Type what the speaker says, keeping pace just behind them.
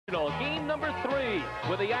Game number 3,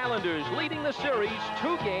 with the Islanders leading the series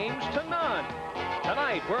 2-0.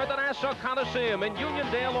 Tonight, we're at the Nassau Coliseum in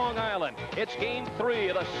Uniondale, Long Island. It's Game 3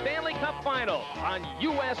 of the Stanley Cup Final on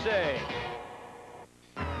USA.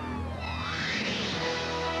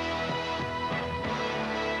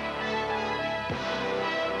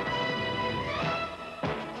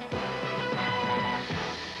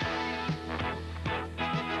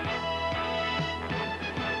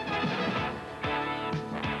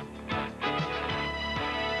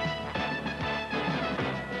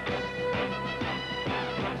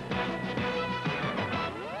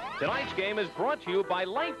 Tonight's game is brought to you by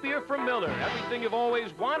Light Beer from Miller. Everything you've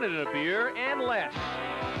always wanted in a beer and less.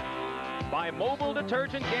 By Mobile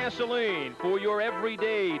Detergent Gasoline for your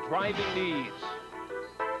everyday driving needs.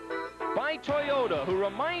 By Toyota, who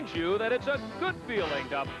reminds you that it's a good feeling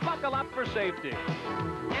to buckle up for safety.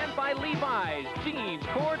 And by Levi's jeans,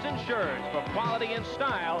 cords, and shirts for quality and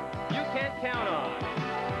style you can count on.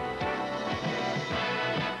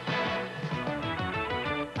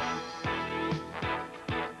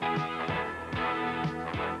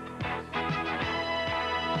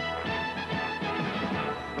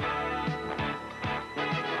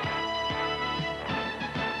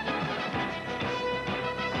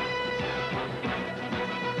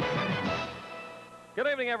 Good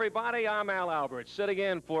evening, everybody. I'm Al Albert, sitting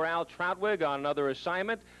in for Al Troutwig on another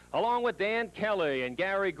assignment, along with Dan Kelly and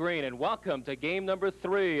Gary Green, and welcome to game number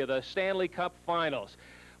 3 of the Stanley Cup Finals.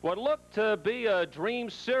 What looked to be a dream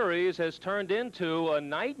series has turned into a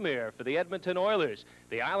nightmare for the Edmonton Oilers.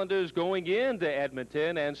 The Islanders going into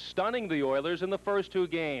Edmonton and stunning the Oilers in the first 2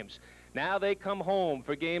 games. Now they come home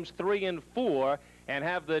for games 3 and 4 and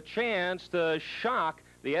have the chance to shock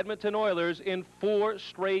the Edmonton Oilers in 4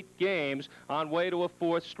 straight games on way to a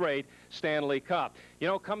 4th straight Stanley Cup. You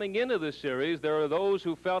know, coming into this series, there are those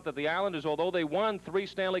who felt that the Islanders, although they won 3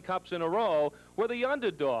 Stanley Cups in a row, were the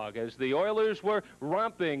underdog as the Oilers were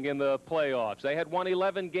romping in the playoffs. They had won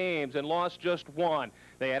 11 games and lost just 1.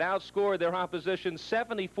 They had outscored their opposition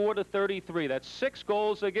 74-33. That's 6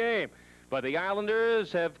 goals a game. But the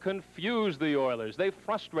Islanders have confused the Oilers. They've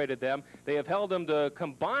frustrated them. They have held them to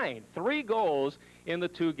combined 3 goals in the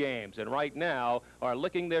 2 games, and right now are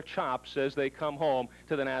licking their chops as they come home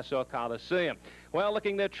to the Nassau Coliseum. Well,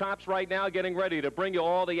 licking their chops right now, getting ready to bring you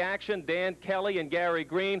all the action, Dan Kelly and Gary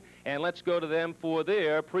Green, and let's go to them for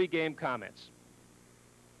their pregame comments.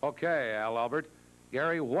 Okay, Al Albert.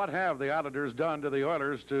 Gary, what have the Islanders done to the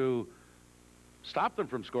Oilers to stop them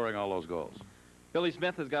from scoring all those goals? Billy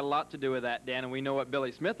Smith has got a lot to do with that, Dan, and we know what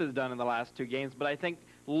Billy Smith has done in the last 2 games, but I think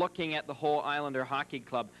looking at the whole Islander hockey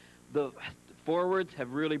club, the forwards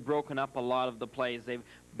have really broken up a lot of the plays. They've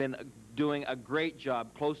been doing a great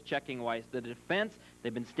job close checking wise. The defense,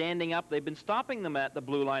 they've been standing up, they've been stopping them at the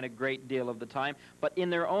blue line a great deal of the time, but in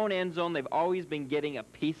their own end zone they've always been getting a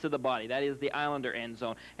piece of the body. That is the Islander end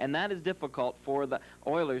zone, and that is difficult for the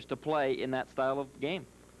Oilers to play in that style of game.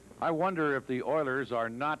 I wonder if the Oilers are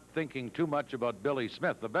not thinking too much about Billy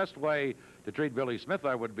Smith. The best way to treat Billy Smith,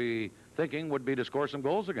 I would be thinking, would be to score some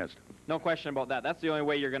goals against him. No question about that. That's the only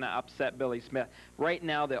way you're going to upset Billy Smith. Right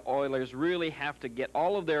now, the Oilers really have to get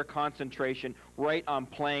all of their concentration right on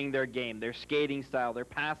playing their game, their skating style, their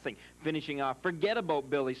passing, finishing off. Forget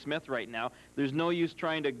about Billy Smith right now. There's no use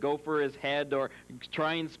trying to go for his head or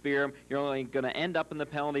try and spear him. You're only going to end up in the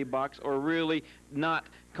penalty box or really not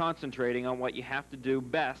concentrating on what you have to do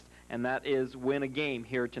best, and that is win a game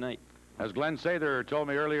here tonight. As Glenn Sather told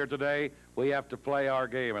me earlier today, we have to play our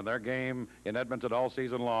game, and their game in Edmonton all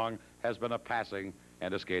season long has been a passing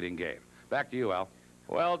and a skating game. Back to you, Al.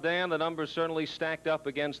 Well, Dan, the numbers certainly stacked up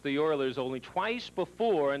against the Oilers only twice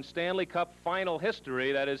before in Stanley Cup final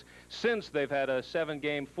history, that is, since they've had a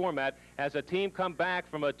 7-game format, has a team come back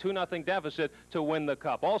from a 2-0 deficit to win the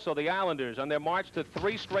Cup. Also, the Islanders, on their march to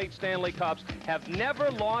 3 straight Stanley Cups, have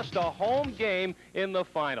never lost a home game in the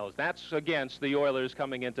finals. That's against the Oilers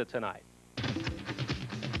coming into tonight.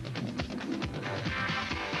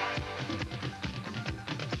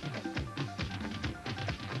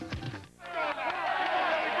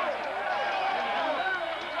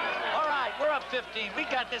 We're up 15. We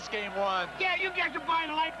got this game won. Yeah, you guys are buying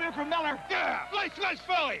a light beer from Miller. Yeah. Let's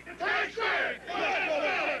Philly.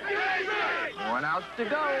 One out to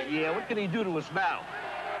go. Yeah, what can he do to us now?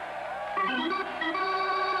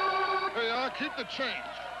 Hey, keep the change.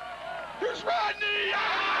 Here's Rodney!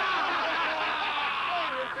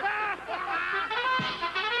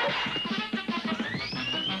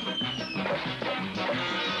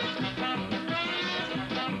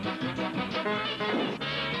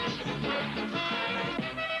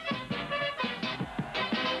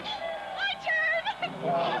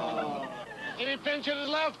 He didn't finish it his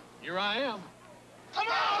last. left. Here I am. Come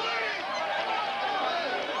on, Lee!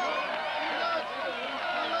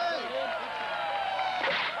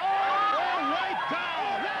 Right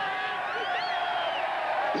down!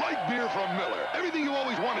 Light beer from Miller. Everything you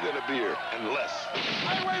always wanted in a beer, and less.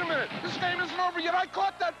 Hey, wait a minute. This game isn't over yet. I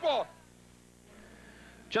caught that ball.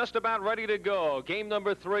 Just about ready to go. Game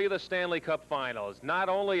number 3 of the Stanley Cup Finals. Not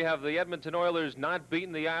only have the Edmonton Oilers not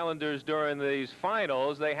beaten the Islanders during these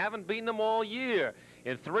finals, they haven't beaten them all year.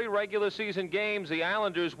 In 3 regular season games, the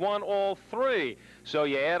Islanders won all 3. So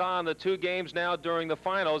you add on the 2 games now during the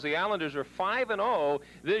finals. The Islanders are 5-0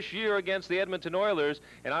 this year against the Edmonton Oilers.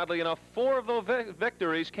 And oddly enough, 4 of those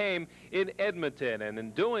victories came in Edmonton. And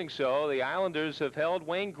in doing so, the Islanders have held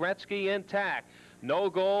Wayne Gretzky intact. No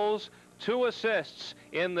goals, 2 assists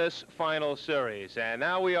in this final series. And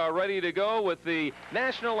now we are ready to go with the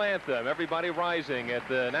national anthem. Everybody rising at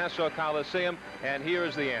the Nassau Coliseum. And here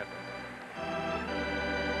is the anthem.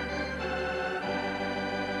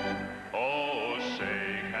 Oh,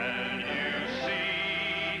 say, can you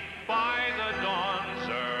see by the dawn's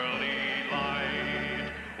early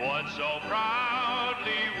light what so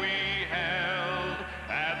proudly we held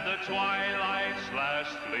at the twilight's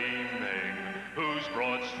last gleaming, whose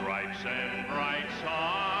broad stripes and bright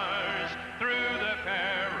stars through the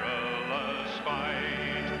perilous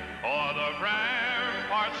fight o'er the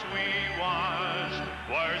ramparts we watched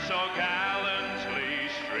were so gallantly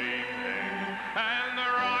streaming, and the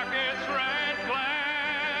rockets red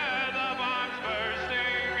glare, the bombs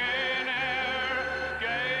bursting in air,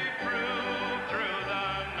 gave proof through the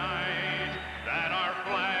night that our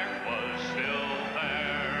flag was still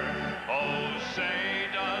there. Oh, say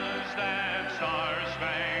does that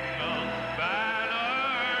star-spangled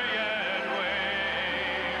banner yet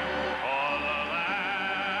wave o'er the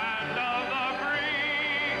land of the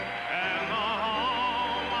free and the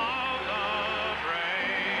home of the brave?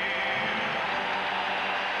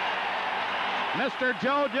 Mr.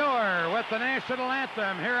 Joe Dewar with the national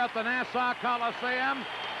anthem here at the Nassau Coliseum.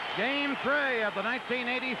 Game 3 of the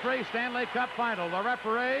 1983 Stanley Cup Final. The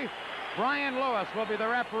referee, Brian Lewis, will be the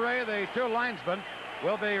referee. The 2 linesmen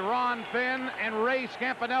will be Ron Finn and Ray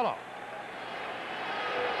Scampanello.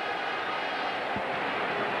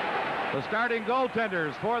 The starting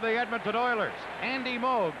goaltenders for the Edmonton Oilers. Andy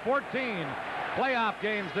Moog, 14 playoff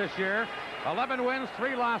games this year. 11 wins,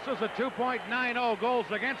 3 losses, a 2.90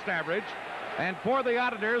 goals against average. And for the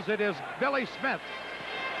Islanders, it is Billy Smith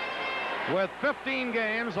with 15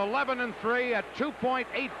 games, 11-3 at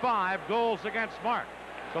 2.85 goals against mark.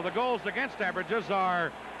 So the goals against averages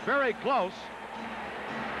are very close.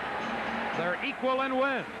 They're equal in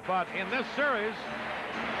wins, but in this series,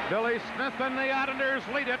 Billy Smith and the Islanders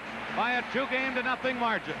lead it by a 2-0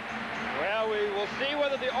 margin. Well, we will see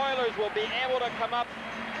whether the Oilers will be able to come up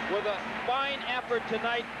with a fine effort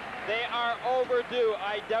tonight. They are overdue.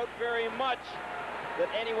 I doubt very much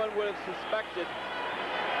that anyone would have suspected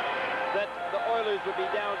that the Oilers would be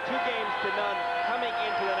down 2-0 coming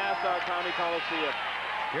into the Nassau County Coliseum.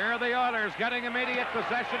 Here are the Oilers getting immediate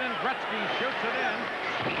possession, and Gretzky shoots it in.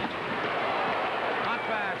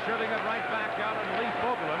 Potpass shooting it right back out, and Lee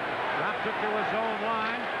Fogelin drops it to his own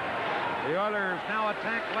line. The Oilers now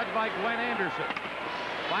attack, led by Glenn Anderson.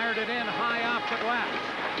 Fired it in high off the glass.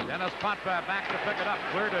 Dennis Potpass back to pick it up,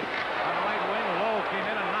 cleared it on the right wing. Lowe came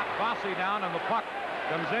in and knocked Bossy down, and the puck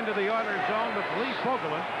comes into the Oilers zone with Lee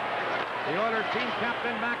Fogelin. The Oilers team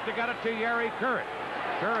captain back to get it to Yari Curry.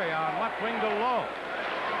 Curry on left wing to Lowe.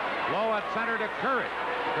 Lowe at center to Curry.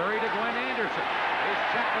 Curry to Glenn Anderson. He's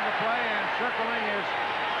checking the play, and circling is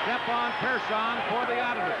Stepan Persson for the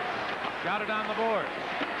Islanders. Got it on the boards.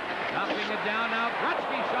 Knocking it down now.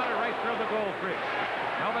 Gretzky shot it right through the goal crease.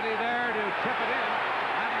 Nobody there to tip it in.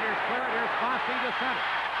 Islanders clear it. Here's Bossy to center.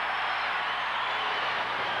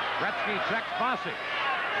 Gretzky checks Bossy.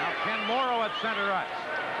 Now Ken Morrow at center ice.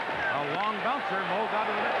 A long bouncer. Mo got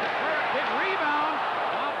to the net to clear it. Big rebound.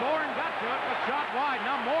 Now Bourne got to it, but shot wide.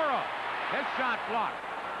 Now Morrow. His shot blocked.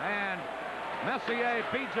 And Messier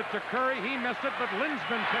feeds it to Curry. He missed it, but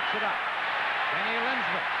Linsman picks it up. Kenny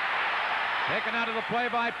Linsman. Taken out of the play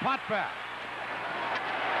by Potpass.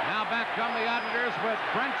 Now back come the Islanders with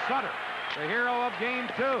Brent Sutter, the hero of Game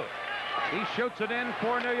 2. He shoots it in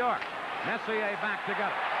for New York. Messier back to get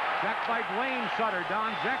it. Checked by Dwayne Sutter.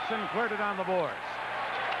 Don Jackson cleared it on the boards.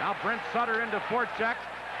 Now Brent Sutter into forecheck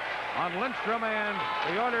on Lindstrom, and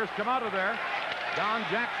the Oilers come out of there. Don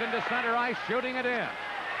Jackson to center ice, shooting it in.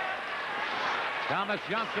 Thomas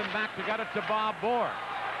Johnson back to get it to Bob Bourne.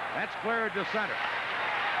 That's cleared to center.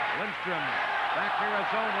 Lindstrom back near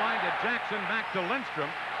his own line to Jackson, back to Lindstrom.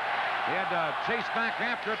 He had to chase back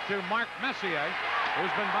after it to Mark Messier.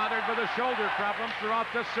 who's been bothered with a shoulder problem throughout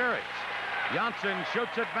this series. Janssen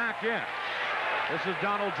shoots it back in. This is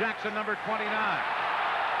Donald Jackson, number 29.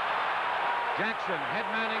 Jackson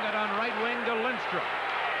headmanning it on right wing to Lindstrom.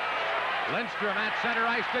 Lindstrom at center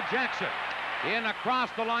ice to Jackson. In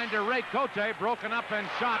across the line to Ray Cote, broken up and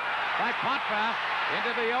shot by Potvin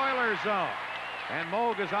into the Oilers zone. And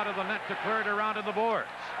Moog is out of the net to clear it around in the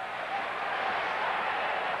boards.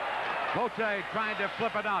 Cote trying to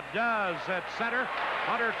flip it out. Does at center.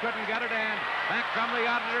 Hunter couldn't get it, and back come the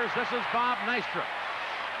Islanders. This is Bob Nystrom.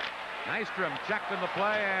 Nystrom checked in the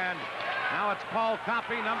play, and now it's Paul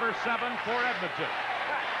Coffey, number 7 for Edmonton.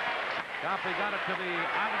 Coffey got it to the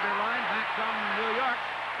Islander line. Back from New York.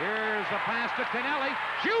 Here's a pass to Kennelly.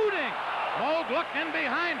 Shooting! Moog looked in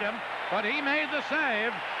behind him, but he made the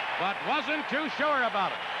save, but wasn't too sure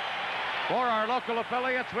about it. For our local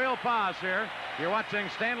affiliates, we'll pause here. You're watching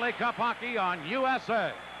Stanley Cup Hockey on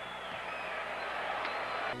USA.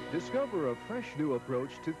 Discover a fresh new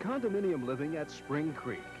approach to condominium living at Spring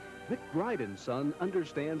Creek. McBride & Son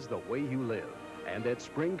understands the way you live. And at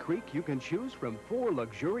Spring Creek, you can choose from 4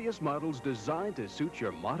 luxurious models designed to suit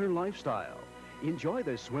your modern lifestyle. Enjoy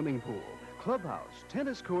the swimming pool, clubhouse,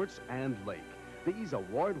 tennis courts, and lake. These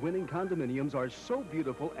award-winning condominiums are so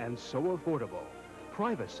beautiful and so affordable.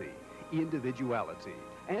 Privacy, individuality,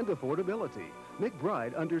 and affordability.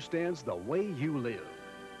 McBride understands the way you live.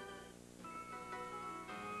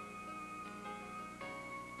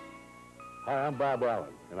 Hi, I'm Bob Allen,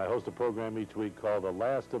 and I host a program each week called The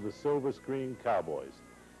Last of the Silver Screen Cowboys.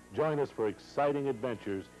 Join us for exciting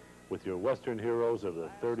adventures with your Western heroes of the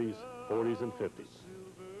 30s, 40s, and 50s.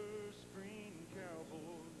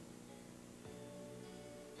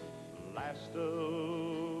 Last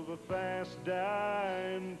of a fast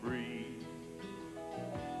dying breed,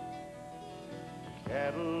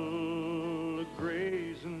 cattle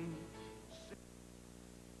grazing.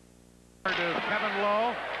 To Kevin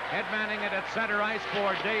Lowe, headmanning it at center ice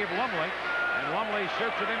for Dave Lumley, and Lumley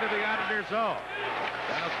shoots it into the Islander zone.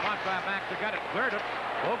 Dennis Potvin back to get it, cleared it.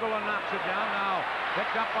 Vogelin knocks it down, now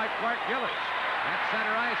picked up by Clark Gillies. At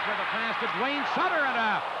center ice for the pass to Dwayne Sutter, and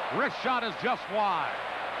a wrist shot is just wide.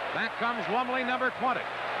 Back comes Lumley, number 20.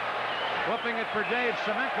 Flipping it for Dave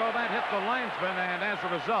Semenko, that hit the linesman, and as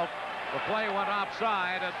a result, the play went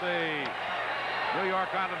offside at the New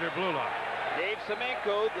York Islander blue line. Dave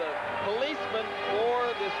Semenko, the policeman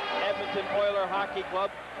for this Edmonton Oiler Hockey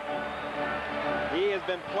Club. He has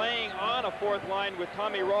been playing on a 4th line with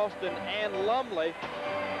Tommy Ralston and Lumley.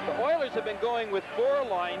 The Oilers have been going with 4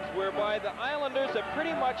 lines, whereby the Islanders have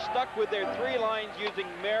pretty much stuck with their 3 lines using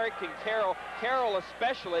Merrick and Carroll. Carroll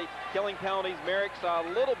especially killing penalties. Merrick saw a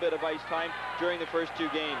little bit of ice time during the first 2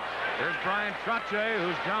 games. There's Brian Trottier,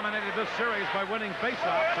 who's dominated this series by winning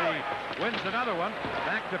faceoffs. He wins another one.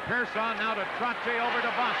 Back to Pearson, now to Trottier, over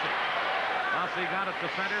to Bossy. Bossy got it to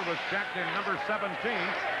center, was checked in number 17.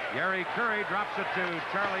 Gary Curry drops it to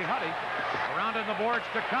Charlie Huddy. Around in the boards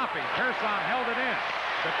to Coffey. Pearson held it in.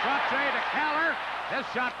 To Trottier, to Keller. His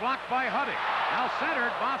shot blocked by Huddy. Now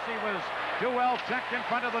centered. Bossy was too well checked in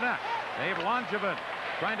front of the net. Dave Langevin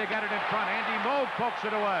trying to get it in front. Andy Moog pokes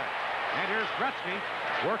it away. And here's Gretzky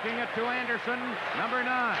working it to Anderson, number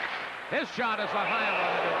 9. His shot is a high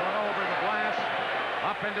one. It went over the glass,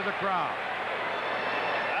 up into the crowd.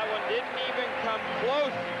 That one didn't even come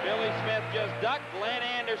close. Billy Smith just ducked. Glenn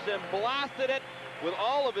Anderson blasted it with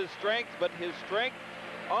all of his strength, but his strength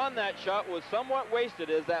on that shot was somewhat wasted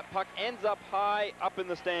as that puck ends up high up in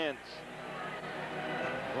the stands.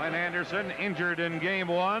 Glenn Anderson injured in game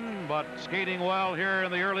 1, but skating well here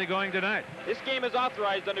in the early going tonight. This game is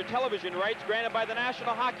authorized under television rights granted by the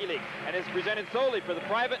National Hockey League and is presented solely for the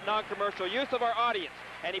private, non-commercial use of our audience.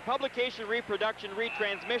 Any publication, reproduction,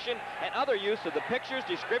 retransmission, and other use of the pictures,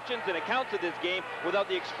 descriptions, and accounts of this game without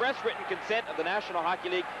the express written consent of the National Hockey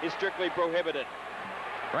League is strictly prohibited.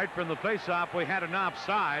 Right from the face-off, we had an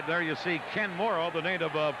offside. There you see Ken Morrow, the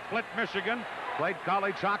native of Flint, Michigan. Played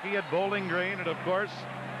college hockey at Bowling Green, and of course,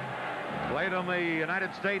 played on the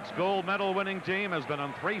United States gold medal winning team. Has been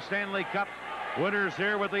on 3 Stanley Cup winners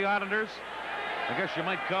here with the Islanders. I guess you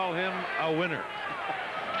might call him a winner.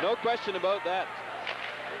 No question about that.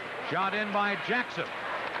 Shot in by Jackson.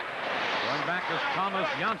 Going back is Thomas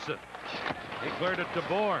Janssen. He cleared it to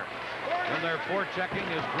Bourne. In there forechecking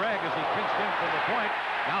is Gregg as he pinched in from the point.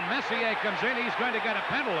 Now Messier comes in. He's going to get a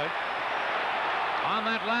penalty on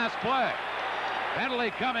that last play.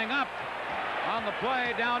 Penalty coming up on the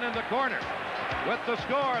play down in the corner. With the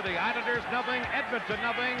score, the Islanders nothing, Edmonton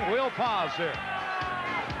nothing. We'll pause here.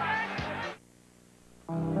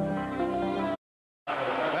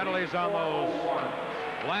 Penalties on those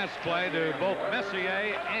last play to both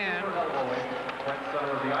Messier and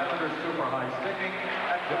The Islanders super high sticking.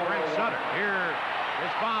 to Brent Sutter. Here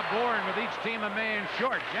is Bob Bourne with each team a man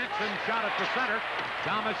short. Jackson shot at the center.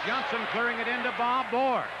 Thomas Johnson clearing it into Bob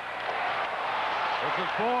Bourne. This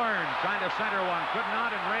is Bourne trying to center one. Could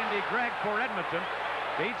not, and Randy Gregg for Edmonton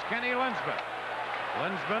beats Kenny Linsman.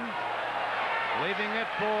 Linsman leaving it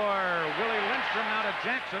for Willie Lindstrom out of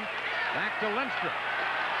Jackson. Back to Lindstrom.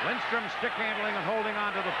 Lindstrom stick handling and holding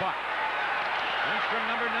on to the puck. Lindstrom,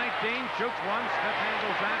 number 19, shoots one. Smith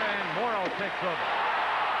handles that, and Morrow takes over.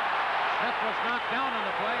 Smith was knocked down on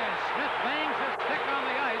the play, and Smith bangs his stick on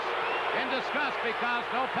the ice in disgust because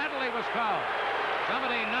no penalty was called.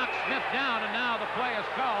 Somebody knocked Smith down, and now the play is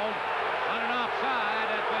called on an offside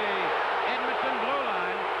at the Edmonton blue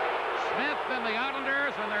line. Smith and the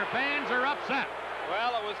Islanders and their fans are upset.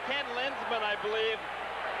 Well, it was Ken Linsman, I believe,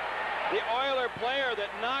 the Oiler player that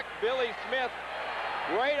knocked Billy Smith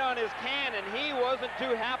right on his can, and he wasn't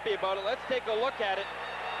too happy about it. Let's take a look at it.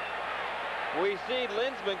 We see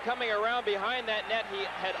Linsman coming around behind that net. He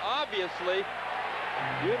had obviously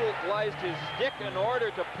utilized his stick in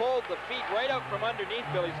order to pull the feet right out from underneath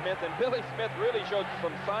Billy Smith, and Billy Smith really showed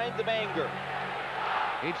some signs of anger.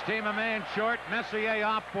 Each team a man short. Messier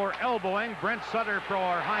off for elbowing. Brent Sutter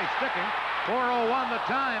for high sticking. 4:01 the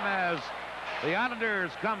time as the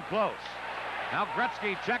Islanders come close. Now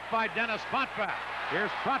Gretzky checked by Dennis Potvin.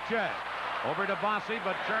 Here's Trottier over to Bossy,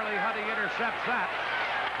 but Charlie Huddy intercepts that.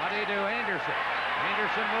 Huddy to Anderson.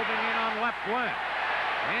 Anderson moving in on left wing.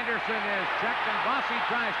 Anderson is checked, and Bossy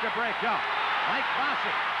tries to break up. Mike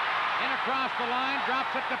Bossy in across the line,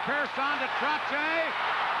 drops it to Pearson, to Trottier.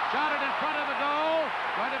 Shot it in front of the goal.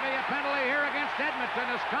 Going to be a penalty here against Edmonton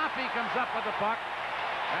as Coffey comes up with the puck.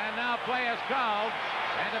 And now play is called,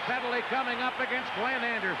 and a penalty coming up against Glenn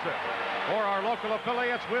Anderson. For our local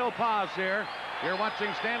affiliates, we'll pause here. You're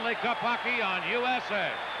watching Stanley Cup hockey on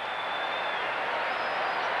USA.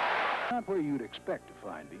 Not where you'd expect to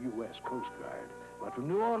find the U.S. Coast Guard, but from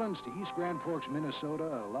New Orleans to East Grand Forks,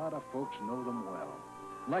 Minnesota, a lot of folks know them well.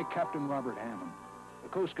 Like Captain Robert Hammond, the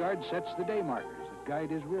Coast Guard sets the day markers that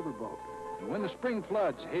guide his riverboat. And when the spring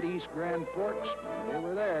floods hit East Grand Forks, they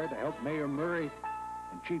were there to help Mayor Murray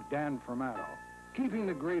and Chief Dan Formato. Keeping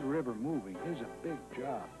the great river moving is a big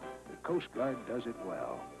job. The Coast Guard does it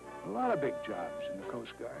well. A lot of big jobs in the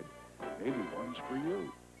Coast Guard. Maybe one's for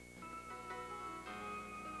you.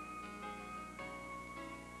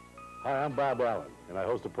 Hi, I'm Bob Allen, and I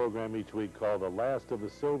host a program each week called The Last of the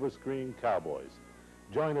Silver Screen Cowboys.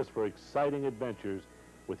 Join us for exciting adventures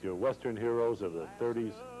with your Western heroes of the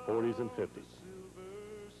 30s, 40s, and 50s.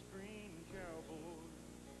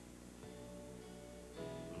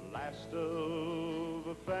 Last of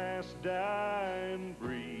a fast dying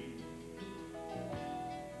breed,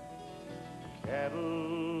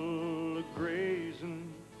 cattle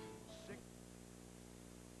grazing.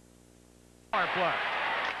 Power play.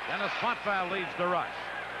 Dennis Potvin leads the rush.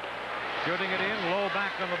 Shooting it in, low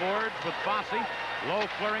back on the boards with Bossy. Low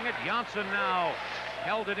clearing it. Janssen now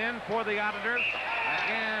held it in for the Islanders.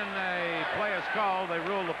 Again, a play is called. They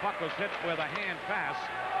ruled the puck was hit with a hand pass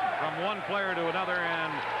from one player to another,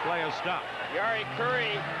 and play is stopped. Yari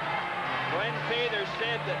Curry, Glenn Father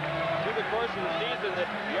said that through the course of the season that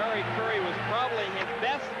Yari Curry was probably his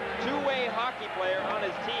best two-way hockey player on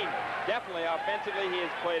his team. Definitely offensively, he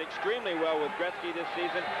has played extremely well with Gretzky this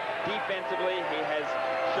season. Defensively, he has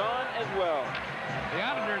shone as well. The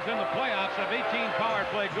Islanders in the playoffs have 18 power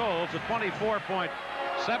play goals, a 24.7%,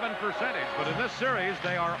 but in this series,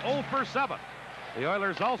 they are 0 for 7. The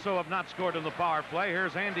Oilers also have not scored in the power play.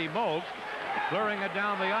 Here's Andy Moog clearing it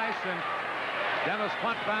down the ice, and Dennis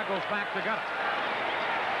Potvin goes back to get it.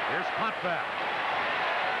 Here's Potvin.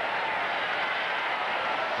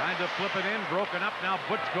 Trying to flip it in, broken up. Now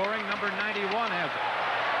Butch Goring, number 91, has it.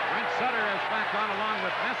 Brent Sutter is back on along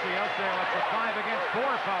with Messier, so it's a 5-against-4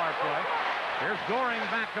 power play. Here's Goring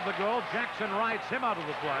back of the goal. Jackson rides him out of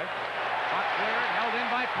the play. Puck cleared, held in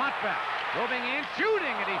by Potvin. Moving in,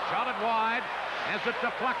 shooting, and he shot it wide as it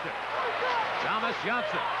deflected. Thomas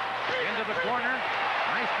Johnson into the corner.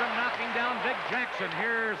 Nystrom knocking down Big Jackson.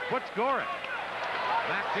 Here's Butch Goring.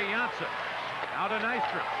 Back to Johnson. Now to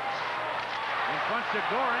Nystrom. In front to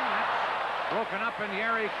Goring. That's broken up, and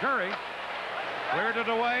Yari Curry cleared it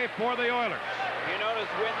away for the Oilers. You notice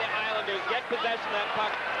when the Islanders get possession of that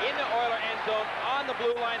puck in the Oiler end zone on the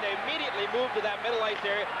blue line, they immediately move to that middle ice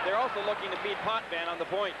area. They're also looking to feed Potvin on the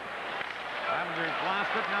point. Islanders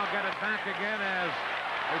lost it, now get it back again as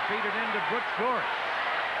they feed it into Butch Goring.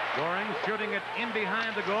 Goring shooting it in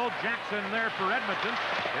behind the goal. Jackson there for Edmonton.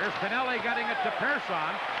 Here's Pinelli getting it to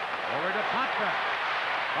Pearson. Over to Potvin.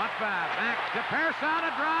 Butba back to Pearson,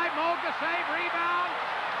 a drive, Moog to save, rebound.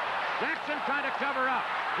 Jackson trying to cover up.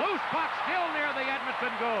 Loose puck still near the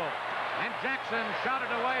Edmonton goal. And Jackson shot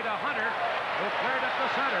it away to Hunter, who cleared up the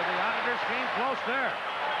center. The Islanders came close there.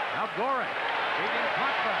 Now Goring beating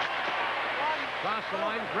Butba. Across the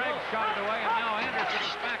line, Gregg shot it away, and now Anderson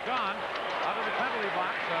is back on out of the penalty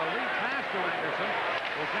box. A lead pass to Anderson.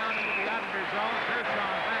 Goes down into the Islander zone. Pearson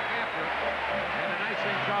back after it. And an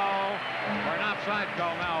icing call, or an offside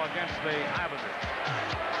call now against the Islanders.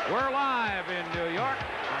 We're live in New York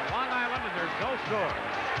on Long Island, and there's no score.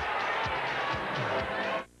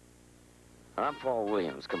 I'm Paul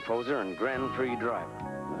Williams, composer and Grand Prix driver.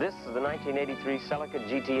 This is the 1983 Celica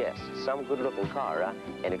GTS. Some good-looking car,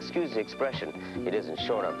 and excuse the expression, it isn't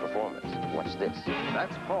short on performance. Watch this.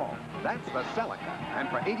 That's Paul. That's the Celica. And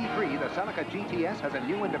for 83, the Celica GTS has a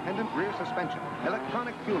new independent rear suspension,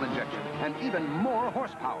 electronic fuel injection, and even more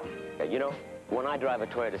horsepower. You know, when I drive a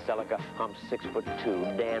Toyota Celica, I'm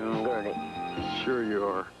 6'2", Dan Gurney. Sure you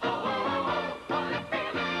are.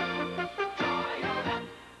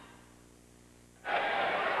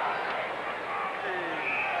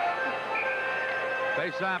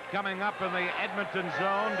 Face-off coming up in the Edmonton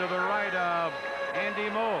zone to the right of Andy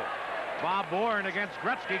Moog. Bob Bourne against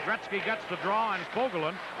Gretzky. Gretzky gets the draw, and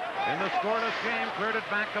Fogelin in the scoreless game cleared it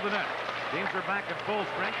back to the net. Teams are back at full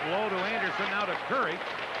strength. Low to Anderson, now to Curry.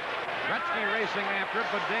 Gretzky racing after it,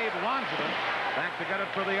 but Dave Langevin back to get it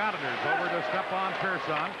for the Islanders. Over to Stepan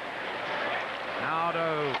Pearson. Now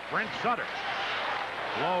to Brent Sutter.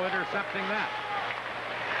 Low intercepting that.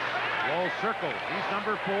 Low circle. He's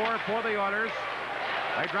number 4 for the Oilers.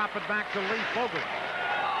 They drop it back to Lee Fogelin.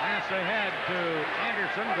 Pass ahead to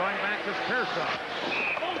Anderson, going back to Pearson.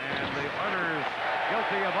 And the Oilers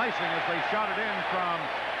guilty of icing as they shot it in from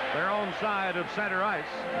their own side of center ice.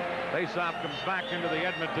 Faceoff comes back into the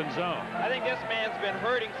Edmonton zone. I think this man's been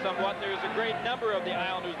hurting somewhat. There's a great number of the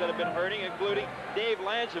Islanders that have been hurting, including Dave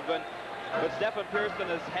Langevin. But Stefan Pearson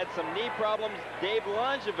has had some knee problems. Dave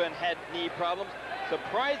Langevin had knee problems.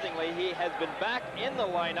 Surprisingly, he has been back in the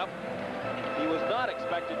lineup. He was not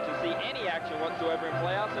expected to see any action whatsoever in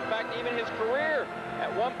playoffs. In fact, even his career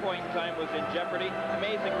at one point in time was in jeopardy.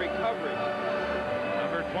 Amazing recovery.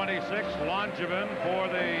 Number 26, Langevin for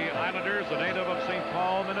the Islanders, a native of St.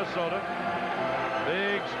 Paul, Minnesota.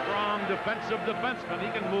 Big, strong, defensive defenseman.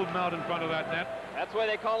 He can move them out in front of that net. That's why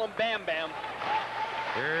they call him Bam Bam.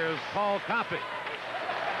 Here's Paul Coffey.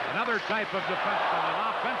 Another type of defenseman, an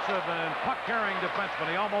offensive and puck-carrying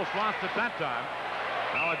defenseman. He almost lost it that time.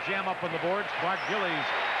 Now a jam up on the boards. Clark Gillies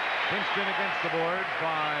pinched in against the boards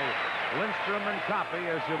by Lindstrom and Coffey.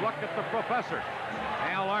 As you look at the professor,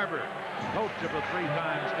 Al Arbor, coach of the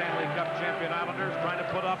 3-time Stanley Cup champion Islanders, trying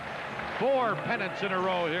to put up 4 pennants in a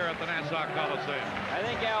row here at the Nassau Coliseum. I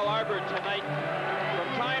think Al Arbor tonight,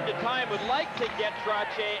 from time to time, would like to get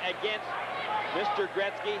Trottier against Mr.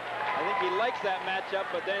 Gretzky. I think he likes that matchup,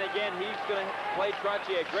 but then again, he's going to play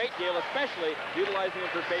Trottier a great deal, especially utilizing him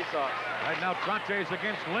for face-offs. Right now, Trottier's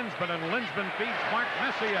against Linsman, and Linsman feeds Mark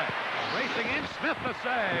Messier. Racing in, Smith the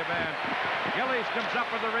save, and Gillies comes up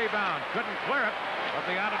with the rebound. Couldn't clear it, but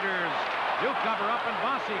the Islanders do cover up, and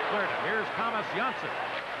Bossy cleared it. Here's Thomas Janssen.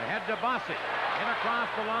 Ahead to Bossy. In across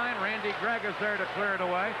the line, Randy Gregg is there to clear it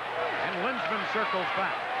away, and Linsman circles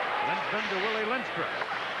back. Linsman to Willie Lindstrom.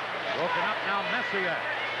 Broken up now, Messier.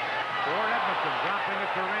 For Edmonton, dropping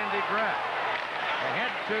it to Randy Gregg.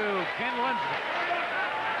 Ahead to Ken Linsman.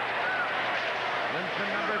 Linsman,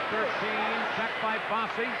 number 13, checked by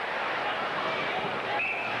Bossy. And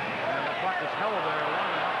the puck is held there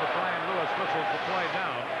long enough that Brian Lewis whistles the play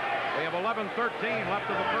down. We have 11:13 left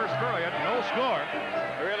of the first period. No score.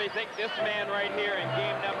 I really think this man right here in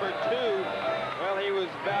game number 2, well, he was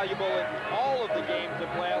valuable in all of the games of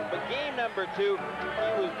playoffs, but game number 2,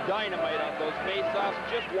 he was dynamite on those face-offs.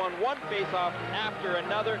 Just won one face-off after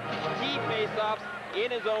another. Key face-offs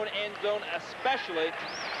in his own end zone, especially.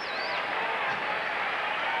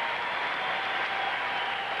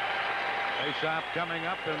 Face-off coming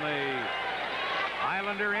up in the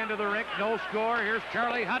Islander end of the rink. No score. Here's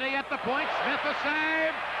Charlie Huddy at the point. Smith a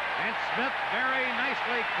save. And Smith very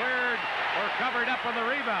nicely cleared or covered up on the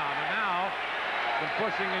rebound. And now some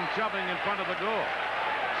pushing and shoving in front of the goal.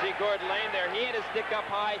 See Gordon Lane there. He had his stick up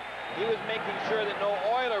high. He was making sure that no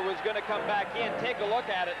Oiler was going to come back in. Take a look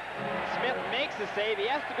at it. Smith makes the save. He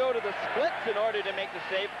has to go to the splits in order to make the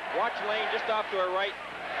save. Watch Lane just off to our right.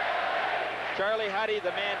 Charlie Huddy,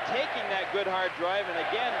 the man taking that good hard drive. And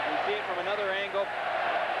again, we see it from another angle.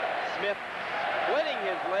 Smith splitting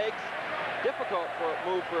his legs. difficult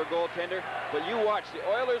move for a goaltender, but you watch. The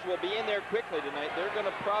Oilers will be in there quickly tonight. They're going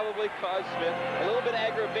to probably cause Smith a little bit of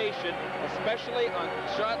aggravation, especially on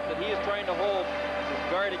shots that he is trying to hold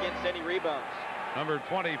to guard against any rebounds. Number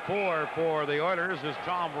 24 for the Oilers is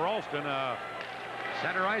Tom Ralston, a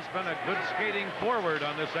center iceman, a good skating forward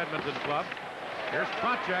on this Edmonton club. Here's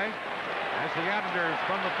Trache as the Islanders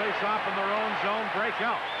from the face-off in their own zone break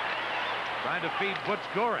out. Trying to feed Butch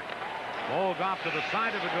Goring. Moog off to the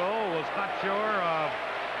side of the goal, was not sure of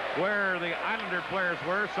where the Islander players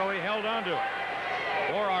were, so he held on to it.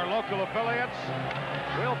 For our local affiliates,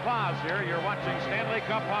 we'll pause here. You're watching Stanley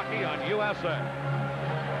Cup hockey on USA.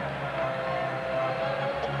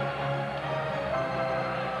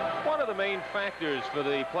 One of the main factors for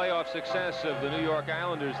the playoff success of the New York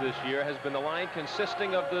Islanders this year has been the line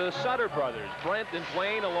consisting of the Sutter brothers, Brent and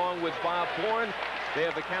Dwayne, along with Bob Bourne. They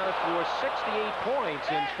have accounted for 68 points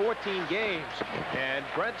in 14 games. And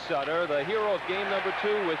Brent Sutter, the hero of game number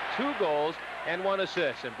 2, with 2 goals and 1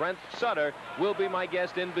 assist. And Brent Sutter will be my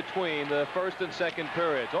guest in between the first and second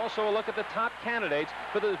periods. Also a look at the top candidates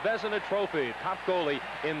for the Vezina Trophy, top goalie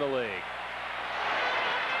in the league.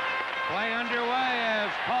 Play underway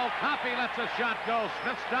as Paul Coffey lets a shot go.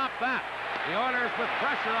 Smith stopped that. The Oilers with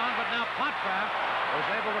pressure on, but now Potvin was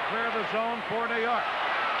able to clear the zone for New York.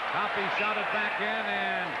 Coffey shot it back in,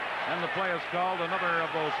 and then the play is called. Another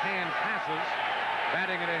of those hand passes,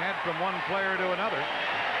 batting it ahead from one player to another.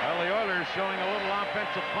 Well, the Oilers showing a little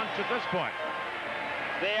offensive punch at this point.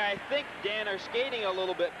 They, I think, Dan, are skating a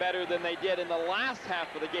little bit better than they did in the last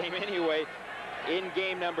half of the game anyway, in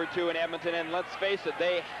game number 2 in Edmonton. And let's face it,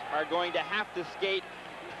 they are going to have to skate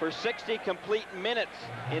for 60 complete minutes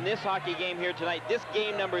in this hockey game here tonight. This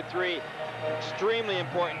game number 3, extremely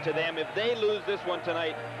important to them. If they lose this one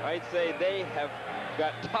tonight, I'd say they have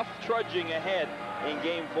got tough trudging ahead in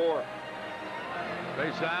game 4.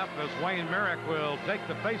 Face-off as Wayne Merrick will take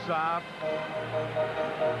the face-off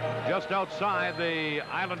just outside the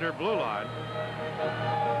Islander blue line.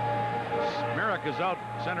 Merrick is out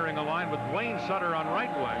centering the line with Wayne Sutter on right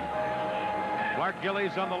wing. Clark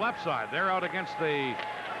Gillies on the left side. They're out against the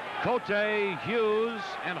Cote, Hughes,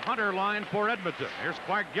 and Hunter line for Edmonton. Here's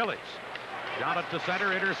Clark Gillies. Got it to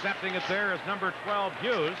center, intercepting it there is number 12,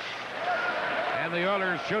 Hughes. And the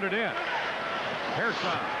Oilers shoot it in.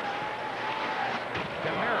 Pearson.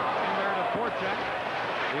 Kamara in there to forecheck.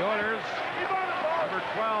 The Oilers, number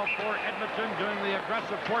 12 for Edmonton, doing the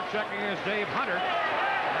aggressive forechecking is Dave Hunter.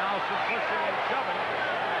 Now some pushing and shoving.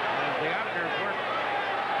 And the Islanders weren't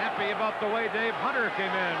happy about the way Dave Hunter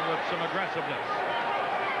came in with some aggressiveness.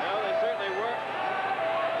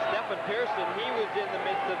 Pearson, he was in the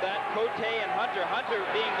midst of that. Cote and Hunter. Hunter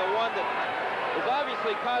being the one that was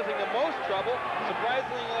obviously causing the most trouble.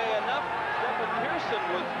 Surprisingly enough, Stephen Pearson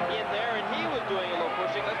was in there and he was doing a little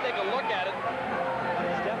pushing. Let's take a look at it.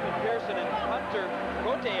 Stephen Pearson and Hunter,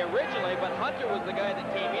 Cote originally, but Hunter was the guy that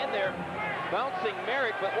came in there bouncing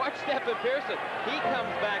Merrick. But watch Stephen Pearson. He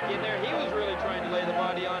comes back in there. He was really trying to lay the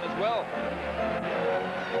body on as well.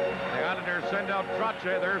 The Islanders send out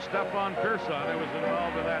Trache. There's Stefan Pearson, who was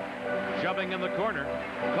involved in that shoving in the corner.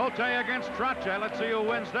 Cote against Trache. Let's see who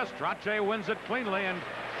wins this. Trache wins it cleanly and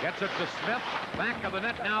gets it to Smith. Back of the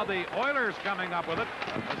net now. The Oilers coming up with it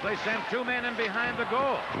as they send 2 men in behind the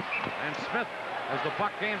goal. And Smith, as the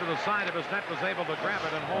puck came to the side of his net, was able to grab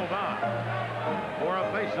it and hold on for a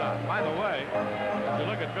faceoff. By the way, if you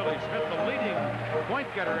look at Billy Smith, the leading point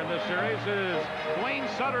getter in this series is Dwayne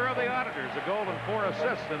Sutter of the Islanders, a goal and 4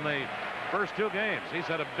 assists in the first 2 games. He's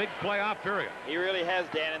had a big playoff period. He really has,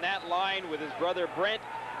 Dan, and that line with his brother Brent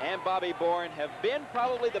and Bobby Bourne have been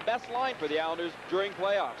probably the best line for the Islanders during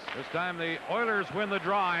playoffs. This time the Oilers win the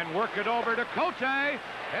draw and work it over to Cote.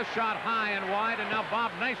 His shot high and wide, and now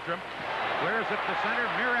Bob Nystrom clears it to center.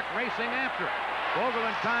 Merrick racing after it.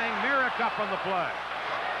 Vogelin tying Merrick up on the play.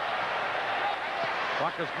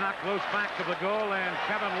 Puck is knocked loose back to the goal, and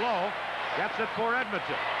Kevin Lowe gets it for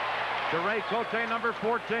Edmonton. To Ray Cote, number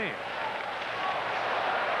 14.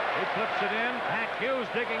 He flips it in. Pat Hughes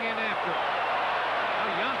digging in after it. Now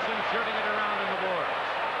Janssen shooting it around in the boards.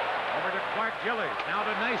 Over to Clark Gillies. Now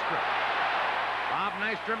to Nystrom. Bob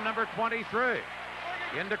Nystrom, number 23.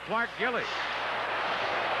 Into Clark Gillies.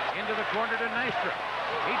 Into the corner to Nystrom.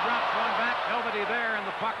 He drops one back. Nobody there, and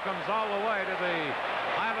the puck comes all the way to the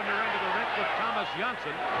Islander end of the rink with Thomas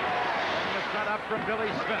Janssen. And the set up from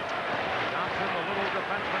Billy Smith. Janssen, the little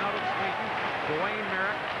defenseman out of Sweden. Dwayne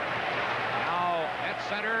Merrick. Now at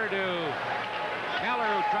center to Keller,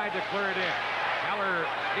 who tried to clear it in. Keller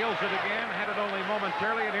steals it again, had it only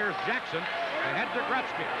momentarily, and here's Jackson ahead to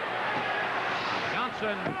Gretzky.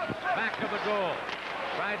 Johnson back of the goal.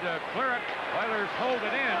 Tried to clear it. Oilers hold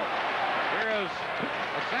it in. Here is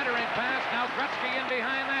a centering pass. Now Gretzky in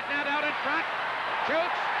behind that net, out in front.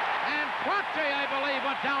 Shoots. And Trottier, I believe,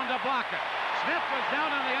 went down to block it. Smith was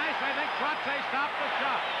down on the ice. I think Trottier stopped the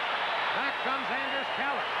shot. Back comes Anders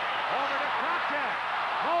Keller. Over to Trottier.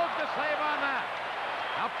 Holds the save on that.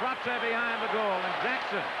 Now Trottier behind the goal, and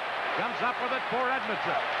Jackson comes up with it for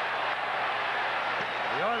Edmonton.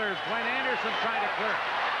 The Oilers, Glenn Anderson trying to clear it.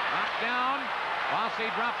 Knocked down. Bossy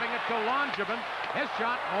dropping it to Langevin. His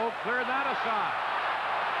shot, cleared that aside.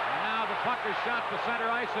 And now the puck is shot to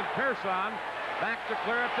center ice, and Pearson back to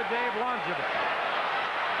clear it to Dave Langevin.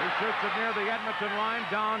 He shoots it near the Edmonton line.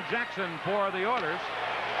 Don Jackson for the Oilers.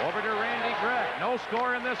 Over to Randy Gregg. No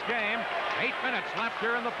score in this game. 8 minutes left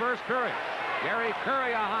here in the first period. Gary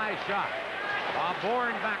Curry, a high shot. Bob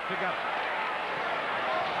Bourne back together.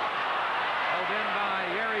 Held in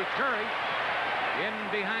by Gary Curry. In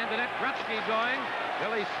behind the net, Gretzky going.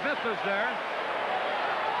 Billy Smith is there.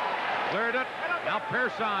 Cleared it. Now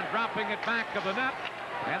Pearson dropping it back of the net.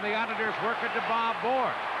 And the Islanders work it to Bob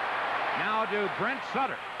Bourne. Now to Brent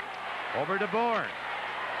Sutter. Over to Bourne.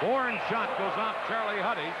 Bourne's shot goes off Charlie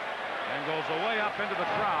Huddy and goes away up into the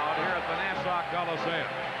crowd here at the Nassau Coliseum.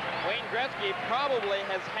 Wayne Gretzky probably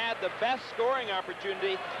has had the best scoring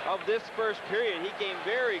opportunity of this first period. He came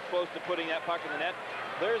very close to putting that puck in the net.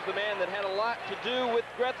 There's the man that had a lot to do with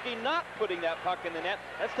Gretzky not putting that puck in the net.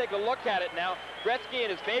 Let's take a look at it now. Gretzky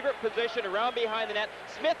in his favorite position around behind the net.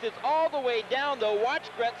 Smith is all the way down, though.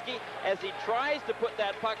 Watch Gretzky as he tries to put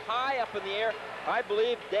that puck high up in the air. I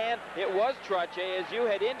believe, Dan, it was Trottier, as you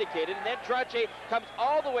had indicated. And then Trottier comes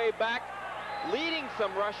all the way back, leading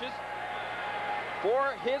some rushes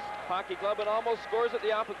for his hockey club, and almost scores at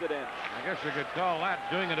the opposite end. I guess you could call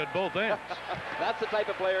that doing it at both ends. That's the type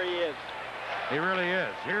of player he is. He really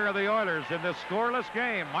is. Here are the Oilers in this scoreless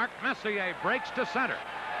game. Mark Messier breaks to center.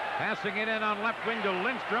 Passing it in on left wing to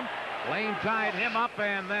Lindstrom. Lane tied him up,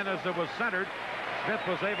 and then as it was centered, Smith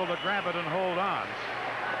was able to grab it and hold on.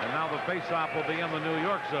 And now the faceoff will be in the New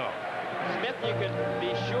York zone. Smith, you can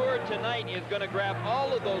be sure tonight, is going to grab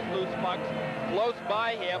all of those loose pucks close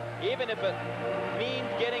by him, even if it means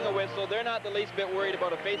getting a whistle. They're not the least bit worried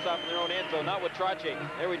about a faceoff in their own end zone, not with Trottier.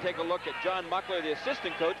 There we take a look at John Muckler, the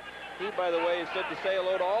assistant coach. He, by the way, is said to say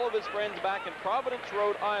hello to all of his friends back in Providence,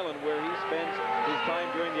 Rhode Island, where he spends his time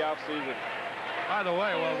during the off-season. By the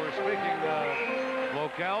way, while we're speaking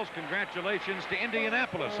locales, congratulations to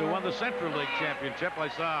Indianapolis, who won the Central League Championship. I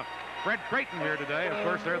saw Fred Creighton here today. Of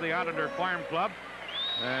course, they're the Islander Farm Club.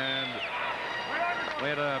 And we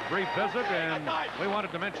had a brief visit, and we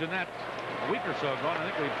wanted to mention that a week or so ago, and I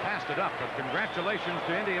think we passed it up. But congratulations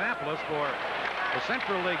to Indianapolis for the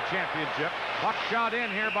Central League Championship. Puck shot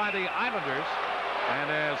in here by the Islanders.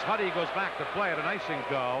 And as Huddy goes back to play at an icing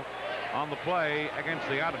call on the play against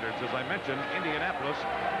the Islanders. As I mentioned, Indianapolis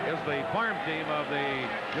is the farm team of the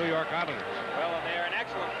New York Islanders. Well, and they're an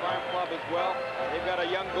excellent farm club as well. They've got a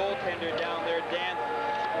young goaltender down there, Dan.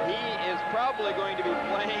 He is probably going to be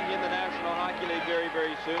playing in the National Hockey League very,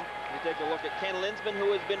 very soon. We take a look at Ken Linsman,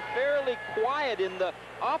 who has been fairly quiet in the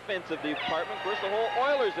offensive department. Of course, the whole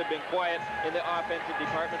Oilers have been quiet in the offensive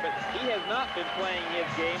department, but he has not been playing his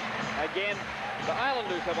game. Again, the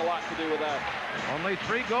Islanders have a lot to do with that. Only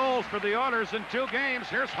 3 goals for the Oilers in 2 games.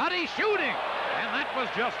 Here's Huddy shooting, and that was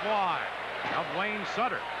just wide. Now Wayne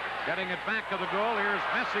Sutter getting it back to the goal. Here's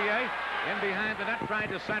Messier in behind the net, trying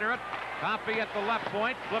to center it. Coffey at the left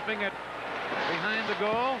point, flipping it behind the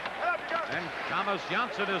goal. And Thomas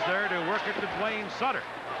Janssen is there to work it to Wayne Sutter.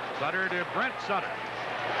 Sutter to Brent Sutter.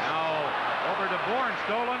 Now over to Bourne,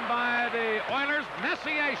 stolen by the Oilers.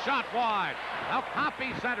 Messier shot wide. Now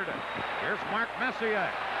Coffey centered it. Here's Mark Messier.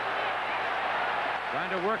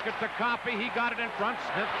 Trying to work it to Coffey. He got it in front.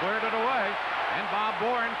 Smith cleared it away. And Bob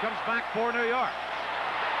Bourne comes back for New York.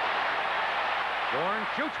 Bourne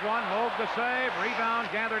shoots one. Moog the save. Rebound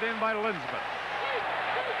gathered in by Linsman.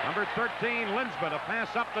 Number 13, Linsman. A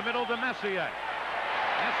pass up the middle to Messier.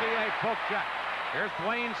 Messier poke check. Here's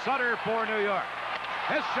Wayne Sutter for New York.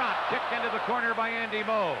 His shot kicked into the corner by Andy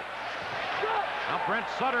Moog. Now Brent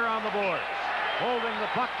Sutter on the boards. Holding the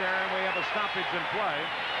puck there, and we have a stoppage in play.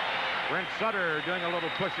 Brent Sutter doing a little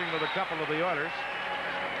pushing with a couple of the Oilers.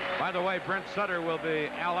 By the way, Brent Sutter will be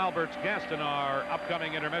Al Albert's guest in our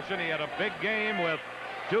upcoming intermission. He had a big game with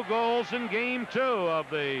 2 goals in Game 2 of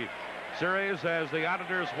the series as the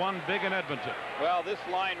Islanders won big in Edmonton. Well, this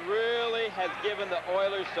line really has given the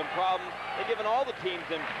Oilers some problems. They've given all the teams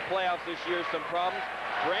in playoffs this year some problems.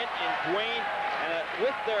 Brent and Dwayne,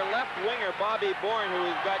 with their left winger, Bobby Bourne, who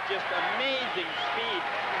has got just amazing speed.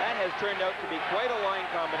 That has turned out to be quite a line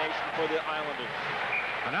combination for the Islanders.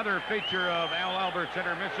 Another feature of Al Albert's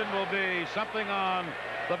intermission will be something on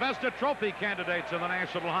the Vesta Trophy candidates in the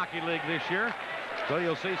National Hockey League this year. So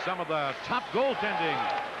you'll see some of the top goaltending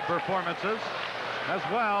performances as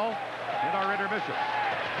well in our intermission.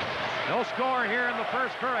 No score here in the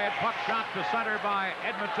first period. Puck shot to center by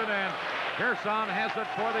Edmonton, and Pearson has it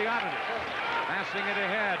for the Islanders. Passing it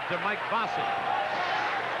ahead to Mike Bossy.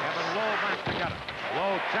 Kevin Lowe back to get it.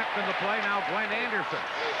 Lowe checked in the play. Now Glenn Anderson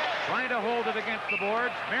trying to hold it against the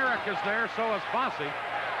boards. Merrick is there, so is Bossy.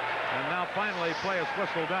 And now finally play is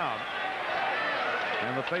whistled down.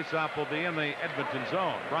 And the faceoff will be in the Edmonton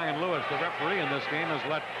zone. Brian Lewis, the referee in this game, has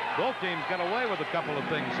let both teams get away with a couple of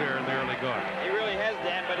things here in the early going. He really has,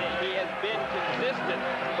 Dan, but he has been consistent,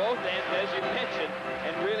 both ends, as you mentioned,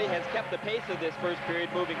 and really has kept the pace of this first period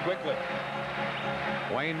moving quickly.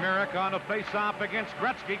 Wayne Merrick on a faceoff against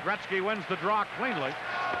Gretzky. Gretzky wins the draw cleanly.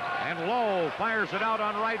 And Lowe fires it out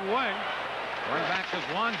on right wing. Going back is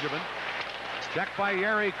Langevin. Checked by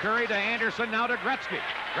Yeri Curry to Anderson, now to Gretzky.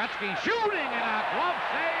 Gretzky shooting, and a glove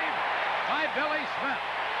save by Billy Smith.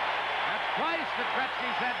 That's twice that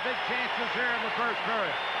Gretzky's had big chances here in the first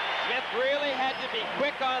period. Smith really had to be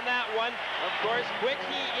quick on that one. Of course, quick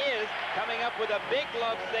he is, coming up with a big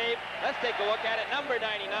glove save. Let's take a look at it. Number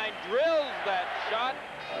 99 drills that shot.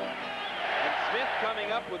 And Smith coming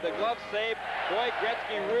up with the glove save. Boy,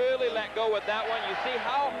 Gretzky really let go with that one. You see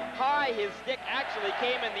how high his stick actually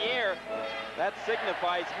came in the air. That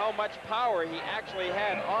signifies how much power he actually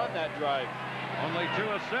had on that drive. Only 2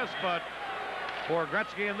 assists, but for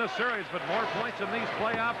Gretzky in this series, but more points in these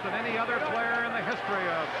playoffs than any other player in the history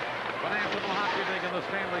of the National Hockey League in the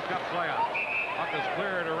Stanley Cup playoffs. Puck is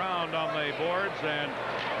cleared around on the boards, and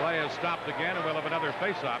play is stopped again, and we'll have another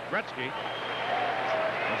faceoff. Gretzky,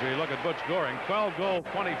 as we look at Butch Goring, 12 goals,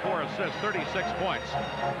 24 assists, 36 points.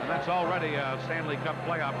 And that's already a Stanley Cup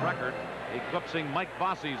playoff record, eclipsing Mike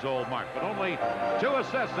Bossy's old mark. But only 2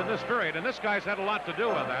 assists in this period, and this guy's had a lot to do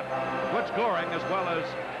with that. Butch Goring, as well as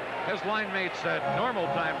his line mates at normal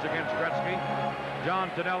times against Gretzky, John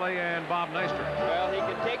Tonelli and Bob Nystrom. Well, he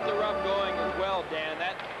can take the rough going as well, Dan.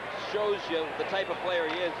 That shows you the type of player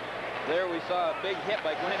he is. There we saw a big hit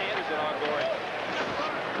by Glenn Anderson on Goring.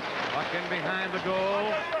 Puck in behind the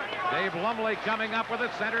goal. Dave Lumley coming up with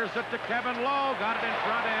it, centers it to Kevin Lowe. Got it in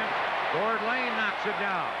front, and Gord Lane knocks it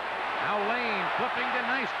down. Now Lane flipping to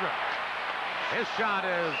Nystrom. His shot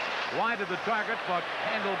is wide of the target, but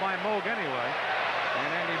handled by Moog anyway. And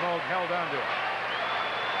Andy Moog held onto it.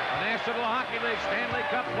 The National Hockey League Stanley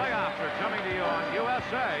Cup playoffs are coming to you on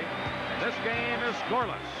USA. This game is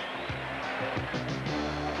scoreless.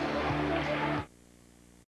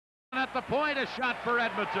 At the point, a shot for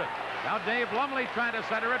Edmonton. Now Dave Lumley trying to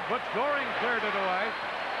center it. Butch Goring cleared it away.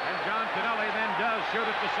 And John Tonelli then does shoot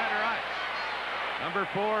it to center ice. Number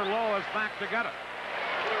 4, Lowe is back to get it.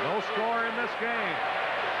 No score in this game.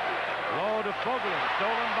 Lowe to Fogelin,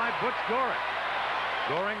 stolen by Butch Goring.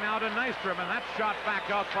 Goring now to Nystrom, and that's shot back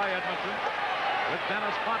out by Edmonton. With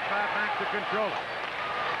Dennis Potvin back to control it.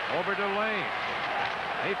 Over to Lane.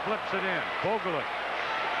 He flips it in. Fogelin.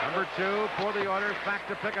 Number 2 for the Oilers, back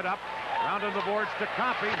to pick it up. Round on the boards to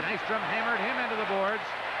Coffey. Nystrom hammered him into the boards.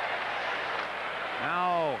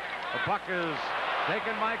 Now the puck is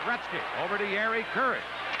taken by Gretzky. Over to Yeri Curry.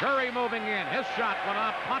 Curry moving in. His shot went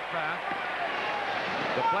off Potvin.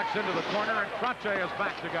 Deflects into the corner, and Trottier is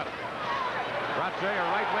back to get it. Trottier, a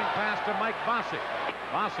right wing pass to Mike Bossy.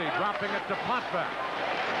 Bossy dropping it to Potvin.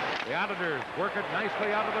 The Islanders work it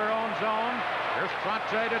nicely out of their own zone. Here's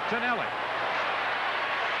Trottier to Tonelli.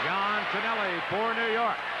 John Tonelli for New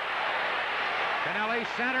York. Tonelli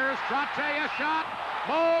centers. Trottier a shot.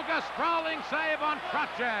 Moog a sprawling save on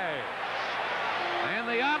Trottier. And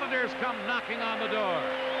the Islanders come knocking on the door.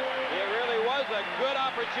 It really was a good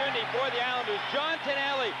opportunity for the Islanders. John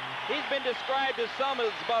Tonelli, he's been described as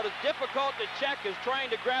about as difficult to check as trying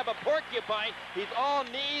to grab a porcupine. He's all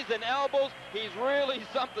knees and elbows. He's really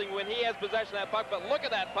something when he has possession of that puck. But look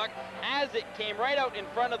at that puck as it came right out in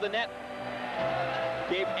front of the net.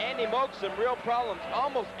 Gave Andy Moog some real problems.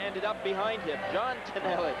 Almost ended up behind him. John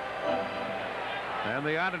Tonelli. And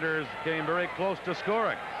the Islanders came very close to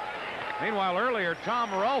scoring. Meanwhile, earlier,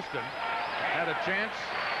 Tom Ralston had a chance.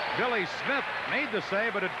 Billy Smith made the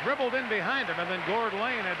save, but it dribbled in behind him, and then Gord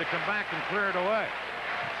Lane had to come back and clear it away.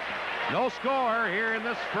 No score here in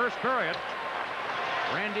this first period.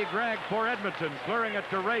 Randy Gregg for Edmonton, clearing it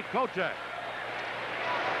to Ray Cote.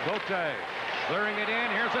 Cote clearing it in.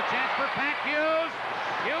 Here's a chance for Pat Hughes.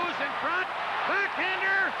 Hughes in front.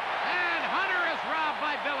 Backhander. And Hunter is robbed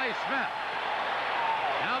by Billy Smith.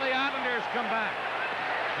 Now the Islanders come back.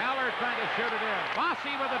 Haller trying to shoot it in.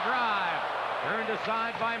 Bossy with a drive. Turned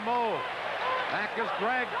aside by Moog. Back is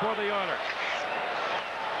Gregg for the Oilers.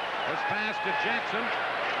 This pass to Jackson.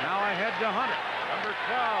 Now ahead to Hunter. Number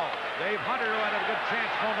 12, Dave Hunter, who had a good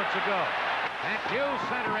chance moments ago. And Hughes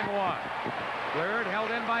centering one. Cleared,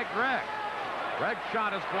 held in by Gregg. Gregg's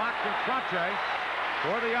shot is blocked, and Trottier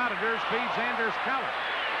for the Auditors feeds Anders Keller.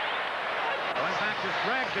 Going back to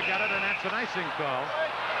Gregg to get it, and that's an icing call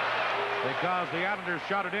because the Auditors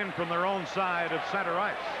shot it in from their own side of center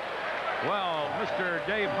ice. Well, Mr.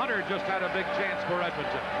 Dave Hunter just had a big chance for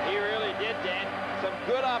Edmonton. He really did, Dan. Some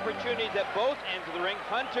good opportunities at both ends of the ring.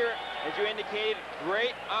 Hunter, as you indicated,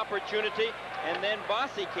 great opportunity. And then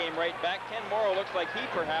Bossy came right back. Ken Morrow looks like he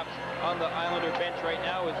perhaps on the Islander bench right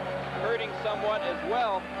now is hurting somewhat as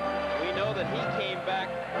well. We know that he came back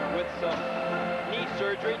with some knee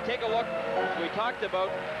surgery. Take a look. We talked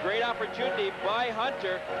about great opportunity by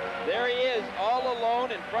Hunter. There he is, all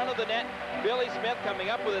alone in front of the net. Billy Smith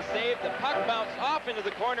coming up with a save. The puck bounced off into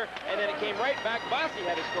the corner, and then it came right back. Bossy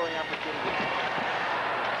had a scoring opportunity.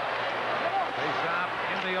 Face off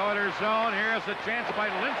in the Oilers zone. Here's a chance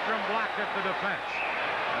by Lindstrom, blocked at the defense.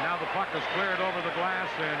 And now the puck is cleared over the glass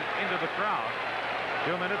and into the crowd.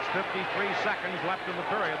 2 minutes, 53 seconds left in the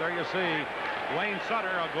period. There you see Wayne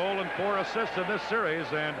Sutter, a goal and 4 assists in this series,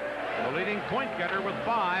 and the leading point getter with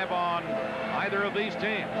 5 on either of these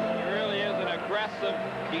teams. He really is an aggressive,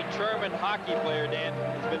 determined hockey player, Dan.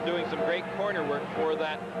 He's been doing some great corner work for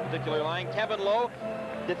that particular line. Kevin Lowe,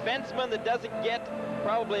 defenseman that doesn't get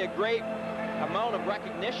probably a great amount of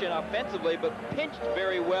recognition offensively, but pinched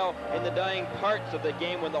very well in the dying parts of the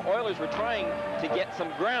game when the Oilers were trying to get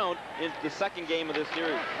some ground in the second game of this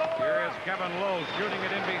series. Here is Kevin Lowe shooting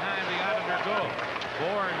it in behind the Islander goal.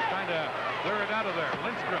 Bourne trying to clear it out of there.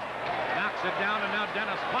 Lindstrom knocks it down, and now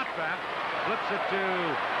Dennis Potvin flips it to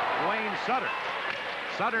Wayne Sutter.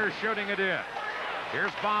 Sutter shooting it in.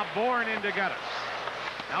 Here's Bob Bourne in to get it.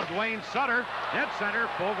 Now Dwayne Sutter, dead center.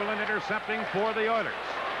 Fogelin intercepting for the Oilers.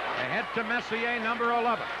 Ahead to Messier, number 11.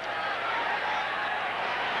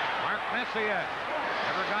 Mark Messier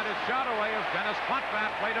never got his shot away as Dennis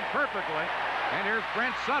Potvin played him perfectly. And here's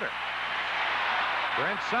Brent Sutter.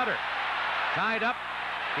 Brent Sutter tied up,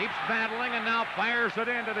 keeps battling, and now fires it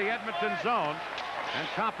into the Edmonton zone. And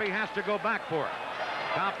Coffey has to go back for it.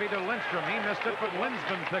 Coffey to Lindstrom. He missed it, but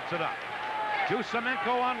Lindsman picks it up. To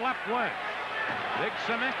Semenko on left wing. Big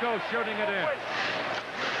Semenko shooting it in.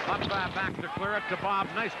 Potvin back to clear it to Bob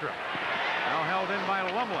Nystrom. Now held in by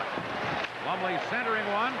Lumley. Lumley centering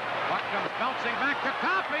one. Puck comes bouncing back to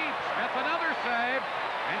Coffey. Smith another save.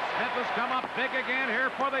 And Smith has come up big again here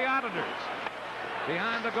for the Islanders.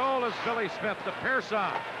 Behind the goal is Billy Smith to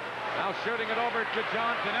Pearson. Now shooting it over to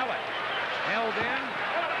John Tonelli. Held in.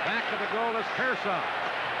 Back to the goal is Pearson.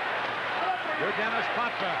 To Dennis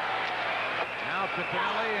Potvin. Now to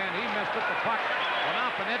Tonelli, and he missed it. The puck went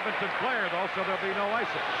off an Edmonton player, though, so there'll be no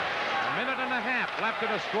icing. A minute and a half left in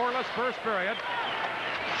a scoreless first period.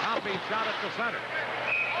 Coffey shot at the center.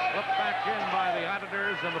 Flipped back in by the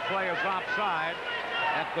Islanders, and the play is offside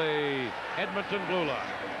at the Edmonton blue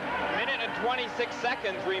line. A minute and 26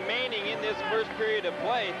 seconds remaining in this first period of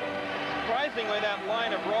play. Surprisingly, that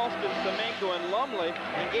line of Ralston, Semenko, and Lumley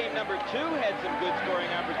in game number 2 had some good scoring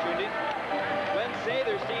opportunities. Glenn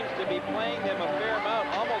Sather seems to be playing them a fair amount,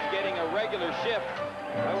 almost getting a regular shift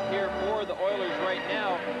out here for the Oilers right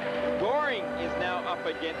now. Goring is now up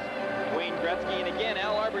against Wayne Gretzky, and again,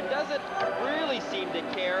 Al Arbor doesn't really seem to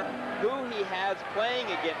care who he has playing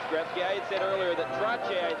against Gretzky. I had said earlier that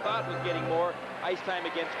Trottier, I thought, was getting more ice time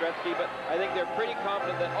against Gretzky, but I think they're pretty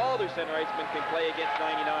confident that all their center icemen can play against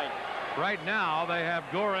 99. Right now, they have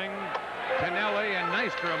Goring, Tonelli, and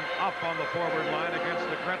Nystrom up on the forward line against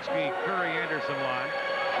the Gretzky-Curry-Anderson line.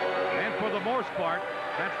 And for the most part,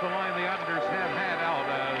 that's the line the Islanders have had out,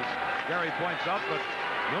 as Gary points out, but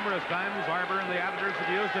numerous times Arbor and the Islanders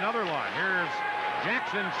have used another line. Here's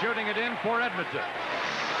Jackson shooting it in for Edmonton.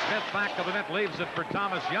 Smith back to the net, leaves it for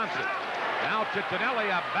Thomas Janssen. Now to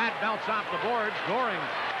Tonelli, a bad bounce off the boards. Goring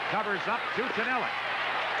covers up to Tonelli.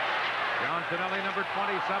 John Tonelli, number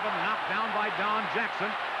 27, knocked down by Don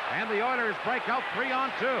Jackson. And the Oilers break out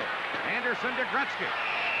 3-on-2. Anderson to Gretzky.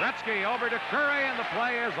 Gretzky over to Curry, and the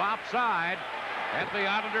play is offside at the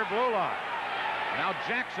Islander blue line. Now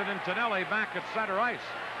Jackson and Tonelli back at center ice.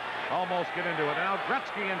 Almost get into it. Now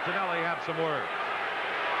Gretzky and Tonelli have some words.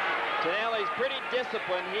 Tonelli's pretty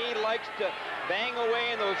disciplined. He likes to bang away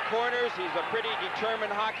in those corners. He's a pretty determined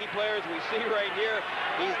hockey player, as we see right here.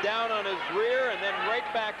 He's down on his rear and then right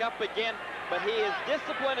back up again. But he is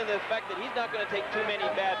disciplined in the fact that he's not going to take too many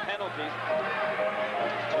bad penalties.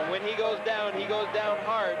 And when he goes down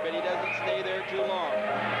hard, but he doesn't stay there too long.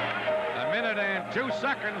 A minute and 2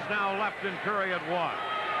 seconds now left in period 1.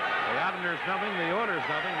 The Islanders nothing, the Oilers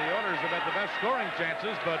nothing. The Oilers have had the best scoring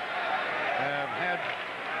chances, but have had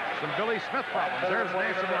some Billy Smith problems. There's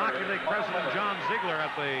National Hockey League President John Ziegler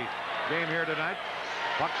at the game here tonight.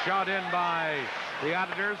 Puck shot in by the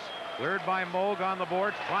Auditors. Cleared by Moog on the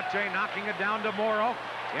boards. Pache knocking it down to Morrow.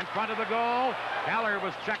 In front of the goal. Haller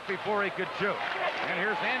was checked before he could shoot. And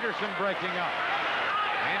here's Anderson breaking up.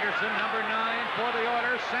 Anderson, number 9 for the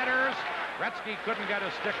Oilers. Centers. Gretzky couldn't get a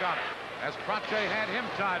stick on it as Pache had him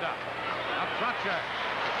tied up. Now Pache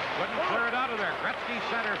couldn't clear it out of there. Gretzky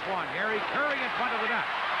centers one. Gary Curry in front of the net.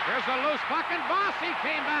 There's a loose puck, and Bossy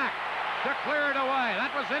came back to clear it away. That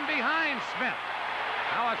was in behind Smith.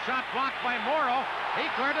 Now a shot blocked by Morrow. He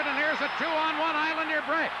cleared it, and here's a 2-on-1 Islander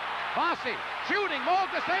break. Bossy shooting, Moog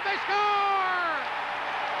to save, they score!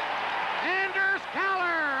 Anders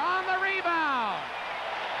Kaller on the rebound.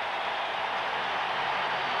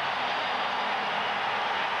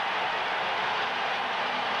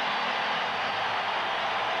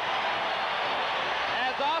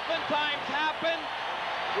 As oftentimes happens,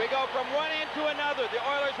 we go from one end to another. The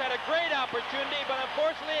Oilers had a great opportunity, but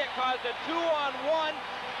unfortunately it caused a 2-on-1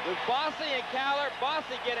 with Bossy and Kaller.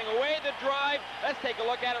 Bossy getting away the drive. Let's take a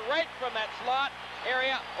look at it right from that slot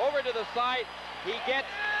area over to the side. He gets,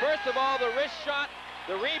 first of all, the wrist shot.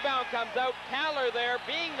 The rebound comes out. Kaller there,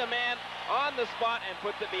 being the man on the spot, and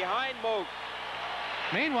puts it behind Moog.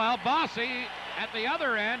 Meanwhile, Bossy at the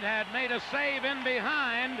other end had made a save in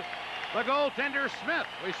behind the goaltender Smith.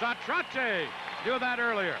 We saw Trottier do that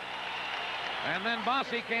earlier. And then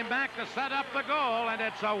Bossy came back to set up the goal, and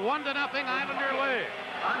it's a 1-0 Islander lead.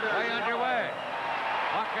 Play underway.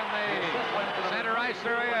 Puck in the center ice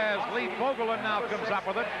area as Lee Fogelin now comes up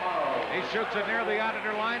with it. He shoots it near the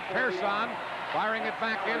Islander line. Persson firing it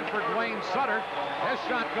back in for Dwayne Sutter. His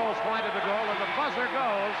shot goes wide of the goal, and the buzzer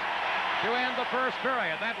goes to end the first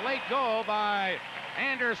period. That late goal by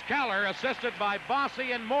Anders Kaller, assisted by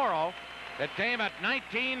Bossy and Morrow, that came at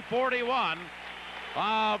 19:41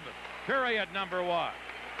 of period number 1.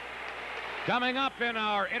 Coming up in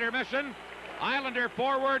our intermission, Islander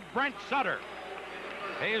forward Brent Sutter.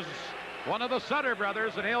 He's one of the Sutter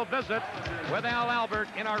brothers, and he'll visit with Al Albert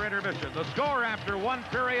in our intermission. The score after 1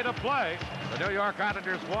 period of play, the New York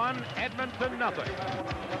Islanders 1, Edmonton 0.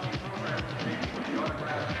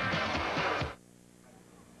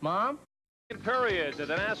 Mom? Periods at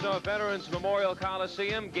the Nassau Veterans Memorial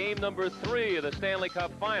Coliseum, game number 3 of the Stanley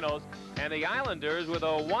Cup Finals, and the Islanders with a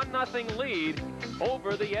 1-0 lead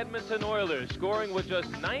over the Edmonton Oilers, scoring with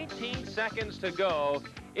just 19 seconds to go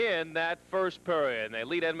in that first period. And they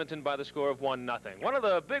lead Edmonton by the score of 1-0. One of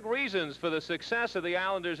the big reasons for the success of the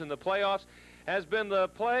Islanders in the playoffs has been the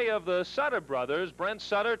play of the Sutter brothers. Brent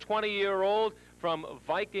Sutter, 20-year-old, from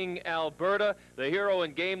Viking, Alberta, the hero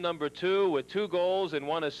in game number 2 with 2 goals and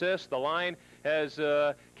 1 assist. The line has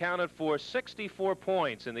counted for 64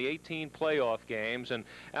 points in the 18 playoff games. And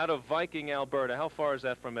out of Viking, Alberta, how far is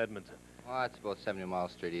that from Edmonton? Well, it's about 70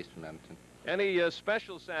 miles straight east from Edmonton. Any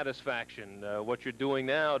special satisfaction, what you're doing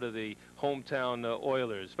now to the hometown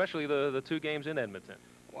Oilers, especially the 2 games in Edmonton?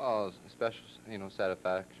 Well, special,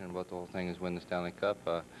 satisfaction about the whole thing is win the Stanley Cup.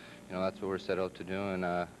 That's what we're set out to do, and,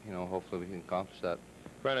 hopefully we can accomplish that.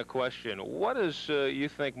 Brent, a question. What is, you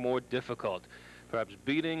think, more difficult? Perhaps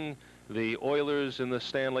beating the Oilers in the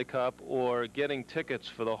Stanley Cup or getting tickets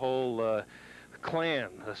for the whole clan,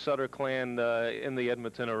 the Sutter clan in the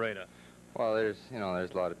Edmonton arena? Well, there's a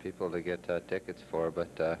lot of people to get tickets for,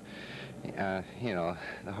 but, the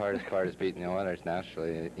hardest part is beating the Oilers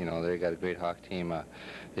naturally. They got a great hockey team.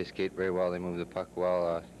 They skate very well. They move the puck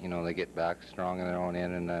well. They get back strong in their own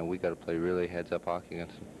end, and we got to play really heads-up hockey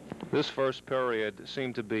against them. This first period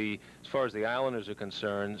seemed to be, as far as the Islanders are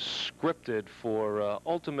concerned, scripted for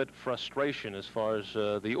ultimate frustration as far as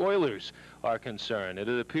the Oilers are concerned. It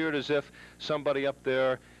appeared as if somebody up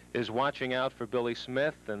there is watching out for Billy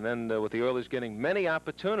Smith, and then with the Oilers getting many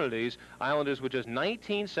opportunities, Islanders with just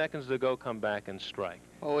 19 seconds to go come back and strike.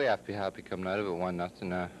 Well, we have to be happy coming out of it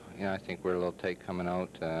 1-0. I think we're a little tight coming out.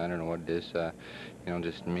 I don't know what it is.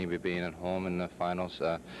 Just maybe being at home in the finals.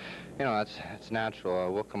 It's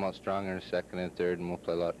natural. We'll come out stronger in the second and third, and we'll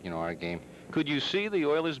play a lot, our game. Could you see the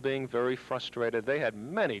Oilers being very frustrated? They had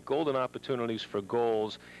many golden opportunities for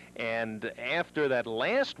goals, and after that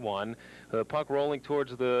last one, the puck rolling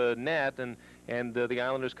towards the net, and the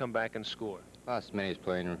Islanders come back and score. Well, Smitty's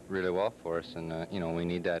playing really well for us, and, we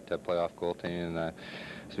need that playoff goaltending, and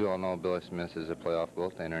as we all know, Billy Smith is a playoff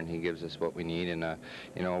goaltender, and he gives us what we need, and,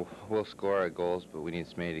 we'll score our goals, but we need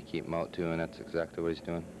Smitty to keep them out, too, and that's exactly what he's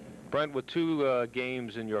doing. Brent, with 2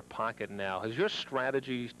 games in your pocket now, has your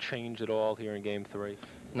strategy changed at all here in Game 3?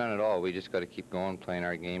 None at all. We just got to keep going, playing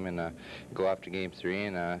our game, and go after Game 3,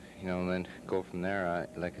 and you know, then go from there.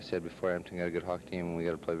 Like I said before, Edmonton got a good hockey team, and we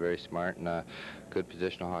got to play very smart and good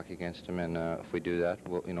positional hockey against them. And if we do that,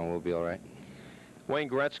 we'll be all right. Wayne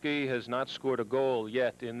Gretzky has not scored a goal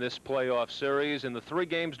yet in this playoff series. In the 3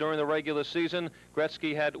 games during the regular season,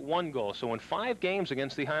 Gretzky had 1 goal. So in 5 games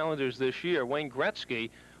against the Highlanders this year, Wayne Gretzky,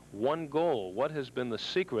 1 goal. What has been the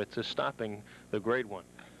secret to stopping the great one?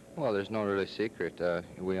 Well, there's no really secret.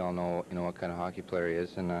 We all know, what kind of hockey player he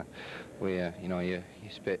is, and we, you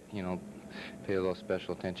pay a little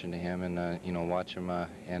special attention to him, and watch him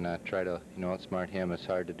and try to, outsmart him. It's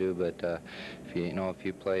hard to do, but if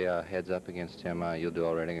you play heads up against him, you'll do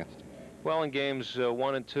all right against him. Well, in games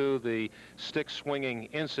 1 and 2, the stick-swinging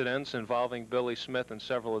incidents involving Billy Smith and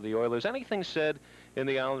several of the Oilers. Anything said in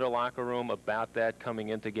the Islander locker room about that coming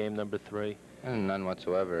into game number 3? None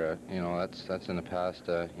whatsoever. That's in the past.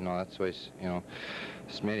 That's always,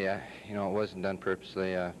 Smitty, it wasn't done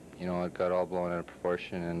purposely. It got all blown out of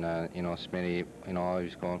proportion, and, Smitty, all he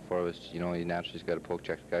was going for was, he naturally's got to poke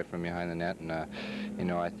check the guy from behind the net, and,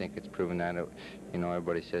 I think it's proven that,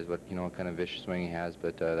 everybody says what kind of vicious swing he has,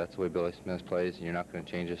 but that's the way Billy Smith plays, and you're not going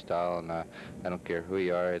to change his style, and I don't care who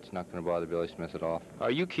you are, it's not going to bother Billy Smith at all.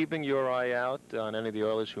 Are you keeping your eye out on any of the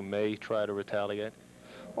Oilers who may try to retaliate?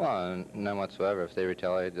 Well, none whatsoever. If they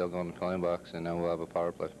retaliate, they'll go in the penalty box, and then we'll have a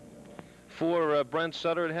power play. For Brent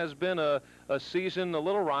Sutter, it has been a season a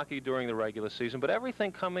little rocky during the regular season, but everything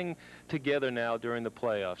coming together now during the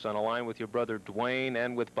playoffs, on a line with your brother Dwayne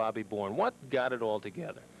and with Bobby Bourne. What got it all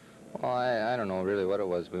together? Well, I don't know really what it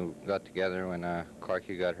was. We got together when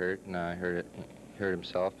Clarkie got hurt, and hurt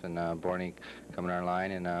himself, and Borney coming our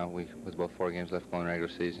line, and with about 4 games left going in the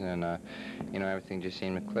regular season, and everything just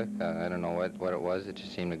seemed to click. I don't know what it was. It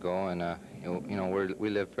just seemed to go, and we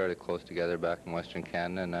live fairly close together back in Western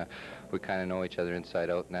Canada, and we kind of know each other inside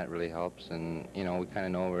out, and that really helps. And we kind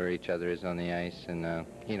of know where each other is on the ice, and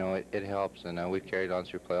it helps. And we've carried on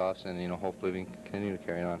through playoffs, and hopefully we can continue to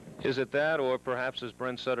carry on. Is it that, or perhaps does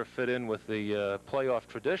Brent Sutter fit in with the playoff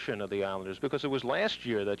tradition of the Islanders? Because it was last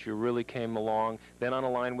year that you really came along, then on a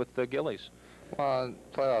line with the Gillies. Well,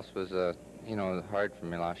 playoffs was hard for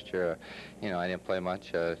me last year. I didn't play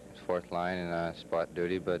much, 4th line and spot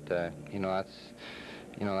duty, but that's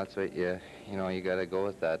what you got to go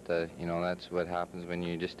with that. That's what happens when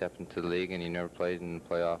you just step into the league and you never played in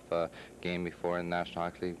a playoff game before in the National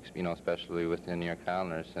Hockey League, especially with the New York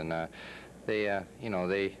Islanders. And they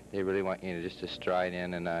really want you to just stride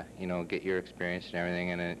in and, get your experience and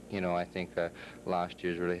everything. And, I think last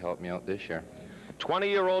year's really helped me out this year.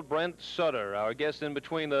 20-year-old Brent Sutter, our guest in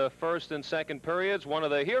between the first and second periods, one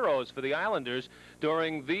of the heroes for the Islanders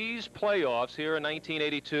during these playoffs here in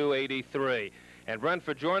 1982-83. And Brent,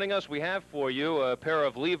 for joining us, we have for you a pair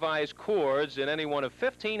of Levi's cords in any one of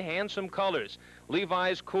 15 handsome colors.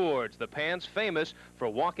 Levi's cords, the pants famous for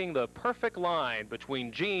walking the perfect line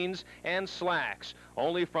between jeans and slacks,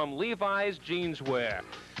 only from Levi's Jeanswear.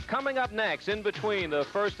 Coming up next, in between the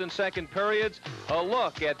first and second periods, a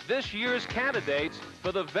look at this year's candidates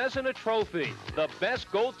for the Vezina Trophy, the best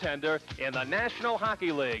goaltender in the National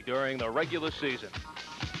Hockey League during the regular season.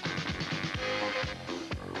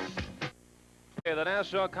 The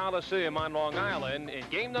Nassau Coliseum on Long Island. In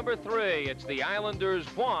game number 3, it's the Islanders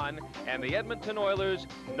 1 and the Edmonton Oilers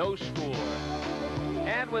no score.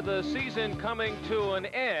 And with the season coming to an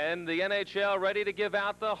end, the NHL ready to give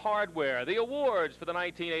out the hardware, the awards for the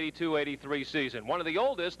 1982-83 season. One of the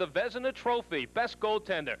oldest, the Vezina Trophy, best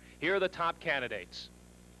goaltender. Here are the top candidates.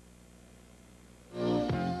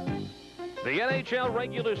 The NHL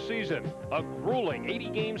regular season, a grueling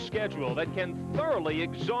 80-game schedule that can thoroughly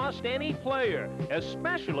exhaust any player,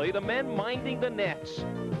 especially the men minding the nets.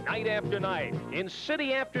 Night after night, in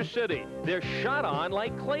city after city, they're shot on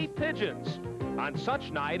like clay pigeons. On such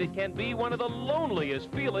night, it can be one of the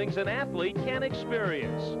loneliest feelings an athlete can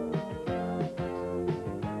experience.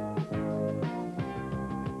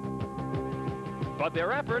 But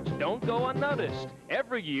their efforts don't go unnoticed.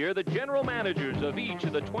 Every year, the general managers of each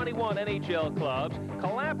of the 21 NHL clubs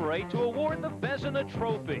collaborate to award the Vezina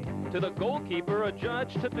Trophy to the goalkeeper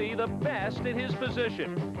adjudged to be the best in his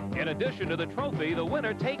position. In addition to the trophy, the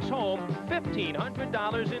winner takes home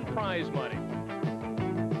 $1,500 in prize money.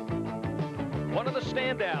 One of the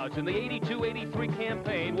standouts in the 82-83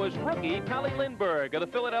 campaign was rookie Kalle Lindberg of the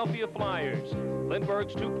Philadelphia Flyers.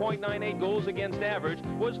 Lindberg's 2.98 goals against average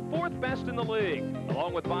was 4th best in the league.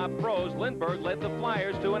 Along with Bob Froese, Lindberg led the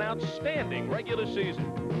Flyers to an outstanding regular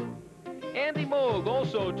season. Andy Moog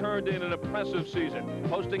also turned in an impressive season,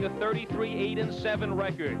 posting a 33-8-7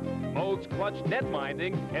 record. Moog's clutch net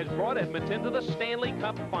minding has brought Edmonton to the Stanley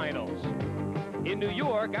Cup Finals. In New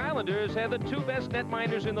York, Islanders had the 2 best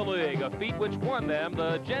netminders in the league, a feat which won them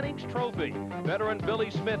the Jennings Trophy. Veteran Billy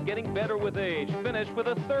Smith, getting better with age, finished with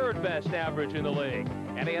the 3rd best average in the league.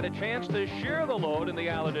 And he had a chance to share the load in the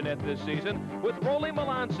Islander net this season with Rolly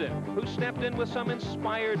Melanson, who stepped in with some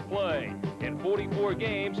inspired play. In 44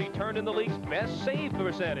 games, he turned in the league's best save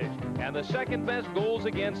percentage and the 2nd best goals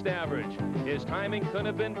against average. His timing couldn't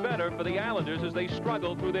have been better for the Islanders as they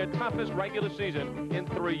struggled through their toughest regular season in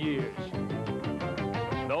 3 years.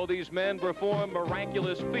 Though these men performed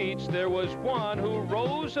miraculous feats, there was one who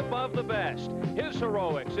rose above the best. His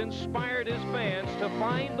heroics inspired his fans to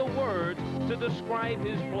find the words to describe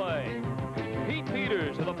his play. Pete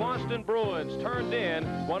Peters of the Boston Bruins turned in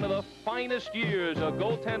one of the finest years a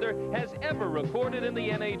goaltender has ever recorded in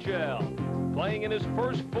the NHL. Playing in his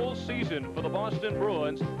first full season for the Boston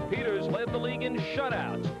Bruins, Peters led the league in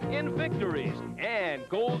shutouts, in victories, and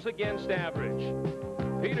goals against average.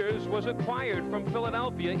 Peters was acquired from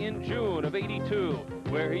Philadelphia in June of '82,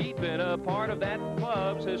 where he'd been a part of that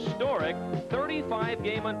club's historic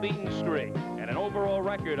 35-game unbeaten streak and an overall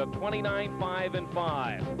record of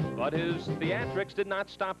 29-5-5. But his theatrics did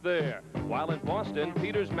not stop there. While in Boston,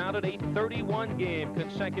 Peters mounted a 31-game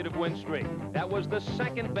consecutive win streak. That was the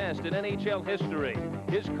 2nd best in NHL history.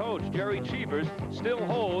 His coach, Jerry Cheevers, still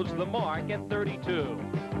holds the mark at 32.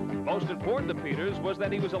 Most important to Peters was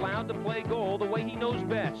that he was allowed to play goal the way he knows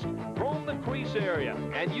best, roam the crease area,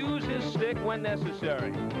 and use his stick when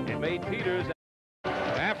necessary. It made Peters...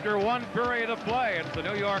 After 1 period of play, it's the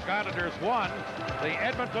New York Islanders 1, the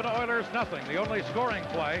Edmonton Oilers nothing. The only scoring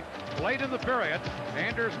play late in the period.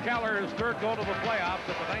 Anders Keller's 3rd goal to the playoffs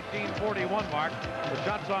at the 1941 mark. The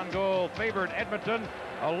shots on goal favored Edmonton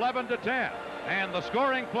 11-10. And the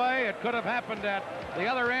scoring play, it could have happened at the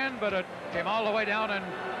other end, but it came all the way down and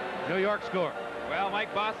New York scored. Well,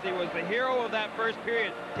 Mike Bossy was the hero of that first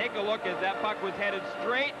period. Take a look as that puck was headed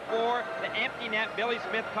straight for the empty net. Billy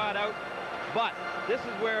Smith caught out. But this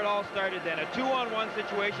is where it all started then. A 2-on-1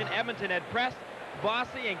 situation. Edmonton had pressed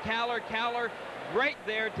Bossy and Kaller. Kaller right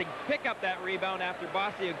there to pick up that rebound after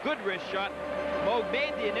Bossy. A good wrist shot. Moog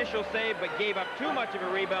made the initial save but gave up too much of a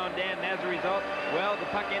rebound, Dan, and as a result, well, the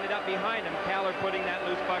puck ended up behind him. Kaller putting that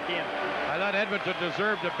loose puck in. I thought Edmonton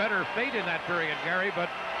deserved a better fate in that period, Gary, but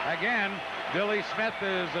again, Billy Smith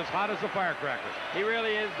is as hot as a firecracker. He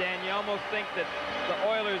really is, Dan. You almost think that the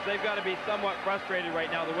Oilers, they've got to be somewhat frustrated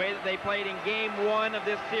right now. The way that they played in Game 1 of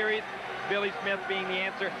this series, Billy Smith being the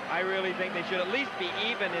answer, I really think they should at least be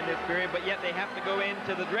even in this period, but yet they have to go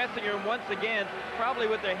into the dressing room once again, probably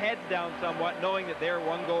with their heads down somewhat, knowing that they're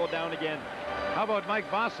 1 goal down again. How about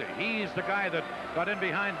Mike Bossy? He's the guy that got in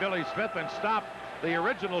behind Billy Smith and stopped the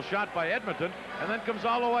original shot by Edmonton, and then comes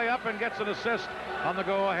all the way up and gets an assist on the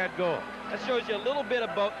go-ahead goal. That shows you a little bit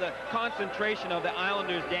about the concentration of the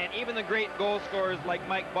Islanders, Dan. Even the great goal scorers like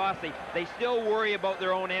Mike Bossy, they still worry about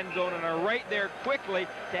their own end zone and are right there quickly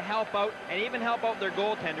to help out and even help out their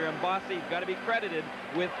goaltender. And Bossy's got to be credited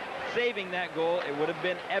with saving that goal. It would have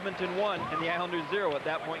been Edmonton 1 and the Islanders 0 at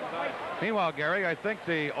that point in time. Meanwhile, Gary, I think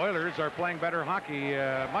the Oilers are playing better hockey,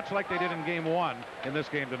 much like they did in Game 1 in this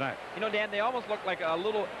game tonight. You know, Dan, they almost look like they're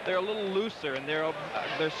a little looser, and they're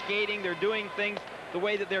skating, they're doing things the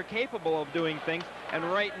way that they're capable of doing things. And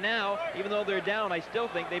right now, even though they're down, I still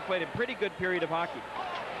think they played a pretty good period of hockey.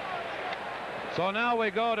 So now we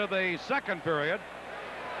go to the 2nd period.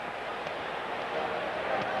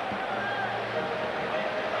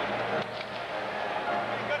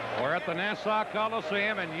 We're at the Nassau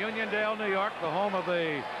Coliseum in Uniondale, New York, the home of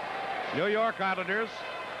the New York Islanders.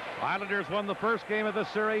 Islanders won the first game of the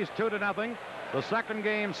series 2-0. The second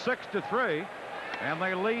game 6-3. And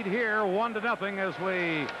they lead here 1-0 as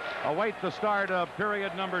we await the start of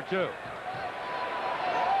period number 2.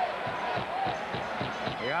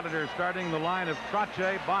 The Islanders starting the line of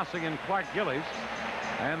Trottier, Bossy, and Clark Gillies.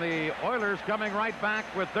 And the Oilers coming right back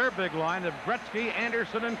with their big line of Gretzky,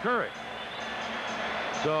 Anderson, and Curry.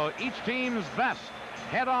 So each team's best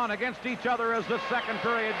head on against each other as the 2nd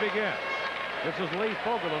period begins. This is Lee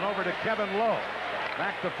Fogelin over to Kevin Lowe.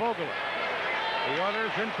 Back to Fogelin. The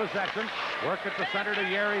Oilers in possession. Work at the center to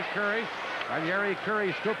Yeri Curry. And Yeri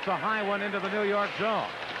Curry scoops a high one into the New York zone.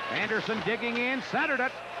 Anderson digging in, centered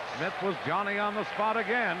it. Smith was Johnny on the spot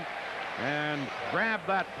again and grabbed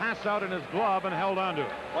that pass out in his glove and held on to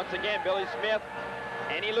it. Once again, Billy Smith,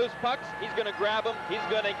 any loose pucks, he's going to grab them. He's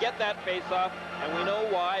going to get that face-off. And we know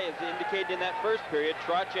why, as indicated in that first period.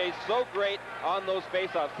 Trottier's so great on those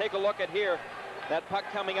face-offs. Take a look at here. That puck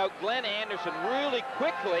coming out. Glenn Anderson really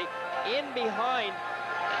quickly in behind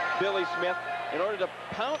Billy Smith in order to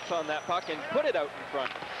pounce on that puck and put it out in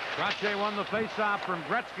front. Trottier won the face-off from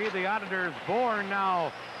Gretzky. The Islanders born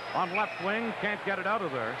now on left wing. Can't get it out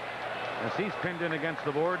of there as he's pinned in against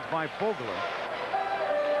the boards by Fogelin.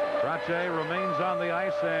 Trottier remains on the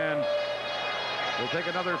ice and will take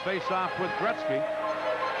another face-off with Gretzky.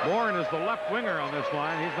 Bourne is the left winger on this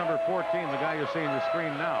line. He's number 14, the guy you see on the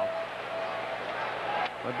screen now.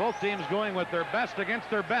 But both teams going with their best against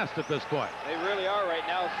their best at this point. They really are right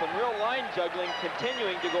now. Some real line juggling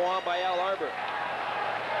continuing to go on by Al Arbour.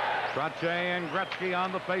 Trottier and Gretzky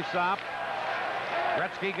on the face-off.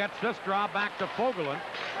 Gretzky gets this draw back to Fogelin.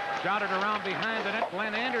 Shot it around behind the net.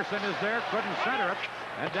 Glenn Anderson is there, couldn't center it.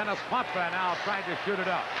 And Dennis Potvin now tried to shoot it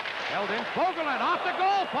up. Held in. Fogelin off the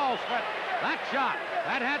goal post, but that shot,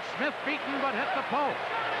 that had Smith beaten but hit the post.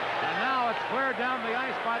 And now it's cleared down the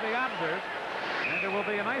ice by the Islanders. And there will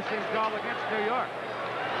be an icing call against New York.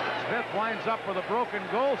 Smith winds up with a broken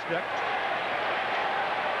goal stick.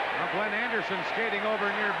 Now Glenn Anderson skating over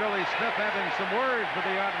near Billy Smith, having some words with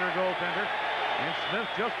the Islander goaltender. And Smith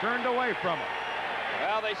just turned away from him.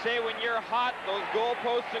 Well, they say when you're hot, those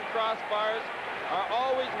goalposts and crossbars are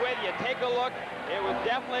always with you. Take a look. It was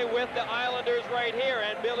definitely with the Islanders right here.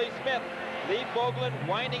 And Billy Smith, Lee Fogelin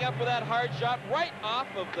winding up with that hard shot right off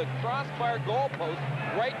of the crossbar goalpost,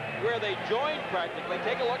 right where they joined practically.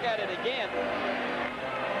 Take a look at it again.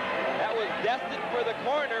 That was destined for the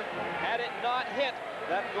corner had it not hit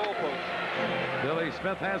that goalpost. Billy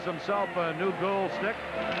Smith has himself a new goal stick.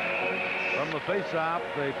 From the face-off,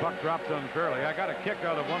 the puck dropped unfairly. I got a kick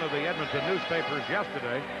out of one of the Edmonton newspapers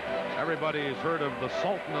yesterday. Everybody's heard of the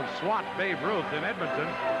Sultan of SWAT, Babe Ruth, in Edmonton.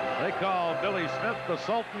 They call Billy Smith the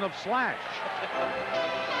Sultan of Slash.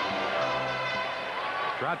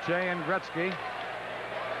 Trottier and Gretzky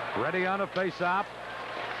ready on a face-off.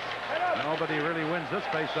 Nobody really wins this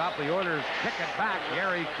face-off. The Oilers kick it back.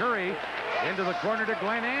 Gary Curry into the corner to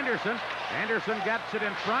Glenn Anderson. Anderson gets it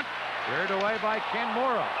in front. Cleared away by Ken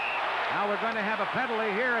Morrow. Now we're going to have a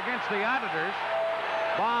penalty here against the Islanders.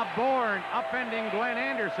 Bob Bourne upending Glenn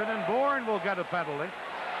Anderson, and Bourne will get a penalty.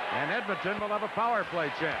 And Edmonton will have a power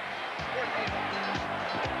play chance.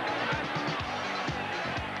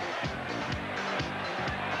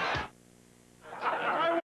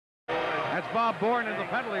 That's Bob Bourne in the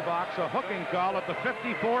penalty box, a hooking call at the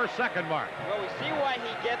 54-second mark. Well, we see why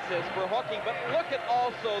he gets this for hooking, but look at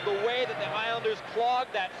also the way that the Islanders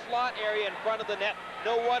clogged that slot area in front of the net.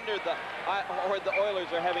 No wonder the Oilers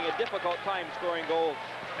are having a difficult time scoring goals.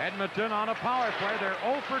 Edmonton on a power play. They're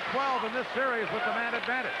 0 for 12 in this series with the man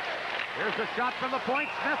advantage. Here's a shot from the point.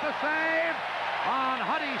 Smith a save on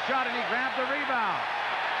Huddy's shot, and he grabbed the rebound.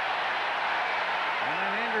 And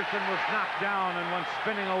then Anderson was knocked down and went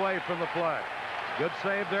spinning away from the play. Good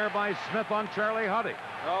save there by Smith on Charlie Huddy.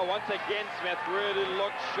 Oh, once again, Smith really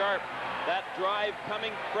looked sharp. That drive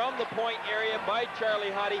coming from the point area by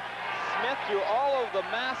Charlie Huddy. Smith, through all of the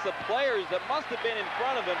mass of players that must have been in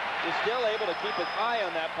front of him, is still able to keep his eye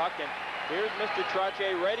on that puck. And here's Mr.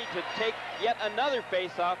 Trottier ready to take yet another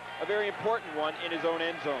face-off, a very important one in his own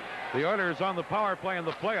end zone. The Oilers on the power play in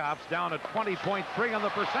the playoffs, down at 20.3 on the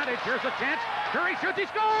percentage. Here's a chance. Curry shoots, he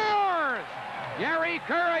scores! Gary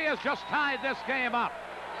Curry has just tied this game up.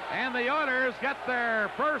 And the Oilers get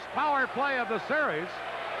their first power play of the series.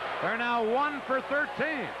 They're now 1 for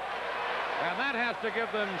 13. And that has to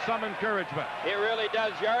give them some encouragement. It really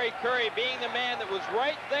does. Gary Curry being the man that was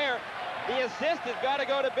right there. The assist has got to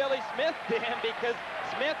go to Billy Smith, Dan, because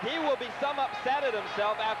Smith, he will be some upset at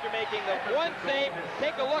himself after making the one save.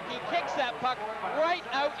 Take a look. He kicks that puck right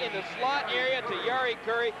out in the slot area to Gary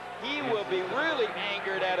Curry. He will be really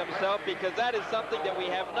angered at himself because that is something that we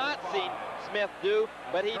have not seen Smith do,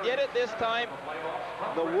 but he did it this time.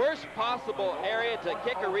 The worst possible area to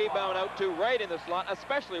kick a rebound out to, right in the slot,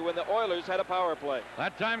 especially when the Oilers had a power play.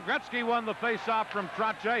 That time Gretzky won the face-off from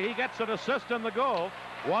Trottier. He gets an assist in the goal.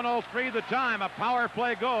 1:03 the time, a power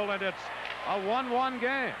play goal, and it's a 1-1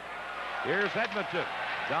 game. Here's Edmonton.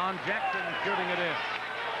 Don Jackson shooting it in.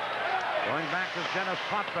 Going back to Dennis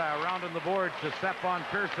Potvin, around on the board to Stephon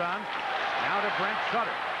Pearson. Now to Brent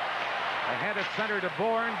Sutter. Ahead at center to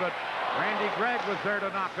Bourne, but Randy Gregg was there to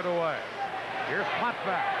knock it away. Here's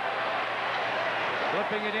Potvin.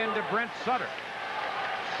 Flipping it into Brent Sutter.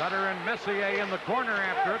 Sutter and Messier in the corner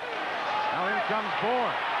after it. Now in comes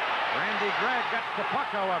Bourne. Randy Gregg gets the puck,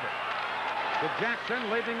 however, to Jackson,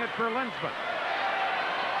 leaving it for Linsman.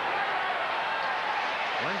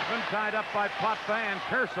 Linsman tied up by Potvin, and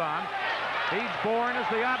Pearson feeds Bourne as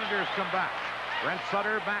the Islanders come back. Brent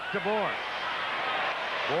Sutter back to Bourne.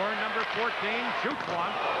 Bourne, number 14, shoots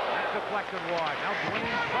one. That's deflected wide. Now Dwayne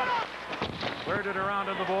Sutter cleared it around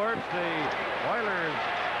on the boards. The Oilers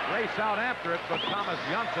race out after it, but Thomas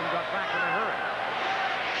Johnson got back in a hurry.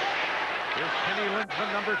 Here's Kenny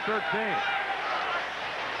Linsman, number 13.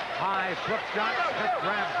 High flip shot. Smith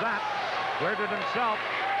grabs that. Cleared it himself.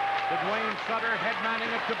 To Dwayne Sutter,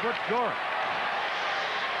 head-manning it to Butch Goring.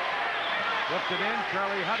 Flipped it in.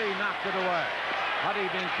 Charlie Huddy knocked it away. Huddy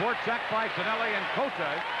being forechecked by Tonelli and Cote.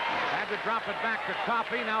 Had to drop it back to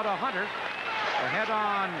Coffey. Now to Hunter. Ahead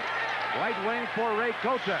on right wing for Ray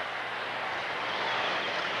Cote.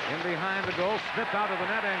 In behind the goal. Smith out of the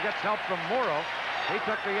net and gets help from Morrow. He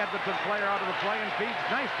took the Edmonton player out of the play and feeds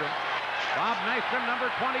Nystrom. Bob Nystrom, number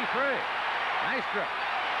 23. Nystrom.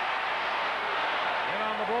 In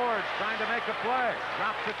on the boards, trying to make a play.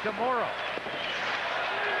 Drops it to Morrow.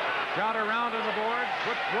 Shot around on the boards.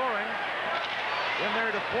 Butch Goring in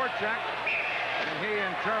there to forecheck. And he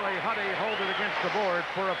and Charlie Huddy hold it against the board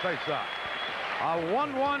for a faceoff. A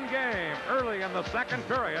 1-1 game early in the second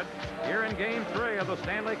period here in Game 3 of the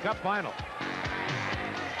Stanley Cup Final.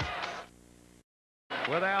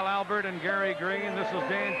 With Al Albert and Gary Green, this is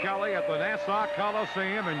Dan Kelly at the Nassau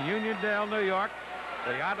Coliseum in Uniondale, New York.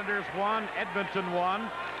 The Islanders won, Edmonton won.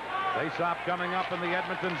 Face-off coming up in the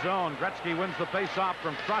Edmonton zone. Gretzky wins the face-off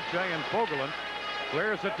from Trottier, and Fogelin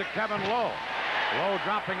clears it to Kevin Lowe. Lowe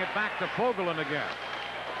dropping it back to Fogelin again.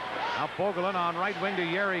 Now Fogelin on right wing to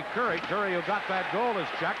Yeri Curry. Curry, who got that goal, is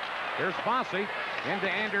checked. Here's Fosse into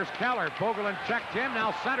Anders Keller. Fogelin checked him,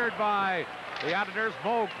 now centered by the Islanders.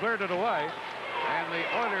 Moe cleared it away, and the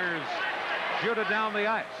Oilers shoot it down the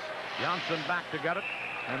ice. Johnson back to get it,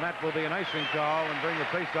 and that will be an icing call and bring the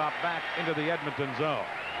faceoff back into the Edmonton zone.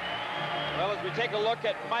 Well, as we take a look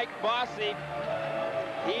at Mike Bossy,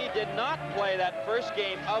 he did not play that first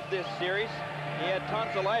game of this series. He had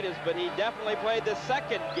tonsillitis, but he definitely played the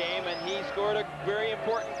second game, and he scored a very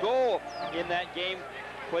important goal in that game.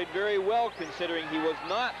 Played very well considering he was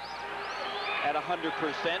not at 100%.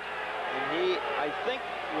 And he, I think,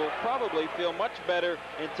 will probably feel much better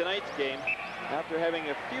in tonight's game after having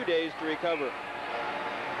a few days to recover.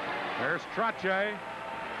 There's Trottier.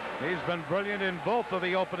 He's been brilliant in both of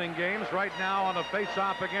the opening games. Right now on a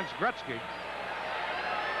face-off against Gretzky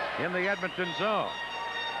in the Edmonton zone.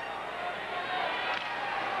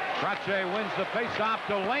 Trottier wins the face-off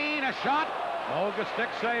to Lane. A shot. Moog a stick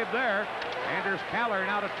save there. Anders Keller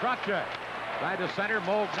now to Trottier. Tried to center.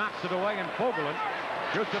 Moog knocks it away, and Fogelin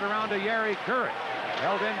shoots it around to Yeri Curry.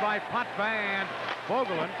 Held in by Potvin, and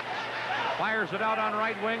Fogelin fires it out on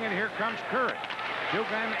right wing, and here comes Curry.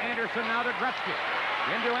 Dugan Anderson now to Gretzky.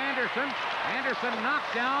 Into Anderson. Anderson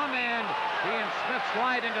knocked down, and he and Smith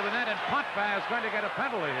slide into the net, and Potvin is going to get a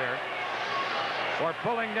penalty here for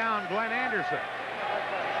pulling down Glenn Anderson.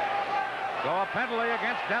 So a penalty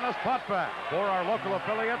against Dennis Potvin for our local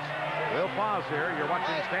affiliates. We'll pause here. You're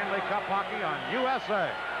watching Stanley Cup hockey on USA.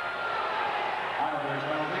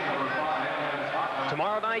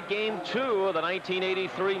 Tomorrow night, Game 2 of the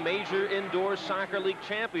 1983 Major Indoor Soccer League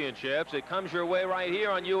Championships. It comes your way right here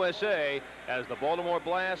on USA as the Baltimore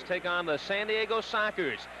Blast take on the San Diego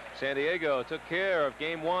Sockers. San Diego took care of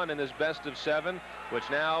Game 1 in this best of 7, which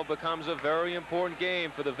now becomes a very important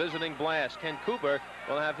game for the visiting Blast. Ken Cooper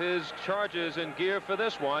will have his charges in gear for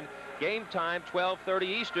this one. Game time, 12:30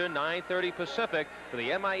 Eastern, 9:30 Pacific for the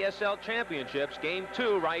MISL Championships. Game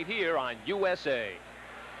 2 right here on USA.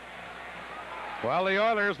 Well, the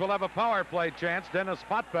Oilers will have a power play chance. Dennis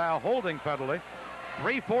Potvin holding penalty.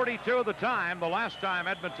 3:42 of the time. The last time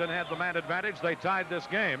Edmonton had the man advantage, they tied this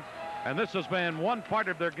game. And this has been one part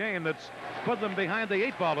of their game that's put them behind the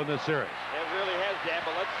 8 ball in this series. It really has, Dan,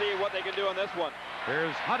 but let's see what they can do on this one.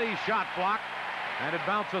 Here's Huddy's shot block, and it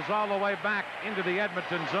bounces all the way back into the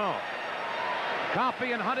Edmonton zone.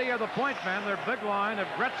 Coffey and Huddy are the point men. Their big line of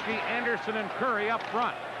Gretzky, Anderson, and Curry up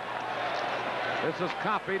front. This is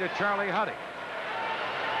Coffey to Charlie Huddy.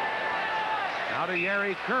 Now to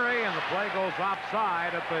Yeri Curry, and the play goes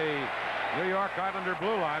offside at the New York Islander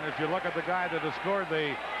blue line. As you look at the guy that has scored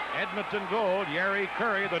the Edmonton goal, Yeri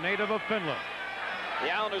Curry, the native of Finland. The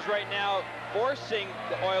Islanders right now forcing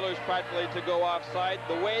the Oilers practically to go offside.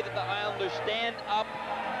 The way that the Islanders stand up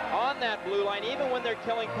on that blue line, even when they're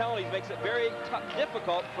killing penalties, makes it very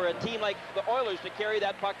difficult for a team like the Oilers to carry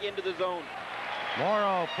that puck into the zone.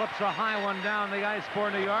 Morrow flips a high one down the ice for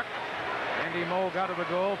New York. Andy Moog out of the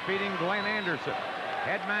goal, feeding Glenn Anderson.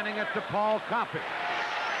 Head-manning it to Paul Coffey.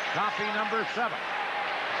 Coffey, number 7.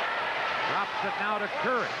 Drops it now to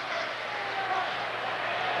Curry.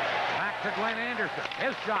 Back to Glenn Anderson.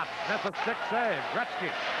 His shot. Smith a stick save. Gretzky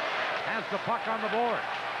has the puck on the board.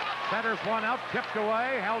 Centers one out, tipped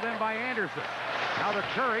away, held in by Anderson. Now to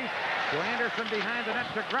Curry. To Anderson behind the net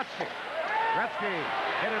to Gretzky. Gretzky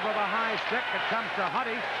hit it with a high stick. It comes to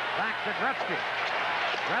Huddy. Back to Gretzky.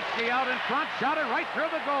 Gretzky out in front, shot it right through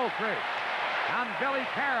the goal crease. And Billy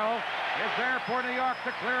Carroll is there for New York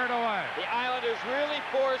to clear it away. The Islanders really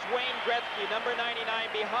force Wayne Gretzky, number 99,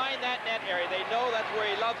 behind that net area. They know that's where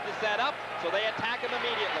he loves to set up, so they attack him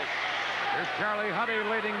immediately. Here's Charlie Huddy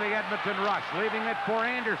leading the Edmonton rush, leaving it for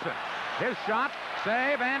Anderson. His shot,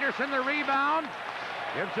 save, Anderson the rebound,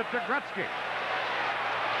 gives it to Gretzky.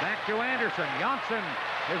 Back to Anderson. Janssen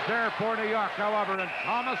is there for New York, however, and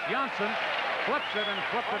Thomas Janssen flips it and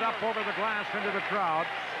flipped it up over the glass into the crowd.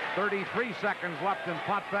 33 seconds left in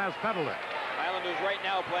Potvin penalty. Islanders right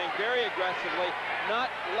now playing very aggressively, not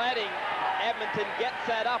letting Edmonton get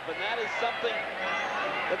set up, and that is something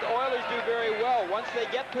that the Oilers do very well. Once they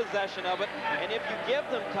get possession of it, and if you give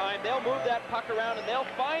them time, they'll move that puck around and they'll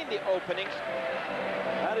find the openings.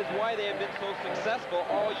 That is why they have been so successful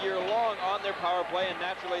all year long on their power play, and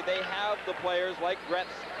naturally they have the players like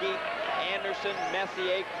Gretzky, Anderson,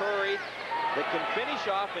 Messier, Curry that can finish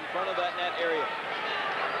off in front of that net area.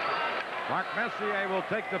 Mark Messier will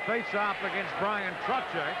take the face-off against Brian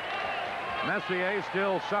Trottier. Messier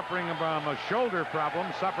still suffering from a shoulder problem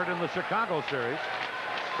suffered in the Chicago series.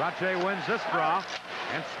 Trottier wins this draw,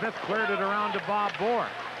 and Smith cleared it around to Bob Bourne.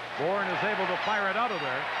 Bourne is able to fire it out of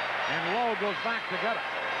there, and Lowe goes back to get it.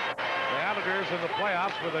 The Islanders in the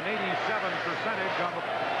playoffs with an 87% on the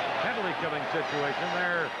penalty killing situation.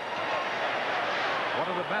 They're one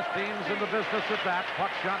of the best teams in the business at that.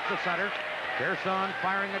 Puck shot to center. Pearson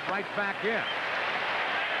firing it right back in.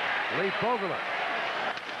 Lee Fogelin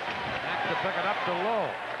back to pick it up to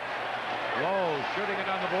Lowe. Lowe shooting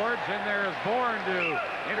it on the boards. In there is Bourne to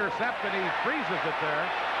intercept, and he freezes it there.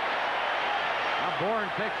 Now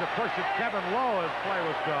Bourne takes a push at Kevin Lowe as play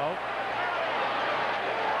was called.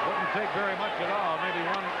 Wouldn't take very much at all. Maybe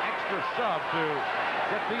one extra shove to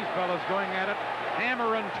get these fellas going at it.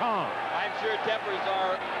 Hammer and tong. I'm sure tempers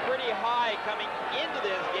are pretty high coming into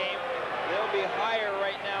this game. They'll be higher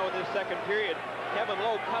right now in this second period. Kevin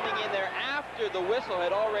Lowe coming in there after the whistle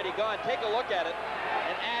had already gone. Take a look at it,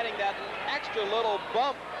 and adding that extra little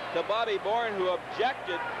bump to Bobby Bourne, who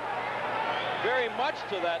objected very much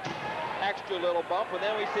to that extra little bump. And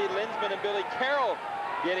then we see Linsman and Billy Carroll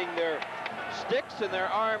getting their sticks and their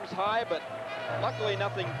arms high, but luckily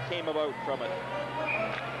nothing came about from it.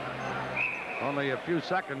 Only a few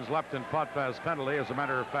seconds left in Potpav's penalty, as a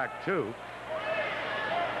matter of fact, 2.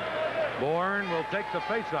 Bourne will take the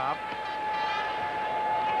face-off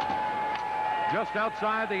just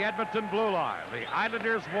outside the Edmonton blue line. The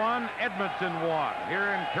Islanders won, Edmonton won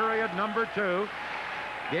here in period number 2.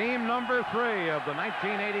 Game number 3 of the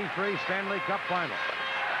 1983 Stanley Cup Final.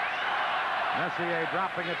 Messier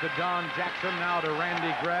dropping it to Don Jackson, now to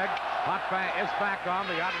Randy Gregg. Potvin is back on.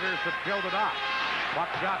 The Islanders have killed it off. Puck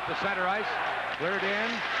shot to center ice. Cleared in.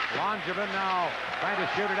 Langevin now trying to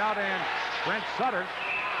shoot it out, and Brent Sutter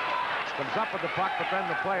comes up with the puck, but then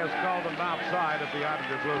the play is called on the outside of the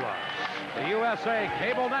Islander blue line. The USA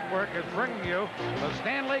Cable Network is bringing you the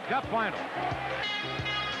Stanley Cup Final.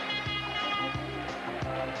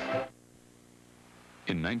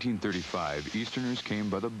 In 1935, Easterners came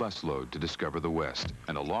by the busload to discover the West,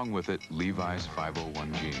 and along with it, Levi's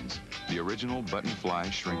 501 jeans, the original button-fly,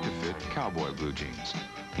 shrink-to-fit cowboy blue jeans.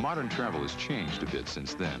 Modern travel has changed a bit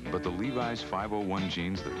since then, but the Levi's 501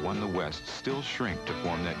 jeans that won the West still shrink to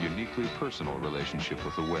form that uniquely personal relationship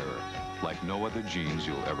with the wearer, like no other jeans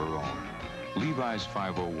you'll ever own. Levi's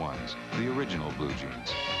 501s, the original blue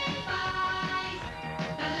jeans.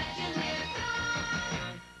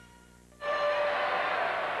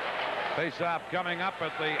 Face-off coming up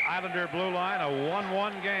at the Islander blue line, a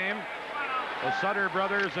 1-1 game. The Sutter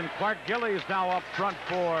brothers and Clark Gillies now up front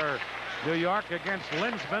for New York against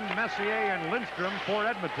Linsman, Messier, and Lindstrom for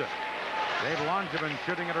Edmonton. Dave Langevin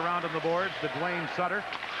shooting it around on the boards to Dwayne Sutter.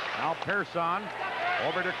 Now Pearson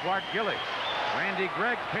over to Clark Gillies. Randy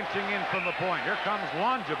Gregg pinching in from the point. Here comes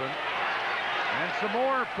Langevin, and some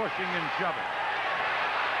more pushing and shoving.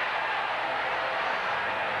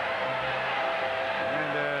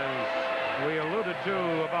 We alluded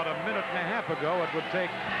to about a minute and a half ago, it would take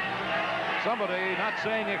somebody not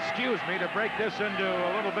saying excuse me to break this into a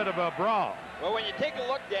little bit of a brawl. Well, when you take a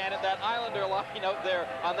look, Dan, at that Islander line out there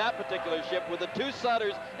on that particular ship with the 2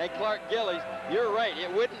 Sutters and Clark Gillies, you're right.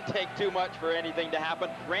 It wouldn't take too much for anything to happen.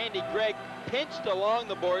 Randy Gregg pinched along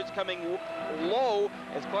the boards, coming low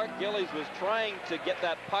as Clark Gillies was trying to get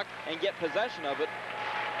that puck and get possession of it.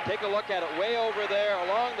 Take a look at it way over there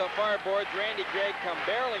along the far boards. Randy Gregg came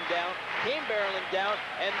barreling down,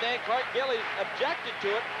 and then Clark Gillies objected to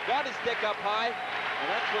it, got his stick up high, and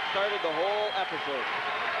that's what started the whole episode.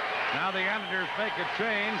 Now the Islanders make a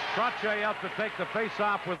change. Trottier out to take the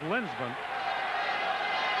face-off with Linsman.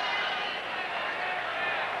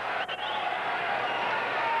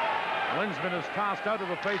 Linsman is tossed out of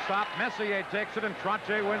the faceoff. Messier takes it, and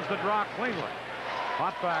Trottier wins the draw cleanly.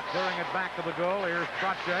 Potback clearing it back to the goal. Here's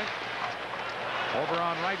Trottier. Over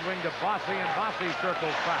on right wing to Bossy, and Bossy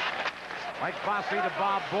circles back. Mike Bossy to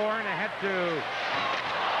Bob Bourne, ahead to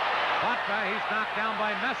Potback. He's knocked down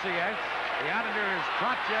by Messier. The Islanders,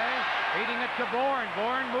 Trottier, feeding it to Bourne.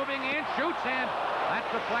 Bourne moving in, shoots, and that's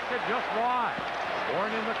deflected just wide. Bourne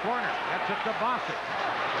in the corner, gets it to Bossy.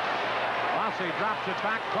 Bossy drops it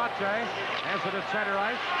back. Trottier has it at center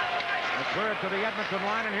ice. And clear it to the Edmonton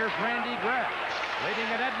line, and here's Randy Gregg leading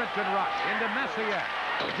an Edmonton rush into Messier.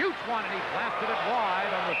 Shoots one, and he blasted it wide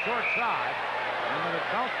on the short side. And then it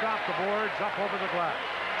bounced off the boards up over the glass.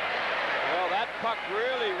 Well, that puck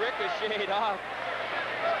really ricocheted off.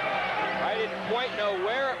 I didn't quite know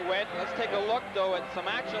where it went. Let's take a look, though, at some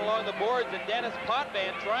action along the boards. And Dennis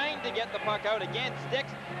Potvin trying to get the puck out again.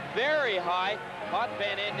 Sticks very high.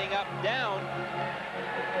 Potvin ending up down.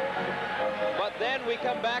 But then we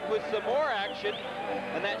come back with some more action.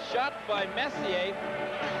 And that shot by Messier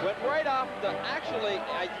went right off the, actually,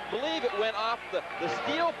 I believe it went off the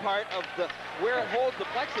steel part of the, where it holds the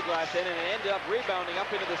plexiglass in, and it ended up rebounding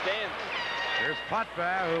up into the stands. Here's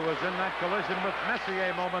Potvin, who was in that collision with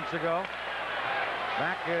Messier moments ago.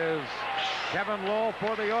 Back is Kevin Lowe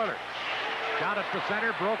for the Oilers. Shot at the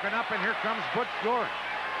center, broken up, and here comes Butch Goring.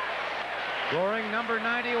 Goring, number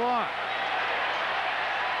 91.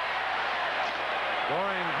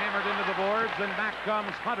 Goring hammered into the boards, and back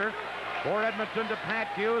comes Hunter for Edmonton to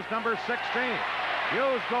Pat Hughes, number 16.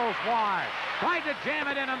 Hughes goes wide. Tried to jam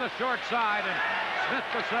it in on the short side, and Smith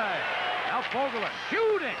the save. Now Fogelin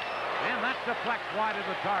shooting. And that deflects wide of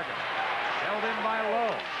the target. Held in by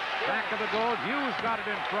Lowe. Back of the goal. Hughes got it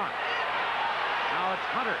in front. Now it's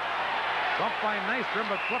Hunter. Bumped by Nystrom,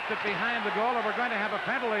 but flipped it behind the goal, and we're going to have a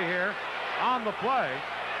penalty here on the play.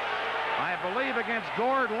 I believe against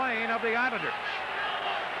Gord Lane of the Islanders.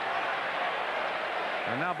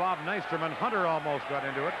 And now Bob Nystrom and Hunter almost got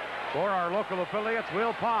into it. For our local affiliates,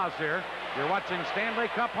 we'll pause here. You're watching Stanley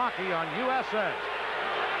Cup Hockey on USA.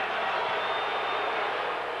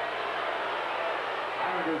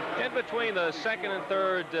 In between the second and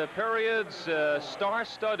third periods,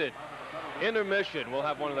 star-studded intermission. We'll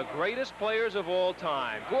have one of the greatest players of all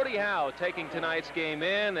time, Gordie Howe, taking tonight's game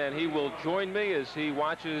in, and he will join me as he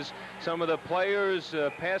watches some of the players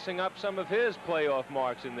passing up some of his playoff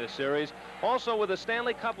marks in this series. Also, with the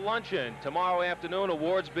Stanley Cup luncheon tomorrow afternoon,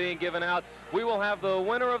 awards being given out, we will have the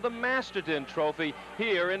winner of the Masterton Trophy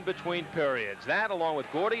here in between periods. That, along with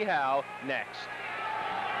Gordie Howe, next.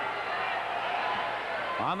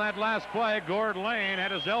 On that last play, Gord Lane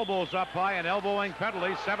had his elbows up high, and elbowing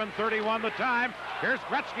penalty. 7:31 the time. Here's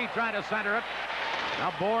Gretzky trying to center it.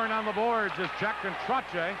 Now Bourne on the boards is checked, and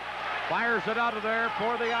Trottier fires it out of there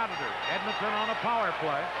for the Islanders. Edmonton on a power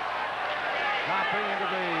play. Copy into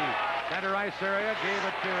the center ice area, gave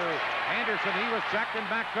it to Anderson. He was checked, and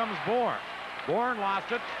back comes Bourne. Bourne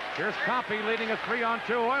lost it. Here's Copy leading a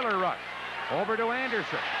 3-on-2 Oiler rush. Over to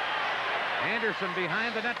Anderson. Anderson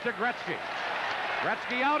behind the net to Gretzky.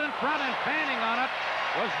 Gretzky out in front, and fanning on it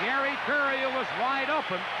was Gary Curry, who was wide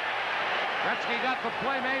open. Gretzky got the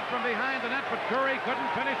play made from behind the net, but Curry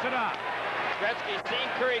couldn't finish it up. Gretzky seen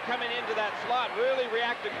Curry coming into that slot, really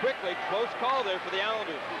reacted quickly. Close call there for the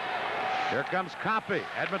Islanders. Here comes Copy.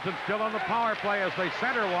 Edmonton still on the power play as they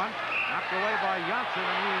center one. Knocked away by Janssen,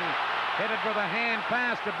 and he hit it with a hand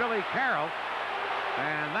pass to Billy Carroll.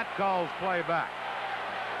 And that calls play back.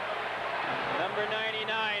 Number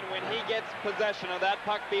 99, when he gets possession of that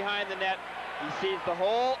puck behind the net, he sees the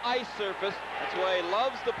whole ice surface. That's why he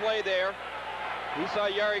loves to play there. We saw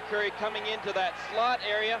Jari Kurri coming into that slot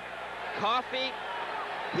area. Coffey,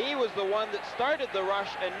 he was the one that started the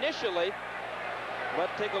rush initially. But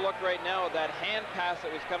take a look right now at that hand pass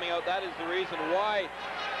that was coming out. That is the reason why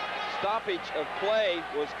stoppage of play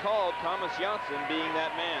was called, Thomas Janssen being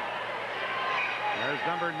that man. There's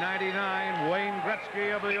number 99, Wayne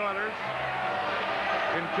Gretzky of the Oilers.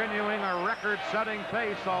 Continuing a record-setting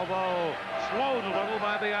pace, although slowed a little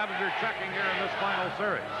by the Islanders checking here in this final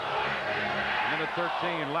series. Minute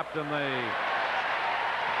 13 left in the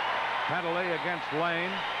penalty against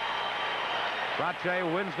Lane.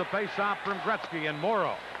 Trottier wins the face-off from Gretzky, and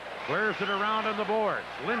Morrow clears it around on the boards.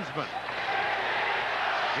 Linsman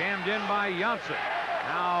jammed in by Janssen.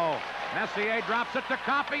 Now Messier drops it to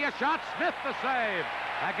Copy. A shot. Smith the save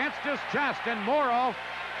against his chest, and Morrow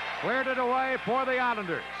cleared it away for the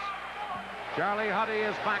Islanders. Charlie Huddy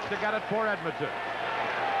is back to get it for Edmonton.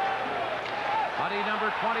 Huddy,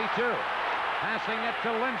 number 22, passing it to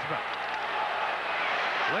Linsman.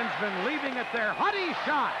 Linsman leaving it there. Huddy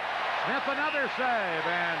shot. Smith another save,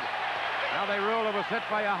 and Now they rule it was hit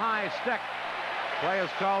by a high stick. Play is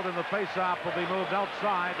called, and the faceoff will be moved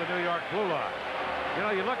outside the New York blue line. You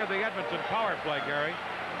know, you look at the Edmonton power play, Gary.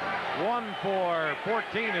 1 for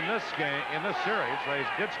 14 in this game, in this series. They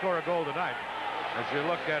did score a goal tonight. As you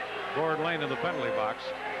look at Gord Lane in the penalty box,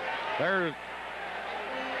 their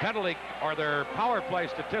penalty or their power play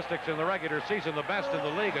statistics in the regular season, the best in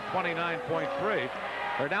the league at 29.3.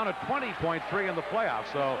 They're down at 20.3 in the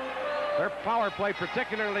playoffs. So their power play,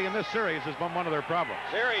 particularly in this series, has been one of their problems.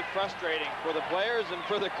 Very frustrating for the players and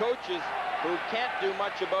for the coaches who can't do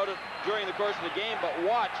much about it during the course of the game, but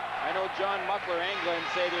watch. I know John Muckler and Glenn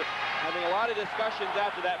say they're having a lot of discussions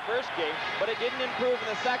after that first game, but it didn't improve in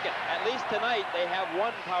the second. At least tonight, they have 1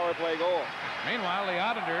 power play goal. Meanwhile, the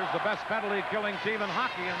Islanders, the best penalty-killing team in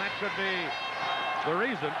hockey, and that could be the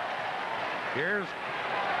reason. Here's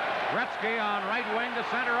Gretzky on right wing to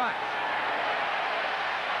center ice.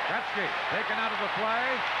 Gretzky taken out of the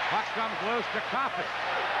play. Puck comes loose to Coffey.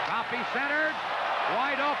 Coffey centered.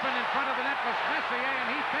 Wide open in front of the net was Messier,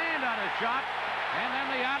 and he fanned on his shot. And then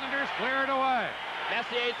the Islanders clear it away.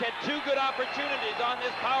 Messier's had 2 good opportunities on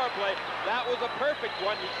this power play. That was a perfect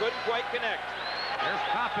one. He couldn't quite connect. Here's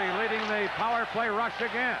Coffey leading the power play rush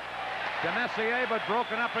again. To Messier, but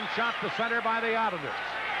broken up and shot to center by the Islanders.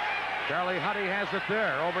 Charlie Huddy has it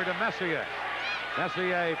there, over to Messier.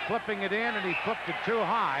 Messier flipping it in, and he flipped it too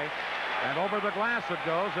high. And over the glass it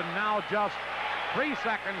goes, and now just 3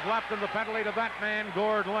 seconds left in the penalty to that man,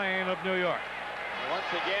 Gord Lane of New York. Once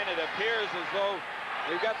again, it appears as though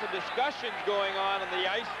we've got some discussions going on the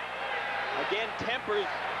ice. Again, tempers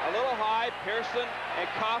a little high. Pearson and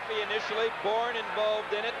Coffey initially, Bourne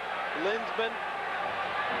involved in it. Linsman,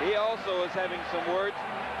 he also is having some words.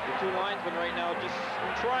 The 2 linesmen right now just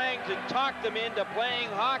trying to talk them into playing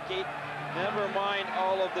hockey. Never mind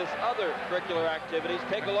all of this other curricular activities.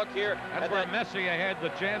 Take a look here. That's where Messier had the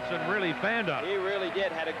chance and really fanned on it. He really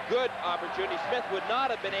did. Had a good opportunity. Smith would not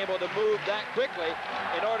have been able to move that quickly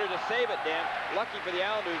in order to save it, Dan. Lucky for the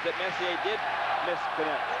Islanders that Messier did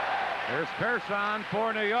misconnect. There's Pearson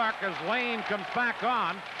for New York as Lane comes back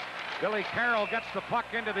on. Billy Carroll gets the puck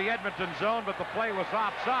into the Edmonton zone, but the play was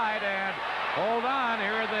offside, and hold on,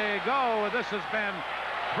 here they go. This has been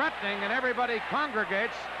threatening, and everybody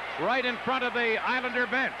congregates right in front of the Islander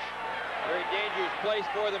bench. Very dangerous place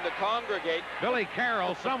for them to congregate. Billy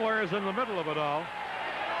Carroll somewhere is in the middle of it all.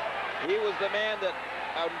 He was the man that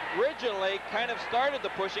originally kind of started the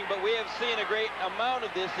pushing, but we have seen a great amount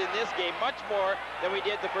of this in this game, much more than we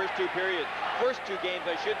did the first 2 periods. First 2 games,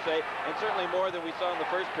 I should say, and certainly more than we saw in the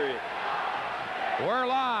first period. We're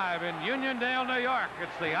live in Uniondale, New York.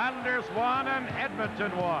 It's the Islanders 1 and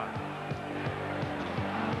Edmonton 1.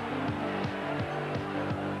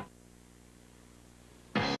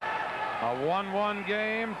 A 1-1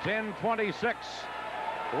 game, 10:26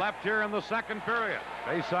 left here in the second period.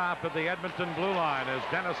 Face off at the Edmonton blue line as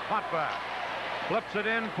Dennis Potvin flips it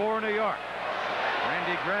in for New York.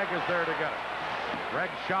 Randy Gregg is there to get it.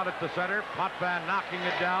 Gregg shot at the center. Potvin knocking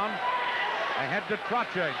it down. Ahead to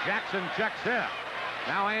Trottier. Jackson checks in.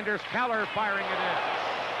 Now Anders Keller firing it in.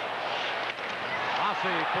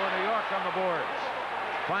 Bossy for New York on the boards.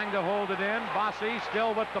 Trying to hold it in. Bossy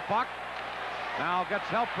still with the puck. Now gets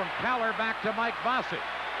help from Keller back to Mike Bossy.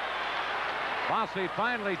 Bossy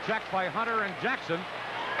finally checked by Hunter and Jackson.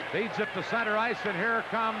 Feeds it to center ice, and here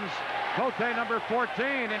comes Cote number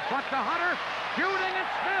 14 in front to Hunter. Shooting, and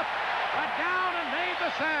Smith went down and made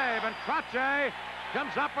the save, and Trottier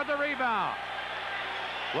comes up with the rebound.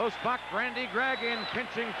 Close puck, Randy Gregg in,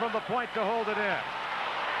 pinching from the point to hold it in.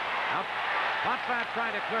 Now Potvin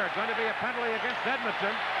trying to clear. Going to be a penalty against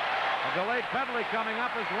Edmonton. A delayed penalty coming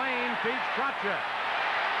up as Lane feeds Trottier.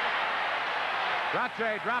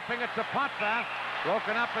 Trottier dropping it to Potvin.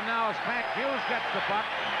 Broken up, and now as Pat Hughes gets the puck.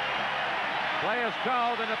 Play is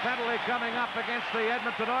called, and a penalty coming up against the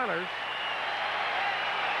Edmonton Oilers.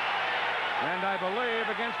 And I believe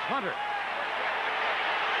against Hunter.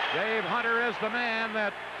 Dave Hunter is the man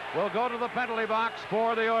that will go to the penalty box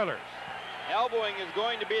for the Oilers. Elbowing is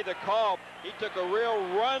going to be the call. He took a real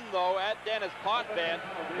run, though, at Dennis Potvin.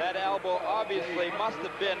 That elbow obviously must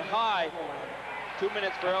have been high. 2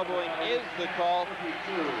 minutes for elbowing is the call.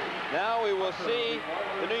 Now we will see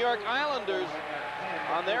the New York Islanders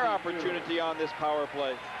on their opportunity on this power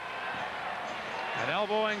play. An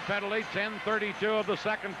elbowing penalty, 10:32 of the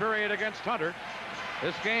second period against Hunter.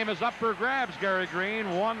 This game is up for grabs, Gary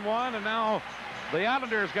Green, 1-1, and now the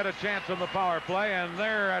Islanders get a chance on the power play, and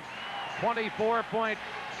they're at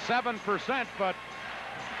 24.7%, but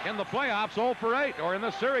in the playoffs, 0 for 8, or in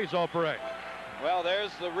the series, 0 for 8. Well,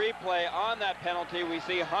 there's the replay on that penalty. We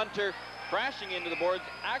see Hunter crashing into the boards.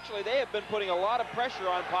 Actually, they have been putting a lot of pressure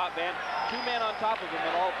on Potvin. 2 men on top of him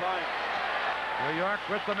at all times. New York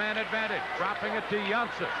with the man advantage, dropping it to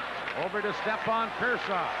Janssen. Over to Stefan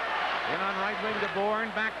Persson. In on right wing to Bourne,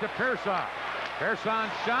 back to Persson. Persson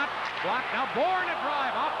shot, blocked. Now Bourne a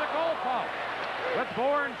drive off the goal post. With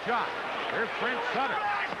Bourne shot. Here's Prince Sutter.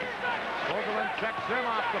 Vogelin checks him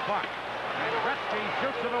off the puck. And Gretzky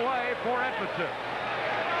shoots it away for Edmonton.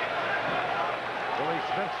 Billy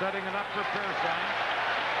Smith setting it up for Persson.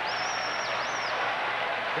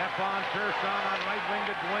 Stefan Persson on right wing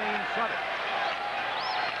to Dwayne Sutter.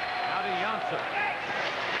 Now to Janssen.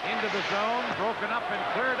 Into the zone, broken up and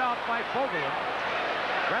cleared out by Vogelin.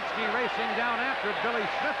 Gretzky racing down after it. Billy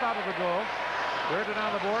Smith out of the goal. Cleared it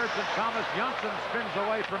on the boards, and Thomas Janssen spins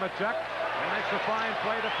away from a check and makes a fine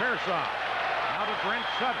play to Persson. Now to Brent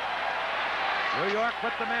Sutter. New York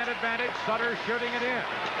with the man advantage. Sutter shooting it in.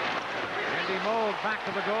 Andy Moog back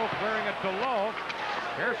to the goal, clearing it to Lowe.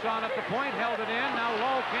 Persson at the point, held it in. Now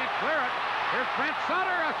Lowe can't clear it. Here's Brent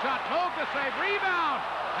Sutter, a shot. Moog to save, rebound,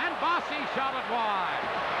 and Bossy shot it wide.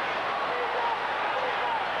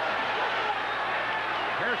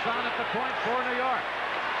 Persson at the point for New York.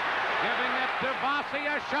 Giving it to Bossy,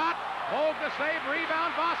 a shot. Moog to save,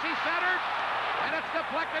 rebound, Bossy centered, and it's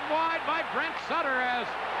deflected wide by Brent Sutter as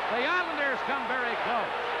the Islanders come very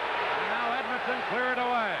close. And now Edmonton clear it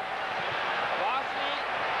away. Bossy,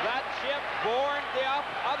 that ship, Bourne, the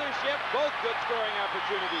other ship, both good scoring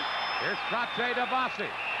opportunities. Here's Trottier to Bossy,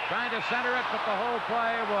 trying to center it, but the whole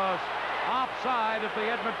play was offside at the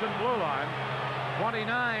Edmonton blue line. 29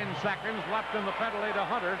 seconds left in the penalty to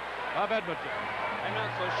Hunter of Edmonton. I'm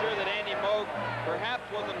not so sure that Andy Moog perhaps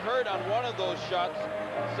wasn't hurt on one of those shots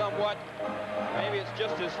somewhat. Maybe it's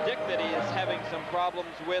just his stick that he is having some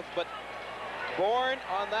problems with, but Bourne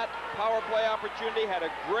on that power play opportunity had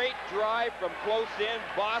a great drive from close in.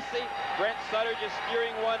 Bossy, Brent Sutter just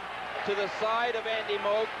steering one to the side of Andy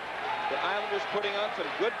Moog. The Islanders putting on some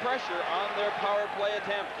good pressure on their power play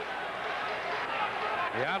attempt.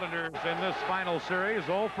 The Islanders in this final series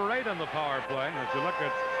 0 for 8 on the power play. As you look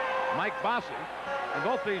at Mike Bossy, and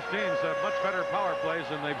both these teams have much better power plays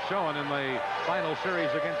than they've shown in the final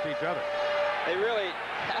series against each other. They really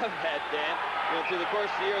have had, Dan, through the course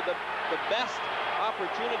of the year, the best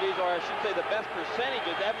opportunities, or I should say the best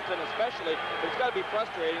percentages, Edmonton especially, but it's got to be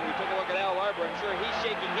frustrating. We took a look at Al Arbor. I'm sure he's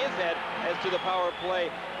shaking his head as to the power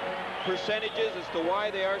play percentages as to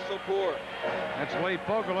why they are so poor. That's Lee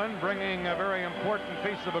Vogelin bringing a very important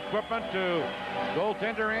piece of equipment to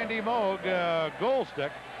goaltender Andy Moog, goal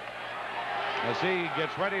stick, as he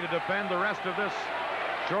gets ready to defend the rest of this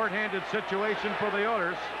shorthanded situation for the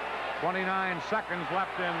Oilers. 29 seconds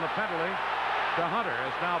left in the penalty to Hunter,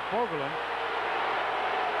 as now Vogelin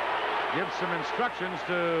gives some instructions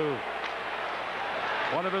to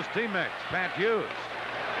one of his teammates, Pat Hughes.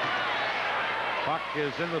 Puck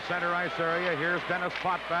is in the center ice area. Here's Dennis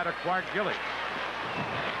Potvin to Clark Gillies.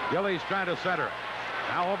 Gillies trying to center it.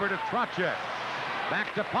 Now over to Trottier.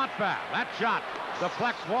 Back to Potvin. That shot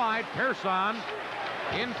deflects wide. Persson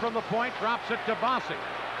in from the point, drops it to Bossy.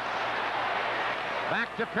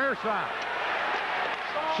 Back to Persson.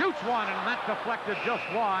 Shoots one, and that deflected just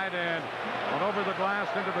wide and went over the glass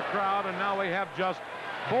into the crowd. And now we have just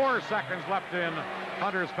 4 seconds left in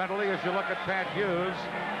Hunter's penalty as you look at Pat Hughes,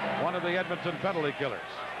 one of the Edmonton penalty killers.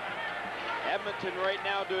 Edmonton right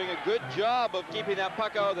now doing a good job of keeping that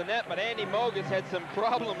puck out of the net, but Andy Moog has had some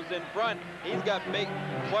problems in front. He's got big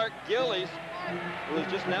Clark Gillies, who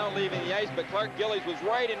is just now leaving the ice, but Clark Gillies was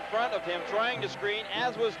right in front of him trying to screen,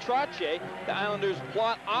 as was Trottier. The Islanders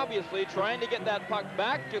plot, obviously, trying to get that puck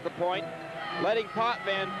back to the point, letting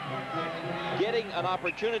Potvin getting an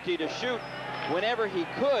opportunity to shoot whenever he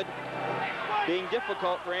could, being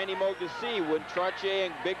difficult for Andy Moog to see when Trottier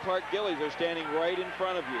and big Clark Gillies are standing right in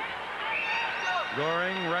front of you.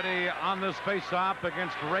 Goring ready on this face-off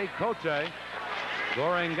against Ray Cote.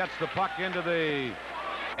 Goring gets the puck into the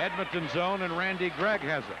Edmonton zone, and Randy Gregg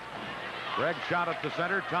has it. Gregg shot at the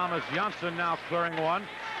center. Thomas Janssen now clearing one.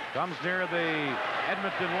 Comes near the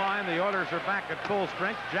Edmonton line. The Oilers are back at full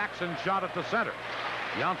strength. Jackson shot at the center.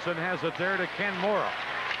 Janssen has it there to Ken Morrow.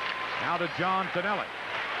 Now to John Tonelli.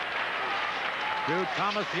 To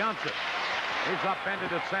Thomas Janssen. He's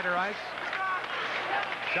upended at center ice.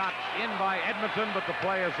 Shot in by Edmonton, but the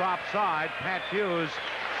play is offside. Pat Hughes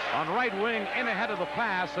on right wing in ahead of the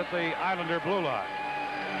pass at the Islander blue line.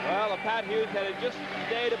 Well, if Pat Hughes had just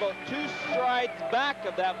stayed about 2 strides back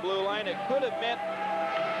of that blue line, it could have meant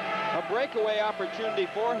a breakaway opportunity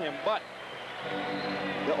for him, but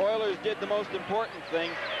the Oilers did the most important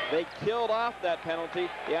thing. They killed off that penalty.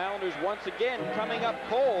 The Islanders once again coming up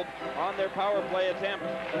cold on their power play attempt.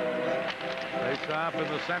 Face off in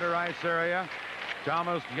the center ice area.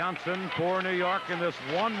 Thomas Janssen for New York in this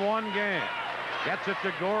 1-1 game. Gets it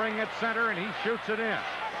to Goring at center, and he shoots it in.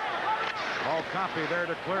 Ball copy there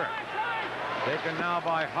to clear it. Taken now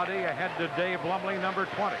by Huddy, ahead to Dave Lumley, number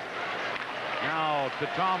 20. Now to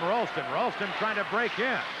Tom Ralston. Ralston trying to break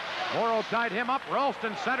in. Morrow tied him up.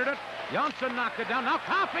 Ralston centered it. Janssen knocked it down. Now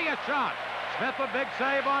Coffey a shot. Smith a big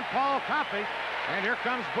save on Paul Coffey. And here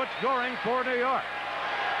comes Butch Goring for New York.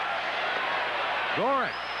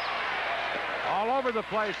 Goring all over the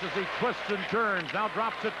place as he twists and turns. Now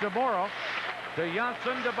drops it to Morrow. To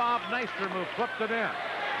Janssen, to Bob Nystrom, who flipped it in.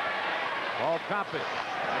 Paul Coffey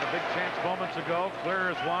had a big chance moments ago. Clear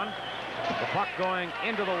as one. The puck going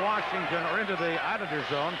into the Washington, or into the Islander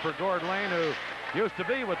zone for Gord Lane, who used to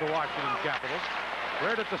be with the Washington Capitals.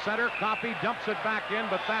 Cleared at the center. Coffey dumps it back in,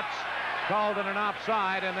 but that's called in an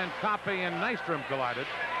offside, and then Coffey and Nystrom collided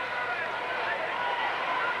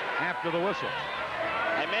after the whistle.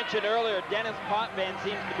 I mentioned earlier, Dennis Potvin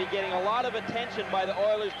seems to be getting a lot of attention by the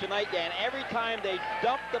Oilers tonight, Dan. Every time they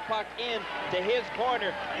dump the puck in to his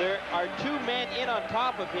corner, there are two men in on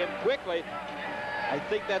top of him quickly. I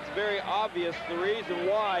think that's very obvious, the reason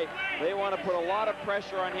why they want to put a lot of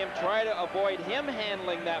pressure on him, try to avoid him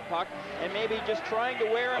handling that puck, and maybe just trying to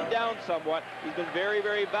wear him down somewhat. He's been very,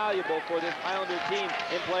 very valuable for this Islander team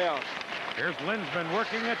in playoffs. Here's Linsman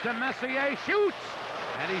working it to Messier, shoots!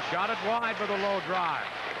 And he shot it wide with a low drive.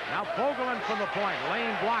 Now Fogelin from the point.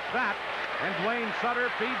 Lane blocked that, and Dwayne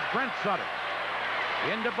Sutter feeds Brent Sutter.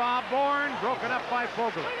 Into Bob Bourne, broken up by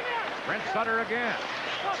Fogelin. Brent Sutter again.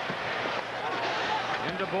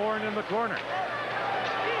 Into Bourne in the corner.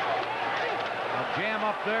 A jam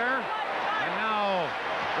up there, and now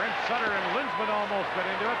Brent Sutter and Linsman almost got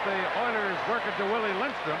into it. The Oilers work it to Willie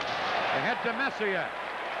Lindstrom. They head to Messier.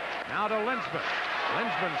 Now to Linsman.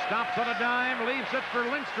 Linsman stops on a dime, leaves it for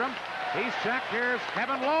Lindstrom. He's checked. Here's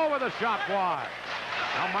Kevin Lowe with a shot wide.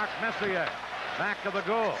 Now Mark Messier back to the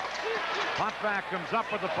goal. Potvin comes up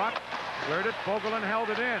with the puck. Cleared it. Fogelin held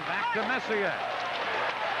it in. Back to Messier.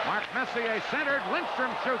 Mark Messier centered.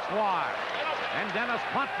 Lindstrom shoots wide. And Dennis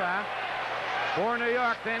Potvin for New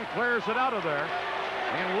York then clears it out of there.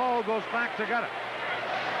 And Lowe goes back to get it.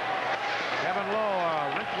 Kevin Lowe,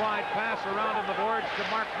 a lengthwide pass around in the boards to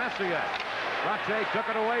Mark Messier. Trottier took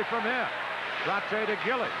it away from him. Trottier to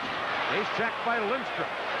Gillies. He's checked by Lindstrom.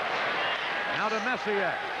 Now to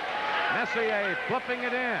Messier. Messier flipping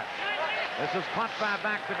it in. This is Potvin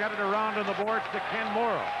back to get it around in the boards to Ken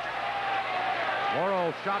Morrow.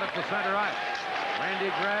 Morrow shot at the center ice.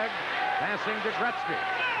 Randy Gregg passing to Gretzky.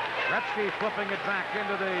 Gretzky flipping it back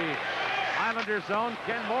into the Islander zone.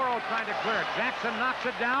 Ken Morrow trying to clear it. Jackson knocks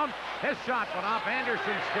it down. His shot went off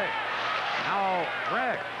Anderson's skate. Now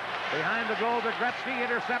Gregg behind the goal to Gretzky,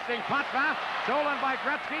 intercepting Potvin. Stolen by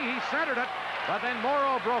Gretzky. He centered it, but then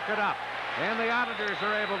Morrow broke it up. And the Islanders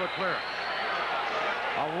are able to clear it.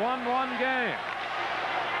 A 1-1 game.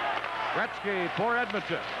 Gretzky for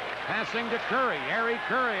Edmonton. Passing to Curry. Harry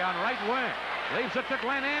Curry on right wing. Leaves it to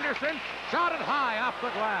Glenn Anderson. Shot it high off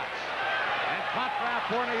the glass. And Potvin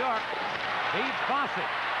for New York. Feeds Fossey.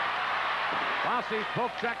 Fossey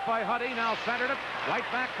poke check by Huddy. Now centered it. Right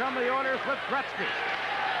back come the Oilers with Gretzky.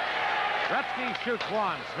 Gretzky shoots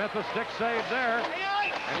one. Smith a stick save there.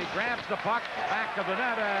 And he grabs the puck back of the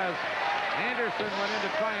net as Anderson went in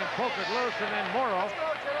to try and poke it loose, and then Morrow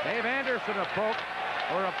gave Anderson a poke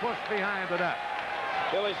or a push behind the net.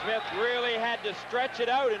 Billy Smith really had to stretch it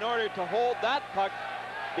out in order to hold that puck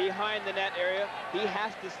behind the net area. He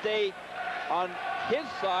has to stay on his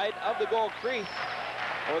side of the goal crease,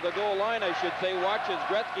 or the goal line, I should say. Watch as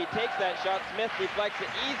Gretzky takes that shot. Smith deflects it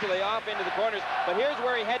easily off into the corners, but here's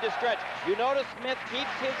where he had to stretch. You notice Smith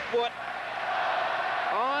keeps his foot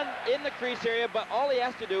on in the crease area, but all he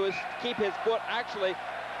has to do is keep his foot actually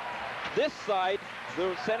this side,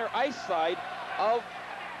 the center ice side of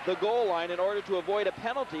the goal line, in order to avoid a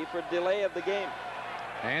penalty for delay of the game.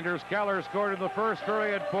 Anders Keller scored in the first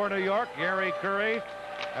period for New York. Gary Curry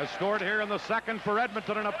has scored here in the second for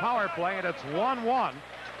Edmonton in a power play, and it's 1-1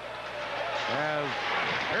 as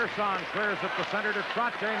Pearson clears at the center to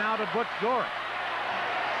Trottier, now to Butch Goring.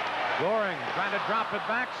 Goring trying to drop it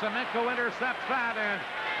back. Semenko intercepts that, and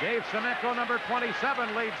Dave Semenko, number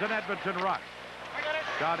 27, leads an Edmonton rush.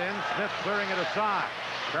 Shot in, Smith clearing it aside.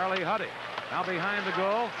 Charlie Huddy now behind the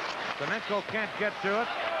goal. Semenko can't get to it,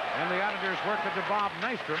 and the Islanders work it to Bob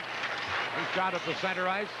Nystrom. He shot at the center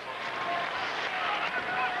ice.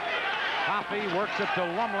 Coffey works it to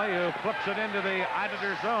Lumley, who flips it into the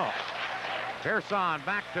Islander zone. Pearson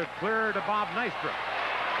back to clear to Bob Nystrom.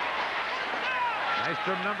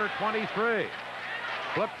 Nystrom, number 23.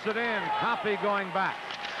 Flips it in. Coffey going back.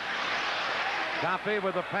 Coffey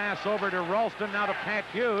with a pass over to Ralston. Now to Pat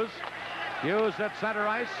Hughes. Hughes at center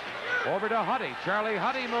ice. Over to Huddy. Charlie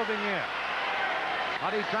Huddy moving in.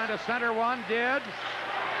 Huddy trying to center one. Did.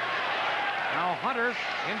 Now Hunter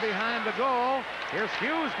in behind the goal. Here's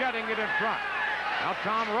Hughes getting it in front. Now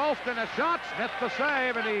Tom Ralston a shot. Smith the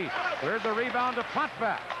save, and he cleared the rebound to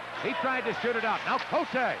Potvin. He tried to shoot it out. Now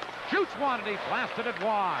Cote shoots one, and he blasted it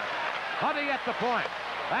wide. Huddy at the point.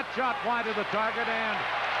 That shot wide of the target, and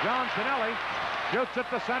John Tonelli shoots at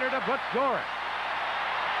the center to Butch Goring.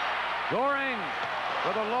 Goring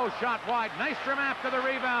with a low shot wide. Nystrom after the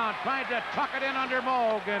rebound. Tried to tuck it in under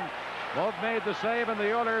Moog, and Moog made the save, and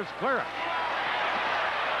the Oilers clear it.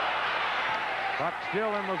 Puck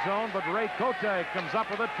still in the zone, but Ray Cote comes up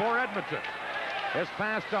with it for Edmonton. His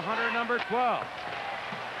pass to Hunter, number 12.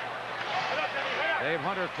 Dave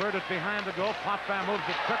Hunter cleared it behind the goal. Potvin moves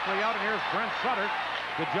it quickly out, and here's Brent Sutter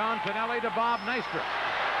to John Tonelli to Bob Nystrom.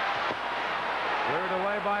 Cleared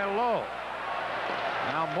away by Lowe.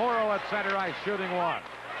 Now Morrow at center ice shooting one.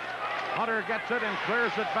 Hunter gets it and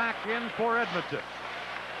clears it back in for Edmonton.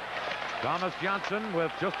 Thomas Johnson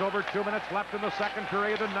with just over 2 minutes left in the second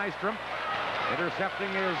period, and Nystrom intercepting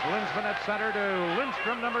is Linsman at center to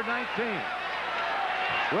Lindstrom, number 19.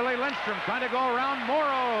 Willie Lindstrom trying to go around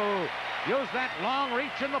Morrow. Use that long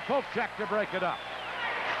reach in the poke check to break it up.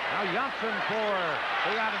 Now Johnson for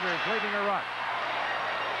the Islanders leading a rush.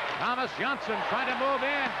 Thomas Johnson trying to move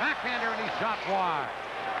in. Backhander, and he shot wide.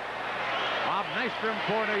 Bob Nystrom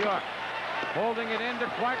for New York. Holding it in to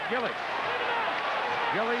Clark Gillies.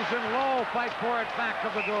 Gillies and Lowe fight for it back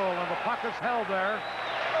of the goal, and the puck is held there.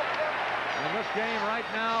 And this game right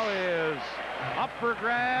now is up for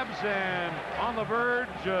grabs and on the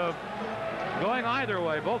verge of going either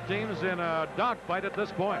way. Both teams in a dogfight at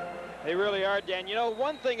this point. They really are, Dan. You know,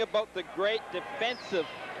 one thing about the great defensive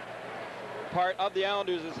part of the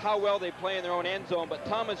Islanders is how well they play in their own end zone, but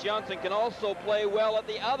Thomas Johnson can also play well at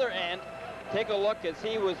the other end. Take a look as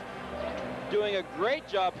he was doing a great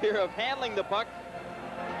job here of handling the puck.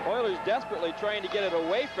 Oilers desperately trying to get it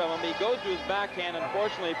away from him. He goes to his backhand,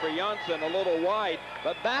 unfortunately for Johnson, a little wide.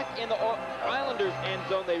 But back in the Islanders' end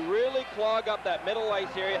zone, they really clog up that middle ice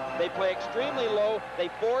area. They play extremely low. They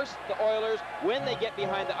force the Oilers when they get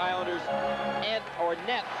behind the Islanders and or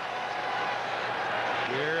net.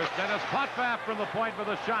 Here's Dennis Potvin from the point with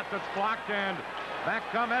a shot that's blocked, and back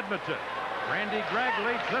come Edmonton. Randy Gregg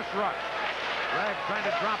leads this rush. Gregg trying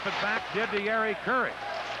to drop it back, did to Yari Curry.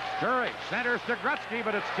 Curry centers to Gretzky,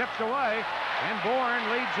 but it's tipped away, and Bourne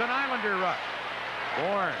leads an Islander rush.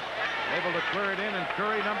 Bourne able to clear it in, and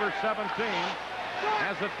Curry, number 17,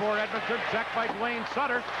 has it for Edmonton. Checked by Dwayne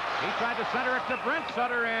Sutter. He tried to center it to Brent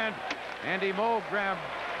Sutter, and Andy Moog grabbed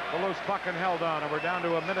the loose puck and held on, and we're down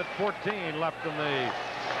to a minute 14 left in the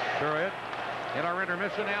period. In our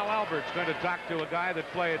intermission, Al Albert's going to talk to a guy that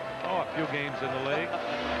played, a few games in the league.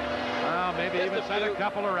 Maybe even set a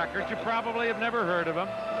couple of records. You probably have never heard of him.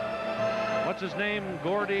 What's his name?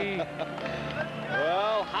 Gordy?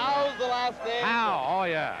 Well, Howe's the last name. Howe. Oh,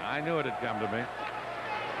 yeah. I knew it had come to me.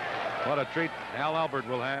 What a treat Al Albert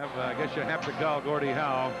will have. I guess you have to call Gordie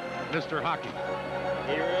Howe Mr. Hockey.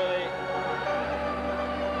 He really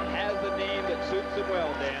has a name that suits him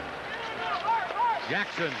well, Dan.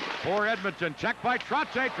 Jackson for Edmonton. Checked by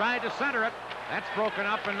Trotze. Tried to center it. That's broken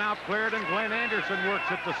up and now cleared, and Glenn Anderson works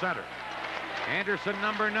at the center. Anderson,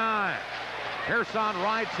 number 9. Pearson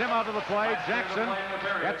rides him out of the play. Jackson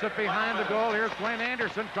gets it behind the goal. Here's Glenn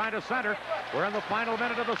Anderson trying to center. We're in the final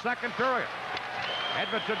minute of the second period.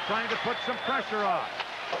 Edmonton trying to put some pressure on.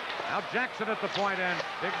 Now Jackson at the point, and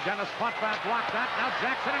big Dennis Potvin blocked that. Now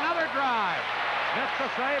Jackson, another drive. Smith the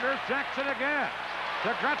save. Here's Jackson again.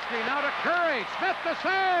 To Gretzky, now to Curry. Smith the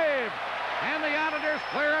save. And the Islanders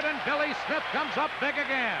clear it, and Billy Smith comes up big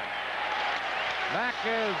again. Back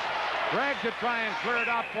is Gregg to try and clear it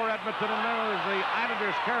out for Edmonton, and then as the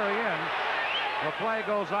Islanders carry in, the play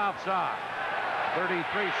goes offside. 33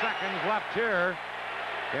 seconds left here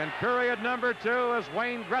in period number 2 as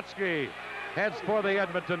Wayne Gretzky heads for the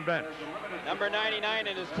Edmonton bench. Number 99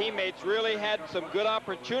 and his teammates really had some good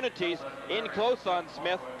opportunities in close on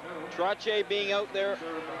Smith. Trotze being out there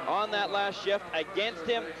on that last shift against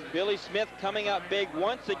him. Billy Smith coming up big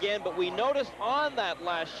once again, but we noticed on that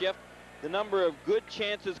last shift the number of good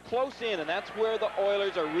chances close in, and that's where the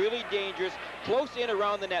Oilers are really dangerous, close in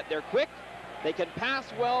around the net. They're quick, they can pass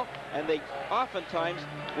well, and they oftentimes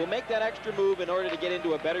will make that extra move in order to get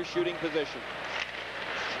into a better shooting position.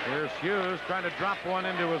 Here's Hughes trying to drop one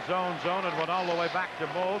into his own zone and went all the way back to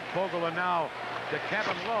Moog. Fogle, and now to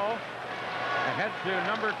Kevin Lowe. Ahead to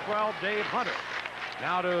number 12, Dave Hunter.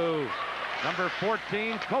 Now to number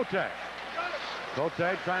 14, Cote. Cote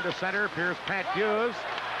trying to center. Here's Pat Hughes.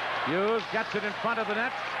 Hughes gets it in front of the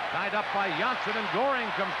net. Tied up by Janssen, and Goring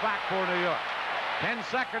comes back for New York. 10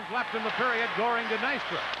 seconds left in the period. Goring to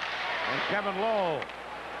Nystrom. And Kevin Lowe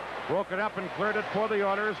broke it up and cleared it for the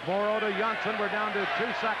Oilers. Morrow to Janssen. We're down to 2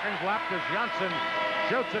 seconds left as Janssen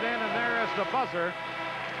shoots it in, and there is the buzzer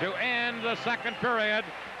to end the second period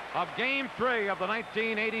of Game 3 of the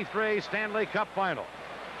 1983 Stanley Cup Final.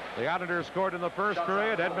 The Islanders scored in the first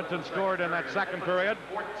period. Edmonton scored in that second period.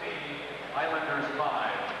 14, Islanders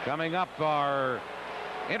 5. Coming up, our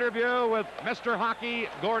interview with Mr. Hockey,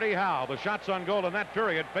 Gordie Howe. The shots on goal in that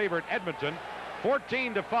period favored Edmonton.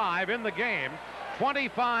 14-5 in the game.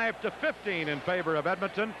 25-15 in favor of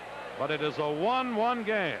Edmonton. But it is a 1-1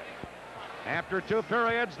 game. After 2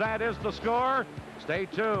 periods, that is the score. Stay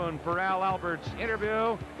tuned for Al Albert's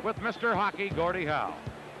interview with Mr. Hockey, Gordie Howe.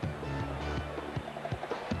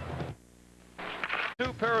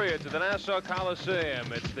 2 periods of the Nassau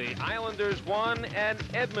Coliseum. It's the Islanders 1 and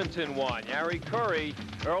Edmonton 1. Harry Curry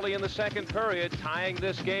early in the second period tying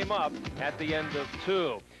this game up at the end of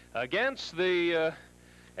 2. Against the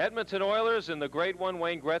Edmonton Oilers and the great one,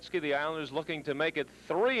 Wayne Gretzky, the Islanders looking to make it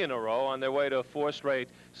 3 in a row on their way to 4 straight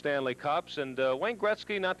Stanley Cups. And Wayne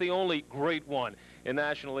Gretzky, not the only great one in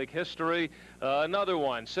National League history. Another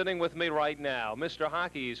one sitting with me right now. Mr.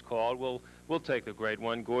 Hockey, he's called. We'll take the great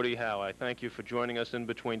one, Gordie Howe. I thank you for joining us in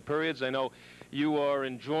between periods. I know you are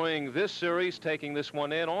enjoying this series, taking this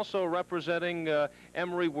one in, also representing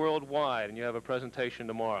Emory Worldwide, and you have a presentation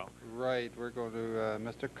tomorrow. Right. We're going to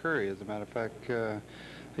Mr. Curry, as a matter of fact.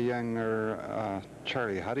 A younger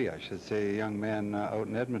Charlie Huddy, I should say, a young man out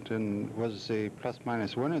in Edmonton, was a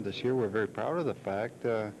plus-minus winner this year. We're very proud of the fact.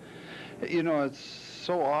 You know, it's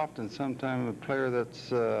so often sometimes a player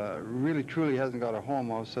that's really truly hasn't got a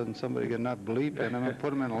home, all of a sudden somebody can not believe in him and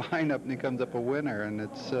put him in a lineup and he comes up a winner. And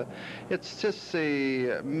it's just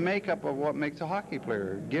a makeup of what makes a hockey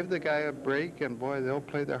player. Give the guy a break and boy, they'll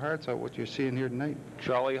play their hearts out, what you're seeing here tonight.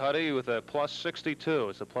 Charlie Huddy with a plus 62.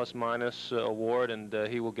 It's a plus-minus award, and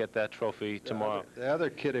he will get that trophy tomorrow. The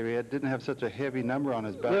other kid he had didn't have such a heavy number on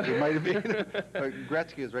his back. He might have been. But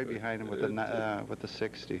Gretzky is right behind him with the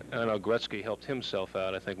 60. I know Gretzky helped himself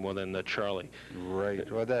out, I think, more than Charlie. Right.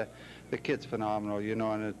 Well, the kid's phenomenal, you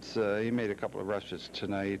know, and it's he made a couple of rushes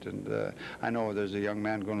tonight, and I know there's a young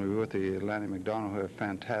man going to be with the Lanny McDonald who had a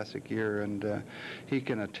fantastic year, and he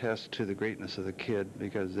can attest to the greatness of the kid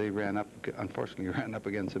because they unfortunately ran up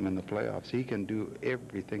against him in the playoffs. He can do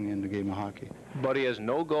everything in the game of hockey. But he has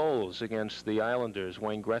no goals against the Islanders,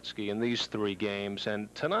 Wayne Gretzky, in these 3 games,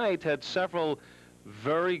 and tonight had several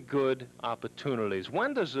very good opportunities.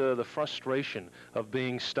 When does the frustration of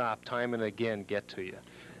being stopped time and again get to you?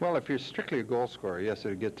 Well, if you're strictly a goal scorer, yes,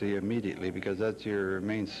 it'll get to you immediately because that's your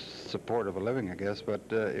main support of a living, I guess. But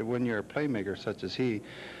when you're a playmaker such as he,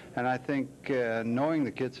 and I think knowing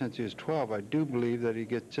the kid since he was 12, I do believe that he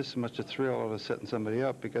gets just as much a thrill out of setting somebody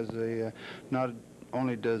up because not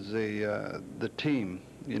only does the team,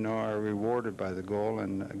 you know, are rewarded by the goal,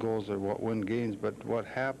 and goals are what win games, but what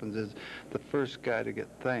happens is the first guy to get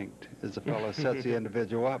thanked is the fellow who sets the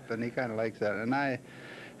individual up, and he kind of likes that.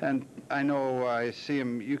 And I know I see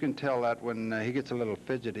him, you can tell that when he gets a little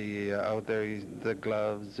fidgety out there, the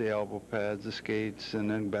gloves, the elbow pads, the skates, and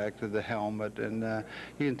then back to the helmet, and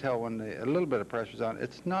you can tell when a little bit of pressure's on.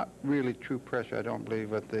 It's not really true pressure, I don't believe,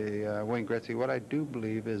 with the Wayne Gretzky. What I do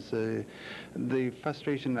believe is the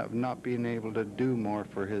frustration of not being able to do more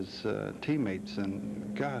for his teammates,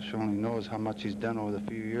 and gosh, only knows how much he's done over the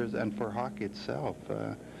few years, and for hockey itself.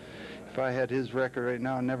 If I had his record right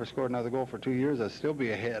now and never scored another goal for 2 years, I'd still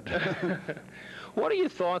be ahead. What are your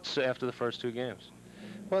thoughts after the first 2 games?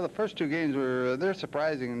 Well, the first 2 games they're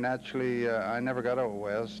surprising. Naturally, I never got out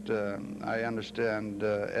west. I understand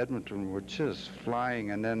Edmonton were just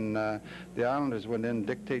flying, and then the Islanders went in and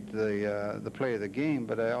dictated the play of the game,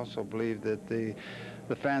 but I also believe that the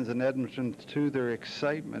fans in Edmonton, to their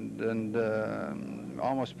excitement and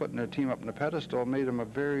almost putting their team up on a pedestal, made them a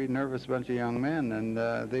very nervous bunch of young men, and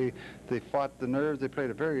they fought the nerves. They played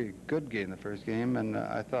a very good game the first game, and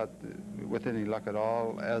I thought with any luck at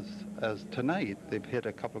all, as tonight, they've hit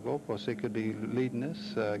a couple of goalposts. They could be leading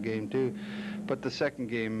this game too. But the second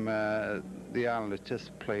game, the Islanders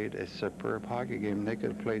just played a superb hockey game. They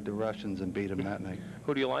could have played the Russians and beat them that night.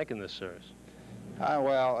 Who do you like in this series?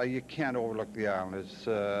 Well, you can't overlook the Islanders.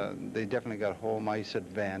 They definitely got home ice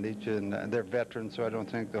advantage, and they're veterans, so I don't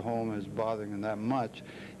think the home is bothering them that much.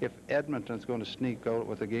 If Edmonton's going to sneak out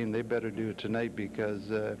with a game, they better do it tonight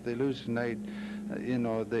because if they lose tonight, you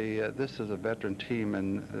know, this is a veteran team,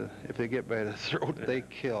 and if they get by the throat, they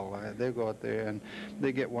kill. They go out there and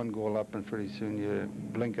they get one goal up, and pretty soon you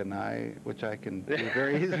blink an eye, which I can do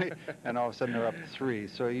very easily, and all of a sudden they're up 3.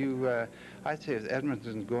 So I'd say if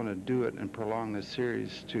Edmonton's going to do it and prolong this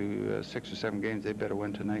series to 6 or 7 games, they better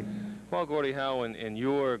win tonight. Well, Gordie Howe, in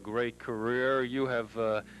your great career, you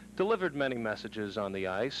have delivered many messages on the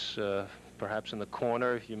ice. Perhaps in the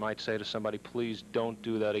corner, you might say to somebody, please don't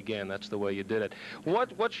do that again. That's the way you did it.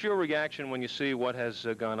 What's your reaction when you see what has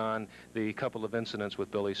gone on, the couple of incidents with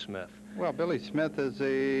Billy Smith? Well, Billy Smith is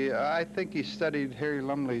I think he studied Harry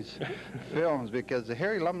Lumley's films, because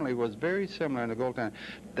Harry Lumley was very similar in the goaltender.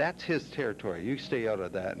 That's his territory. You stay out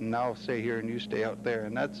of that, and I'll stay here and you stay out there.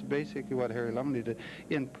 And that's basically what Harry Lumley did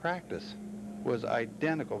in practice. Was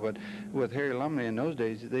identical, but with Harry Lumley in those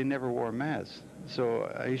days, they never wore masks. So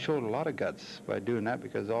he showed a lot of guts by doing that,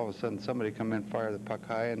 because all of a sudden somebody come in, fire the puck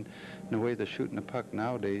high, and the way they're shooting the puck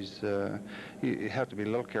nowadays, you have to be a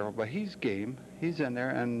little careful. But he's game. He's in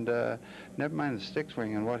there, and never mind the stick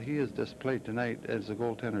swing, and what he has displayed tonight as a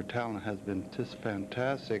goaltender talent has been just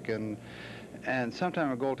fantastic. And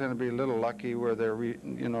sometimes a goaltender be a little lucky where they're,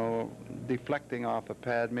 you know, deflecting off a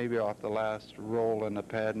pad, maybe off the last roll in the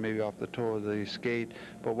pad, maybe off the toe of the skate.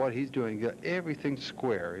 But what he's doing, he's got everything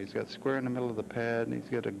square. He's got square in the middle of the pad, and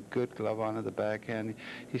he's got a good glove on at the backhand.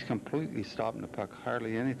 He's completely stopping the puck.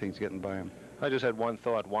 Hardly anything's getting by him. I just had one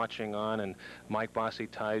thought watching on, and Mike Bossy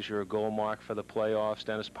ties your goal mark for the playoffs.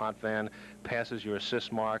 Dennis Potvin passes your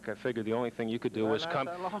assist mark. I figured the only thing you could do was come.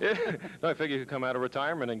 No, I figured you could come out of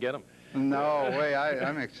retirement and get him. No way.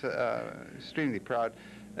 I'm extremely proud.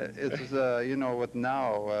 It's you know, with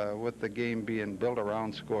now with the game being built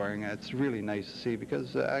around scoring, it's really nice to see,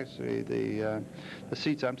 because actually the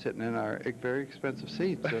seats I'm sitting in are very expensive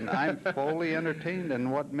seats, and I'm fully entertained.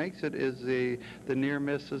 And what makes it is the near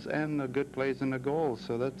misses and the good plays and the goals.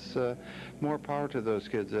 So that's more power to those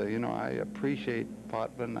kids. You know, I appreciate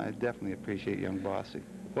Potvin. I definitely appreciate young Bossy.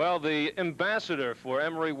 Well, the ambassador for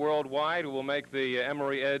Emery Worldwide, who will make the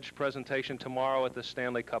Emery Edge presentation tomorrow at the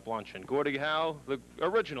Stanley Cup Luncheon. Gordie Howe, the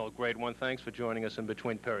original Grade 1, thanks for joining us in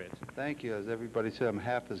between periods. Thank you. As everybody said, I'm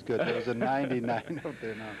half as good. There was a 99 out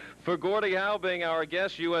there now. For Gordie Howe being our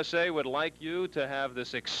guest, USA would like you to have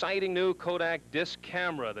this exciting new Kodak disc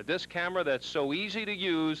camera. The disc camera that's so easy to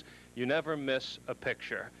use, you never miss a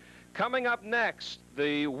picture. Coming up next,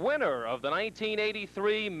 the winner of the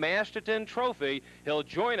 1983 Masterton Trophy. He'll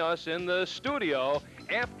join us in the studio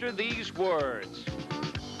after these words.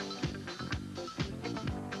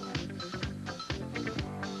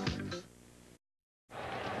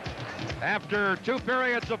 After 2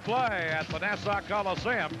 periods of play at the Nassau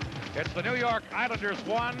Coliseum, it's the New York Islanders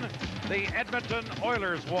 1, the Edmonton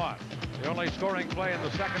Oilers 1. The only scoring play in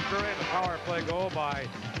the second period, a power play goal by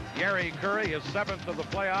Gary Curry, his 7th of the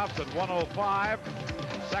playoffs at 1:05.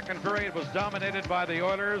 Second period was dominated by the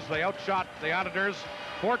Oilers. They outshot the Islanders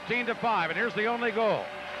 14-5, and here's the only goal.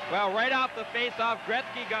 Well, right off the face-off,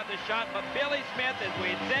 Gretzky got the shot, but Billy Smith, as we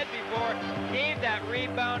had said before, gave that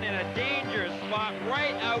rebound in a dangerous spot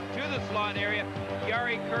right out to the slot area.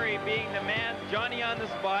 Gary Curry, being the man, Johnny on the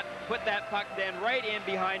spot, put that puck then right in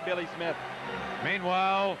behind Billy Smith.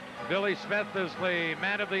 Meanwhile, Billy Smith is the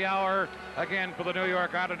man of the hour again for the New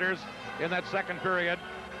York Islanders in that second period.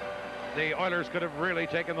 The Oilers could have really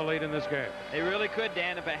taken the lead in this game. They really could,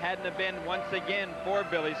 Dan, if it hadn't have been once again for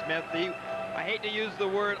Billy Smith. I hate to use the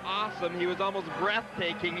word awesome. He was almost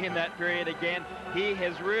breathtaking in that period again. He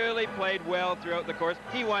has really played well throughout the course.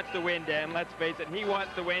 He wants to win, Dan. Let's face it. He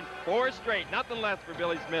wants to win 4 straight. Nothing less for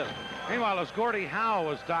Billy Smith. Meanwhile, as Gordie Howe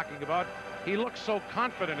was talking about, he looks so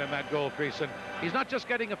confident in that goal crease, and he's not just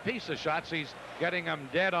getting a piece of shots, he's getting them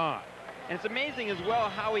dead on. And it's amazing as well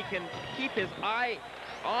how he can keep his eye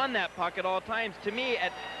on that puck at all times. To me,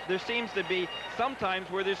 there seems to be sometimes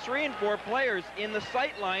where there's 3 and 4 players in the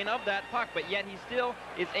sight line of that puck, but yet he still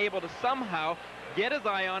is able to somehow get his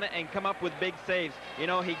eye on it and come up with big saves. You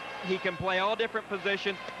know, he can play all different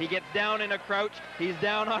positions. He gets down in a crouch, he's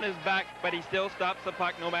down on his back, but he still stops the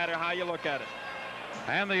puck no matter how you look at it.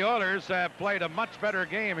 And the Oilers have played a much better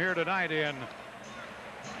game here tonight in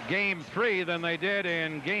Game 3 than they did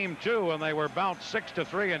in Game 2 when they were bounced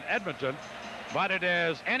 6-3 in Edmonton. But it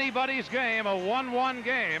is anybody's game, a 1-1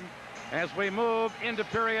 game, as we move into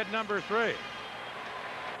period number 3.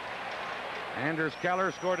 Anders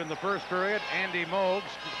Keller scored in the first period. Andy Moog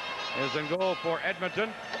is in goal for Edmonton.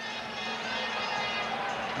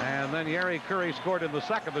 And then Gary Curry scored in the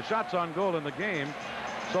second. The shots on goal in the game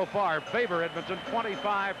so far favor Edmonton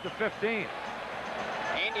 25-15.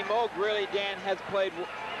 Andy Moog really, Dan, has played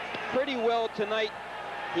pretty well tonight.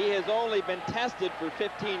 He has only been tested for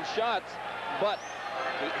 15 shots, but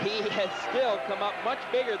he has still come up much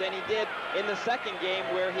bigger than he did in the second game,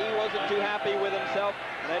 where he wasn't too happy with himself,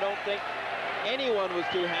 and I don't think anyone was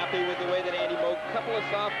too happy with the way that Andy Moog. A couple of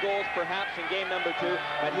soft goals perhaps in game number 2,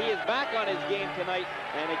 but he is back on his game tonight,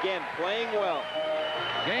 and again, playing well.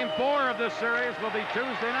 Game 4 of this series will be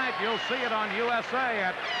Tuesday night. You'll see it on USA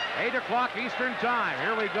at 8 o'clock Eastern Time.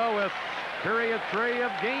 Here we go with period 3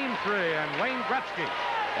 of game 3, and Wayne Gretzky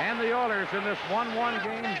and the Oilers in this 1-1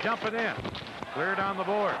 game jumping in. Cleared on the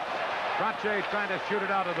board. Trottier trying to shoot it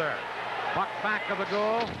out of there. Puck back of the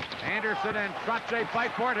goal. Anderson and Trottier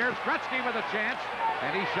fight for it. Here's Gretzky with a chance,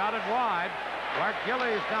 and he shot it wide. Clark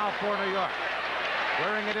Gillies now for New York.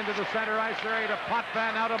 Clearing it into the center ice area to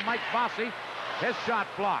Potvin, now to Mike Bossy. His shot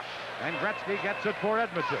blocked, and Gretzky gets it for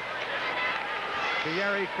Edmonton.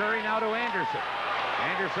 Thierry Curry now to Anderson.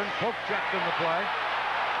 Anderson poke checked in the play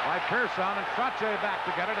by Pearson, and Trottier back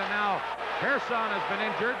to get it, and now Pearson has been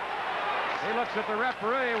injured. He looks at the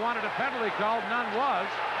referee, wanted a penalty called, none was.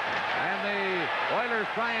 And the Oilers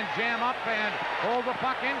try and jam up and hold the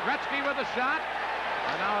puck in. Gretzky with a shot,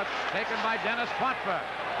 and now it's taken by Dennis Potvin.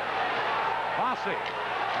 Bossy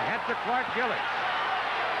ahead to Clark Gillies.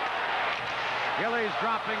 Gillies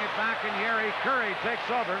dropping it back, and Thierry Curry takes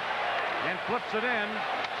over and flips it in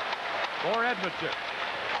for Edmonton.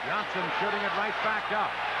 Johnson shooting it right back out.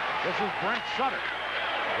 This is Brent Sutter.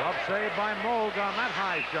 Glove saved by Moog on that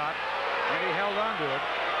high shot, and he held onto it.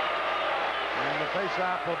 And the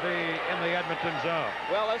faceoff will be in the Edmonton zone.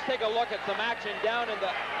 Well, let's take a look at some action down in the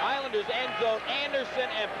Islanders' end zone. Anderson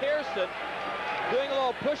and Pearson doing a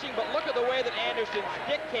little pushing, but look at the way that Anderson's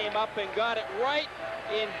stick came up and got it right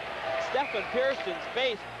in Stephen Pearson's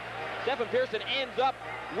face. Stephen Pearson ends up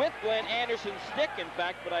with Glenn Anderson's stick, in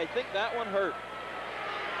fact, but I think that one hurt.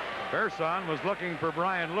 Pearson was looking for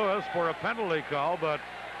Brian Lewis for a penalty call, but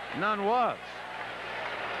none was.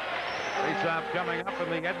 Faceoff coming up in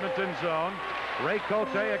the Edmonton zone. Ray Cote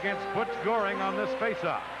against Butch Goring on this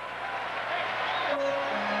faceoff.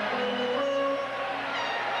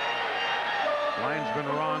 Linesman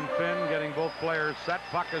Ron Finn getting both players set.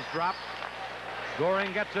 Puck is dropped.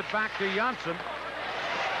 Goring gets it back to Janssen.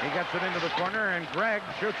 He gets it into the corner, and Gregg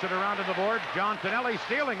shoots it around to the board. John Tonelli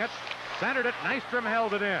stealing it. Centered it. Nystrom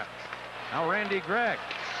held it in. Now Randy Gregg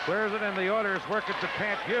clears it, and the Oilers work it to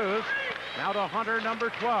Pat Hughes. Now to Hunter, number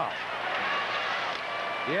 12.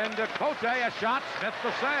 Into Cote, a shot. Smith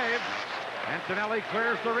the save. And Tonelli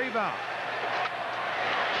clears the rebound.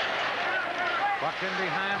 Puck in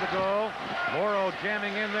behind the goal. Morrow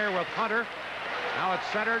jamming in there with Hunter. Now it's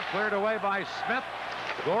centered, cleared away by Smith.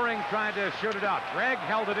 Goring trying to shoot it out. Gregg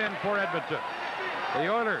held it in for Edmonton.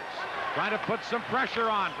 The Oilers trying to put some pressure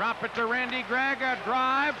on. Drop it to Randy Gregg. A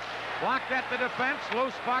drive. Blocked at the defense.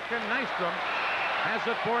 Loose puck, and Nystrom has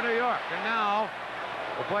it for New York. And now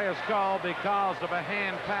the play is called because of a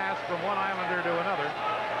hand pass from one Islander to another.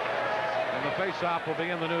 And the faceoff will be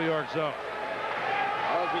in the New York zone.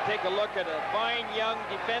 Well, as we take a look at a fine young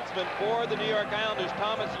defenseman for the New York Islanders,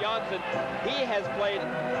 Thomas Janssen, he has played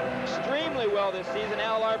extremely well this season.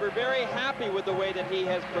 Al Arbor very happy with the way that he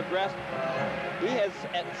has progressed. He has,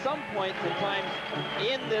 at some points in times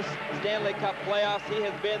in this Stanley Cup playoffs, he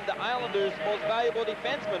has been the Islanders' most valuable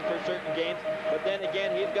defenseman for certain games. But then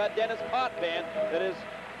again, he's got Dennis Potvin that is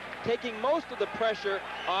taking most of the pressure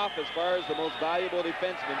off as far as the most valuable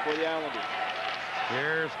defenseman for the Islanders.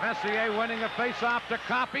 Here's Messier winning a face-off to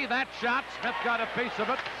Copy. That shot, Smith got a piece of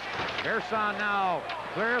it. Pearson now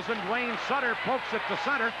clears, and Dwayne Sutter pokes it to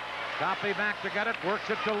center. Copy back to get it, works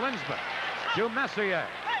it to Linsman. To Messier.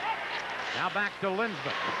 Now back to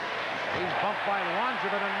Linsman. He's bumped by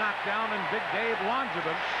Langevin and knocked down, and Big Dave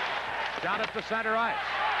Langevin shot it to center ice.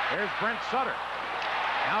 There's Brent Sutter.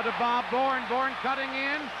 Now to Bob Bourne. Bourne cutting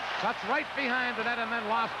in. Cuts right behind the net and then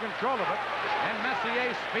lost control of it. And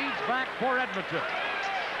Messier speeds back for Edmonton. Over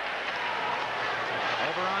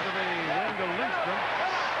onto the wing to Lindstrom.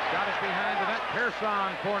 Got it behind the net.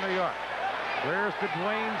 Pearson for New York. Clears to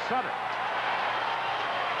Dwayne Sutter.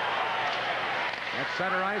 At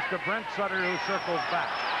center ice to Brent Sutter, who circles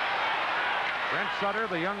back. Brent Sutter,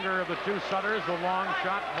 the younger of the two Sutters, a long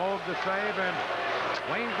shot, Moog to save, and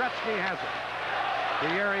Wayne Gretzky has it.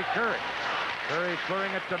 Thierry Curry. Curry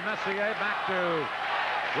clearing it to Messier, back to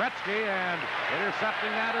Gretzky, and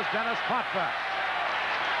intercepting that is Dennis Potvin.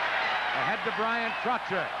 Ahead to Brian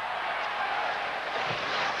Trottier.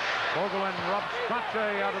 Vogelin rubs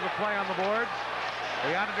Trottier out of the play on the boards.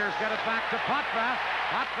 The Islanders get it back to Potvin.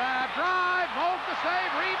 Potvin drive, Moog to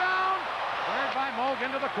save, rebound. Cleared by Moog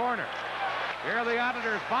into the corner. Here are the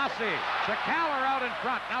Islanders, Bossy to Caller out in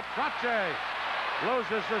front. Now Trottier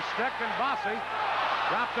loses his stick, and Bossy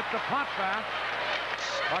dropped it to Potvin.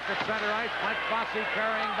 Puck at center ice. Mike Bossy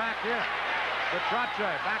carrying back in. To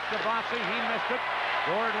Trotche. Back to Bossy. He missed it.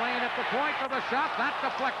 Gord Lane at the point of the shot. That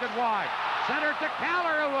deflected wide. Center to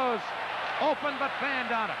Keller, who was open but fanned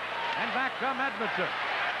on it. And back come Edmonton.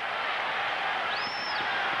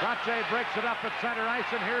 Trotche breaks it up at center ice,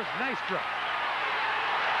 and here's Nystrom.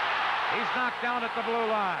 He's knocked down at the blue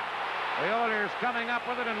line. The Oilers coming up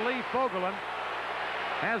with it, and Lee Fogelin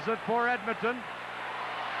has it for Edmonton.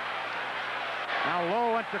 Now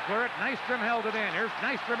Lowe went to clear it. Nystrom held it in. Here's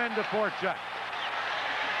Nystrom into forecheck.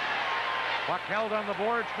 Puck held on the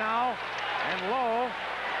boards now, and Lowe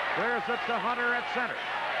clears it to Hunter at center.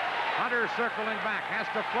 Hunter circling back, has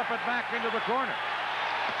to flip it back into the corner.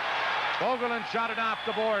 Fogelin shot it off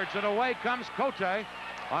the boards, and away comes Cote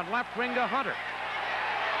on left wing to Hunter.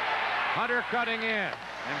 Hunter cutting in,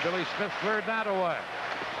 and Billy Smith cleared that away.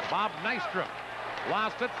 Bob Nystrom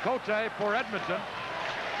lost it. Cote for Edmonton.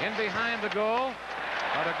 In behind the goal,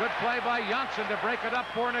 but a good play by Janssen to break it up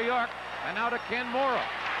for New York. And now to Ken Morrow.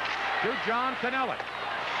 To John Kennelly.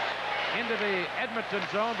 Into the Edmonton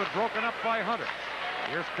zone, but broken up by Hunter.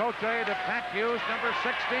 Here's Cote to Pat Hughes, number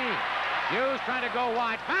 16. Hughes trying to go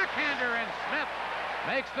wide. Backhander, and Smith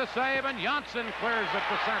makes the save, and Janssen clears it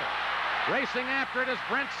to center. Racing after it is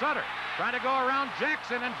Brent Sutter. Trying to go around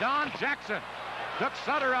Jackson, and Don Jackson took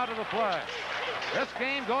Sutter out of the play. This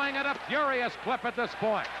game going at a furious clip at this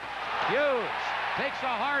point. Hughes takes a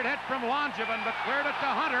hard hit from Langevin, but cleared it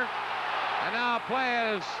to Hunter. And now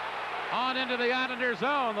play is on into the Islander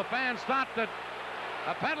zone. The fans thought that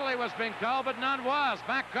a penalty was being called, but none was.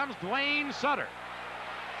 Back comes Dwayne Sutter.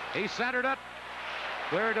 He centered it.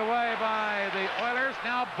 Cleared away by the Oilers.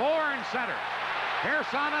 Now Bourne centers.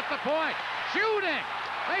 Pearson at the point. Shooting.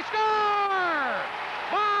 They score!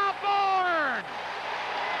 Bob Bourne!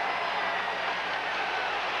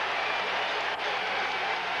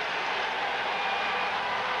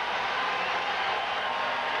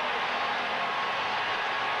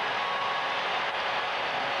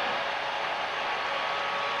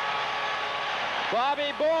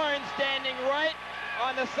 Bobby Bourne standing right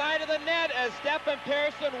on the side of the net as Stephen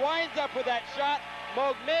Pearson winds up with that shot.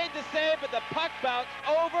 Moog made the save, but the puck bounced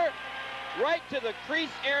over right to the crease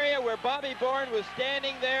area where Bobby Bourne was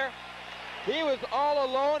standing there. He was all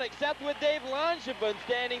alone, except with Dave Langevin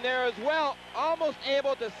standing there as well, almost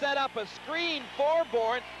able to set up a screen for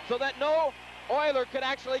Bourne so that no Oiler could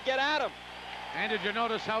actually get at him. And did you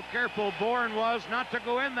notice how careful Bourne was not to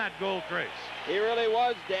go in that goal crease? He really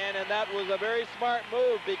was, Dan, and that was a very smart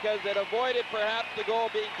move because it avoided perhaps the goal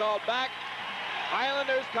being called back.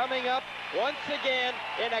 Islanders coming up once again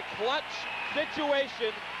in a clutch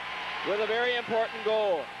situation with a very important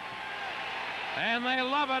goal. And they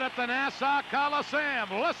love it at the Nassau Coliseum.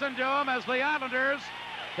 Listen to them as the Islanders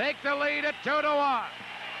take the lead at 2-1.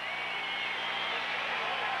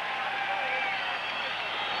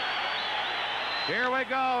 Here we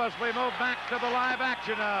go as we move back to the live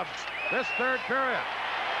action of this third period.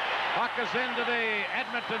 Puck is into the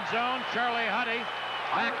Edmonton zone. Charlie Huddy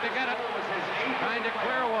back to get it. Trying to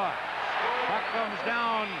clear one. Puck comes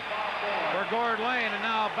down for Gord Lane, and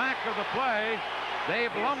now back of the play.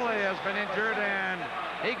 Dave Lumley has been injured, and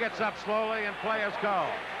he gets up slowly, and play is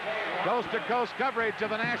called. Coast-to-coast coverage of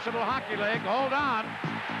the National Hockey League. Hold on.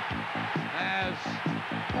 As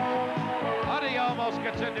Huddy almost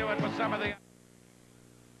gets into it with some of the...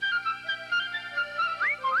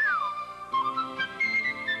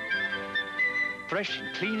 Fresh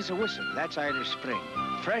and clean as a whistle. That's Irish Spring.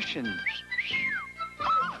 Fresh and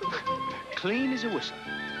clean as a whistle.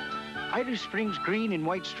 Irish Spring's green and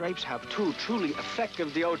white stripes have two truly effective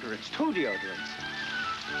deodorants. Two deodorants.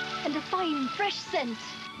 And a fine, fresh scent.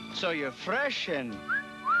 So you're fresh and...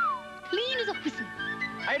 clean as a whistle.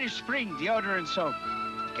 Irish Spring deodorant soap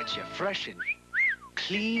gets you fresh and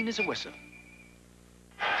clean as a whistle.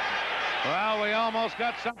 Well, we almost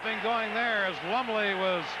got something going there as Lumley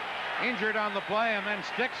was injured on the play, and then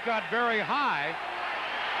sticks got very high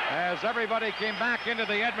as everybody came back into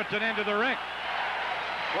the Edmonton end of the rink.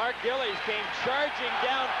 Clark Gillies came charging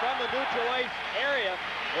down from the neutral ice area.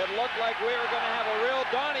 It looked like we were going to have a real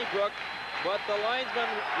Donnybrook, but the linesmen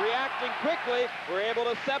reacting quickly were able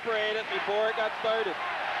to separate it before it got started.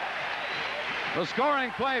 The scoring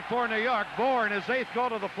play for New York. Bourne, his 8th goal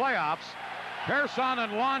to the playoffs. Pearson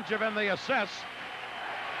and Langevin the assists.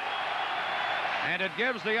 And it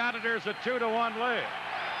gives the Islanders a 2-1 lead.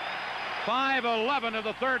 5:11 of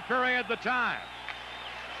the third period the time.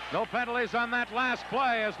 No penalties on that last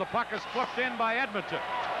play as the puck is flipped in by Edmonton.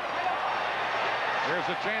 Here's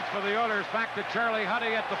a chance for the Oilers. Back to Charlie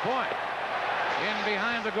Huddy at the point. In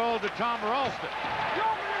behind the goal to Tom Ralston.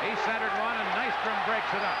 He centered one, and Nystrom breaks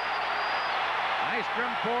it up.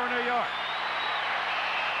 Nystrom for New York.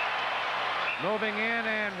 Moving in,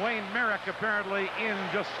 and Wayne Merrick apparently in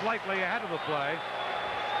just slightly ahead of the play.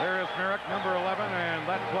 There is Merrick, number 11, and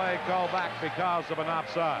that play called back because of an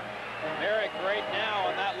offside. Merrick right now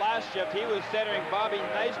on that last shift, he was centering Bobby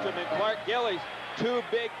Nystrom and Clark Gillies, two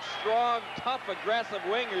big, strong, tough, aggressive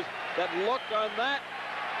wingers that looked on that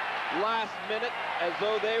last minute as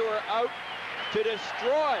though they were out to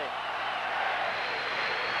destroy.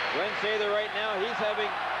 Glenn Sather right now, he's having,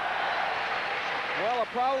 well, a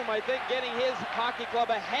problem, I think, getting his hockey club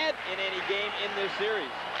ahead in any game in this series.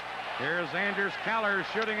 Here's Anders Keller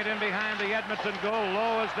shooting it in behind the Edmonton goal.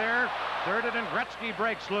 Lowe is there. Third it, and Gretzky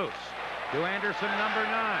breaks loose to Anderson, number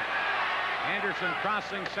 9. Anderson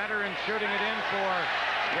crossing center and shooting it in for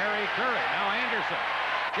Gary Curry. Now Anderson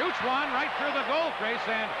shoots one right through the goal crease,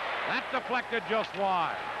 and that deflected just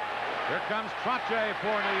wide. Here comes Trottier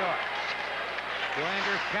for New York. To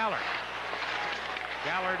Anders Keller.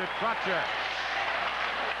 Keller to Trottier.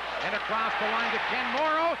 And across the line to Ken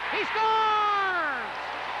Morrow. He scores!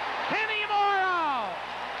 Kenny Morrow!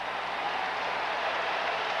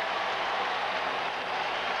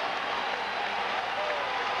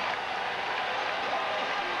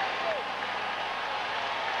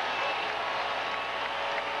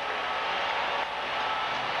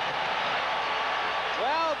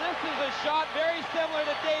 Well, this is a shot very similar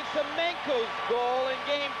to Dave Semenko's goal in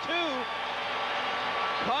Game 2.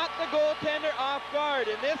 Caught the goaltender off guard.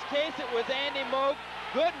 In this case, it was Andy Moog.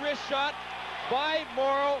 Good wrist shot by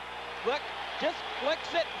Morrow. Look, just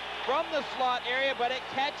flicks it from the slot area, but it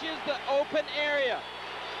catches the open area.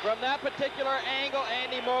 From that particular angle,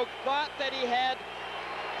 Andy Moog thought that he had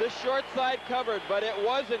the short side covered, but it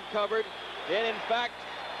wasn't covered. And in fact,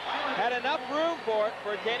 had enough room for it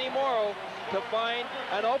for Kenny Morrow to find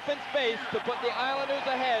an open space to put the Islanders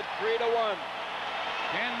ahead 3-1.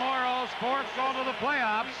 Ken Morrow's fourth goal to the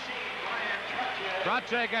playoffs.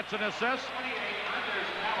 Trottier gets an assist,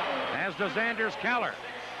 as does Anders Keller.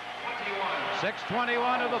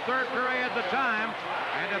 6:21 of the third period at the time,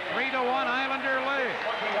 and a 3-1 Islander lead.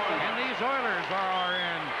 And these Oilers are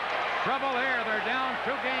in trouble here. They're down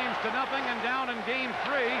 2-0 and down in Game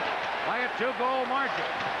 3 by a 2-goal margin.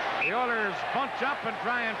 The Oilers bunch up and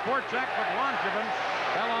try and forecheck, but Langevin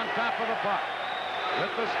fell on top of the puck.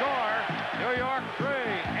 With the score, New York 3,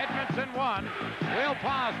 Edmonton 1. We'll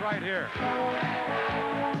pause right here.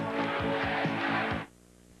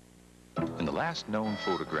 In the last known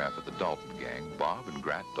photograph of the Dalton gang, Bob and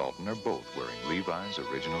Grat Dalton are both wearing Levi's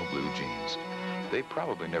original blue jeans. They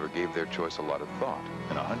probably never gave their choice a lot of thought,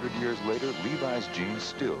 and 100 years later, Levi's jeans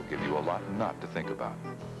still give you a lot not to think about.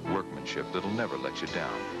 Workmanship that'll never let you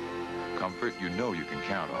down. Comfort you know you can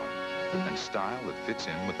count on, and style that fits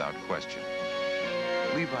in without question.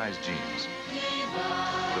 Levi's jeans.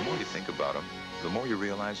 The more you think about them, the more you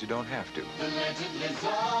realize you don't have to.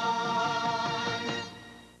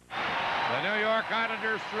 The New York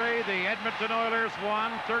Islanders 3, the Edmonton Oilers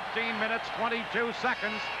 1, 13 minutes, 22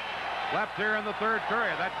 seconds left here in the third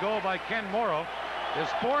period. That goal by Ken Morrow is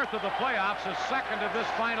fourth of the playoffs, his second of this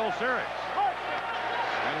final series.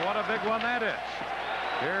 And what a big one that is.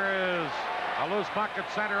 Here is a loose puck at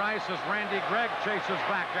center ice as Randy Gregg chases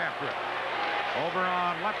back after it. Over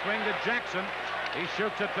on left wing to Jackson. He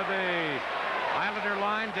shoots it to the Islander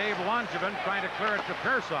line. Dave Langevin trying to clear it to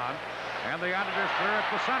Pearson. And the Islanders clear at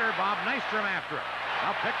the center. Bob Nystrom after it.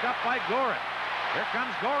 Now picked up by Goring. Here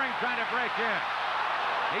comes Goring trying to break in.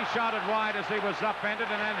 He shot it wide as he was upended,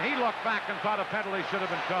 and then he looked back and thought a penalty should have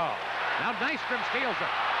been called. Now Nystrom steals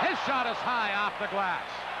it. His shot is high off the glass.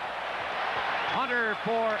 Hunter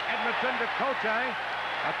for Edmonton to Cote.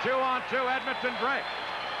 A 2-on-2 Edmonton break.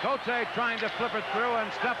 Cote trying to flip it through,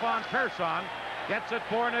 and Stefan Pearson gets it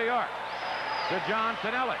for New York. To John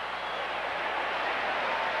Tonelli.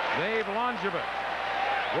 Dave Langevin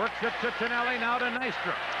works it to Tonelli, now to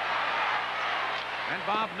Nystrom. And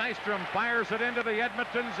Bob Nystrom fires it into the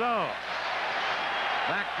Edmonton zone.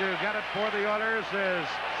 Back to get it for the Oilers is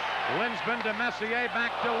Linsman to Messier,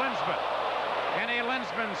 back to Linsman. Kenny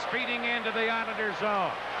Linsman speeding into the Islander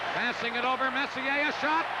zone. Passing it over, Messier, a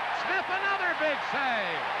shot. Smith, another big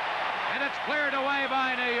save. And it's cleared away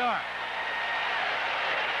by New York.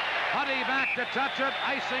 Huddy back to touch it,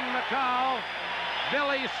 icing McCall.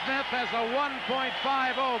 Billy Smith has a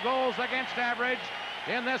 1.50 goals against average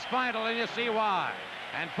in this final, and you see why.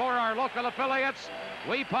 And for our local affiliates,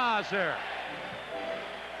 we pause here.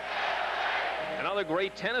 Another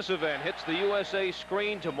great tennis event hits the USA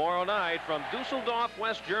screen tomorrow night from Dusseldorf,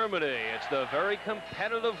 West Germany. It's the very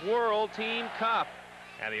competitive World Team Cup.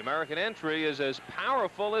 And the American entry is as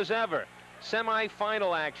powerful as ever.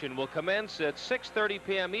 Semi-final action will commence at 6:30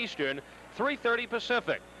 p.m. Eastern 3:30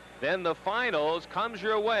 Pacific. Then the finals comes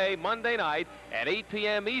your way Monday night at 8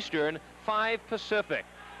 p.m. Eastern, 5 Pacific.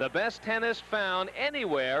 The best tennis found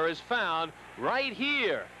anywhere is found right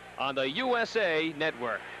here on the USA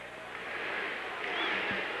Network.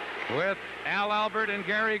 With Al Albert and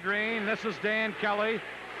Gary Green, this is Dan Kelly.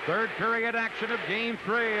 Third period action of Game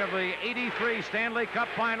 3 of the '83 Stanley Cup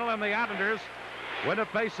Final, and the Islanders win a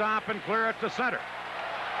face-off and clear it to center.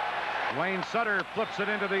 Wayne Sutter flips it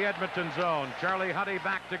into the Edmonton zone. Charlie Huddy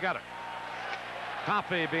back together.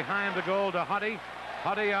 Coffey behind the goal to Huddy.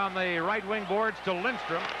 Huddy on the right wing boards to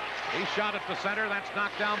Lindstrom. He shot it to center. That's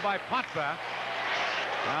knocked down by Potvin.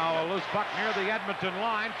 Now a loose puck near the Edmonton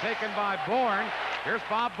line, taken by Bourne. Here's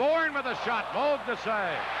Bob Bourne with a shot. Moog to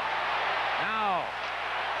save. Now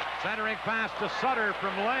centering pass to Sutter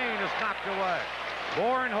from Lane is knocked away.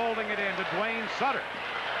 Bourne holding it in to Dwayne Sutter.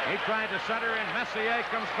 He tried to center, and Messier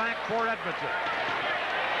comes back for Edmonton.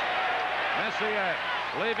 Messier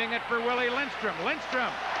leaving it for Willie Lindstrom.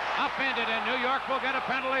 Lindstrom upended, and New York will get a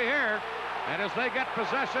penalty here. And as they get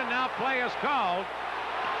possession, now play is called.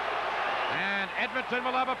 And Edmonton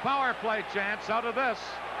will have a power play chance out of this.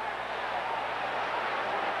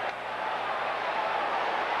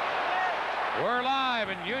 We're live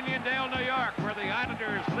in Uniondale, New York, where the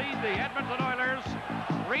Islanders lead the Edmonton Oilers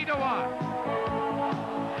 3-1.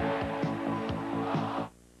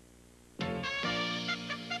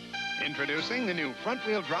 Introducing the new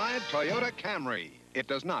front-wheel drive Toyota Camry. It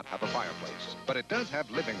does not have a fireplace, but it does have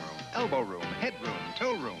living room, elbow room, headroom,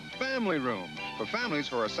 tow room, family room. For families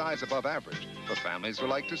who are a size above average, for families who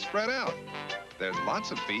like to spread out. There's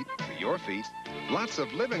lots of feet for your feet, lots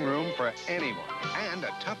of living room for anyone, and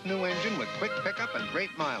a tough new engine with quick pickup and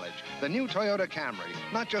great mileage. The new Toyota Camry,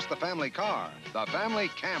 not just the family car, the family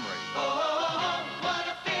Camry. Oh, what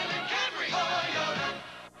a feeling, Camry. Toyota.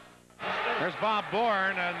 There's Bob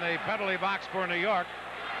Bourne in the penalty box for New York.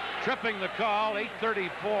 Tripping the call, 8:34,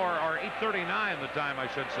 or 8:39 the time, I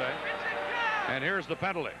should say. And here's the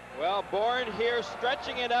penalty. Well, Bourne here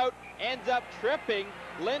stretching it out, ends up tripping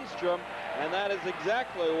Lindstrom, and that is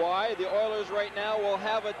exactly why the Oilers right now will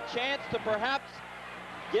have a chance to perhaps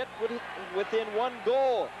get within one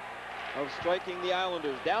goal of striking the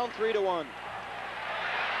Islanders. Down 3-1.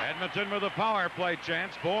 Edmonton with a power play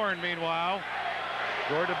chance. Bourne, meanwhile,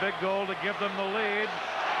 scored a big goal to give them the lead.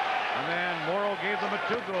 And then Morrow gave them a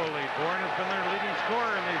 2-goal lead. Bourne has been their leading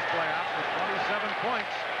scorer in these playoffs with 27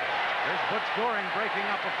 points. There's Butch Goring breaking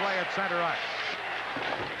up a play at center ice.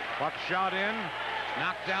 Puck shot in,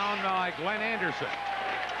 knocked down by Glenn Anderson.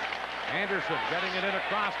 Anderson getting it in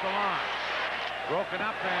across the line. Broken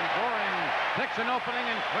up, and Goring picks an opening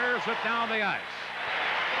and clears it down the ice.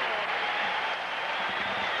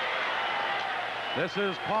 This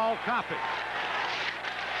is Paul Coffey.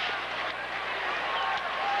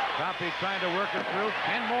 Coffey trying to work it through.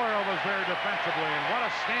 Ken Morrow was there defensively, and what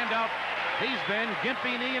a standout he's been.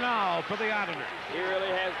 Gimpy knee and all for the Islanders. He really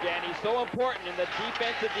has, Dan. He's so important in the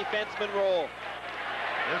defensive defenseman role.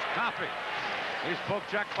 There's Coffey. He's poke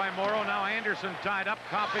checked by Morrow. Now Anderson tied up.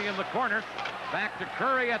 Coffey in the corner. Back to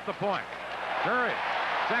Curry at the point. Curry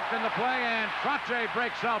checked in the play, and Trottier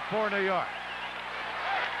breaks out for New York.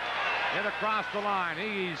 Hit across the line.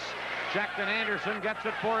 He's checked, and Anderson gets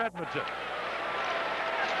it for Edmonton.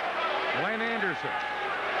 Glenn Anderson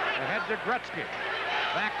ahead to Gretzky.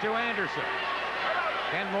 Back to Anderson.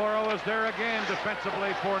 Ken Morrow is there again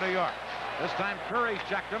defensively for New York. This time Curry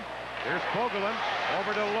checked him. Here's Fogelin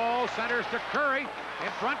over to Lowe. Centers to Curry.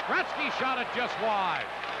 In front, Gretzky shot it just wide.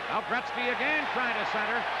 Now Gretzky again trying to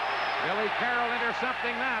center. Billy Carroll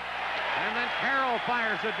intercepting that. And then Carroll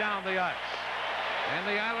fires it down the ice. And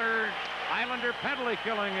the Islander penalty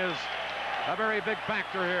killing is a very big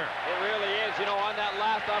factor here. It really is. You know, on that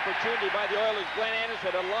last opportunity by the Oilers, Glenn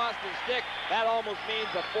Anderson had lost his stick. That almost means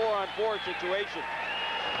a 4-on-4 situation.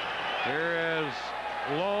 Here is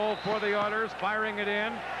Lowe for the Oilers, firing it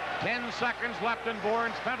in. 10 seconds left in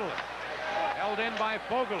Bourne's penalty. Held in by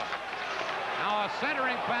Fogelin. Now a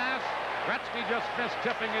centering pass. Gretzky just missed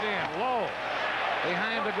tipping it in. Lowe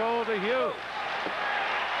behind the goal to Hughes.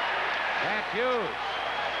 Pat Hughes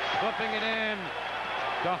flipping it in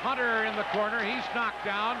to Hunter in the corner. He's knocked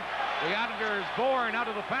down. The Islanders, Bourne out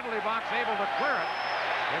of the penalty box, able to clear it.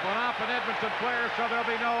 It went off an Edmonton player, so there'll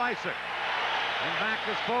be no icing. And back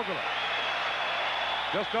is Fogelin.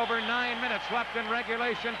 Just over 9 minutes left in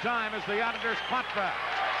regulation time as the Islanders punt back.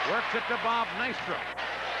 Works it to Bob Nystrom.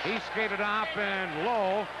 He skated off, and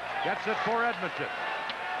Lowe gets it for Edmonton.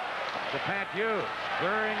 To Pat Hughes,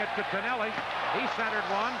 clearing it to Tonelli. He centered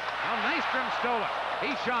one. Now Nystrom stole it.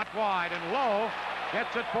 He shot wide, and Lowe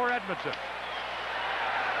gets it for Edmonton.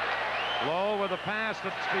 Lowe with a pass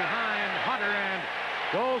that's behind Hunter and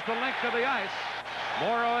goes the length of the ice.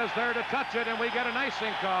 Morrow is there to touch it, and we get an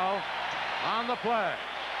icing call on the play.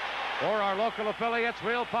 For our local affiliates,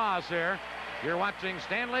 we'll pause here. You're watching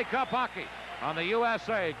Stanley Cup hockey on the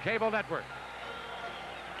USA Cable Network.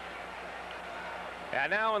 And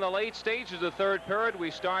now in the late stages of the third period,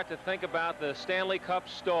 we start to think about the Stanley Cup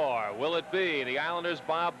star. Will it be the Islanders'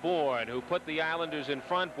 Bob Bourne, who put the Islanders in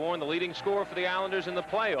front, Bourne the leading scorer for the Islanders in the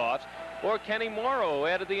playoffs, or Kenny Morrow, who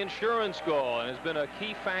added the insurance goal and has been a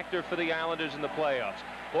key factor for the Islanders in the playoffs?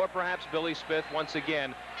 Or perhaps Billy Smith, once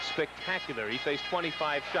again, spectacular. He faced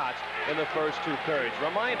 25 shots in the first two periods.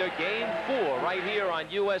 Reminder, Game 4 right here on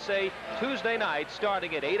USA Tuesday night,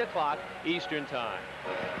 starting at 8 o'clock Eastern Time.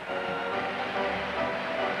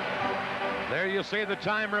 There you see the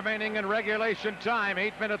time remaining in regulation time,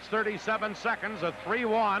 8 minutes 37 seconds, a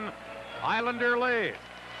 3-1 Islander lead.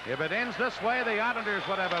 If it ends this way, the Islanders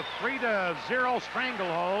would have a 3-0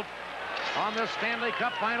 stranglehold on this Stanley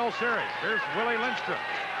Cup final series. Here's Willie Lindstrom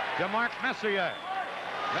to Mark Messier.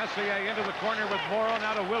 Messier into the corner with Morrow,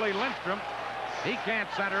 now to Willie Lindstrom. He can't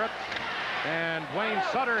center it, and Dwayne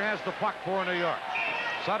Sutter has the puck for New York.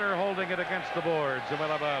 Sutter holding it against the boards, and we'll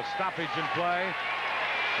have a stoppage in play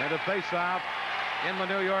and a face-off in the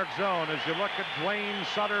New York zone as you look at Dwayne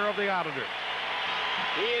Sutter of the Islanders.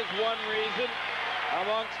 He is one reason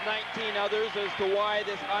amongst 19 others as to why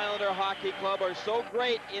this Islander Hockey Club are so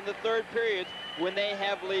great in the third periods when they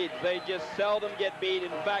have leads. They just seldom get beat. In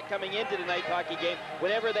fact, coming into tonight's hockey game,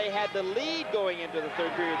 whenever they had the lead going into the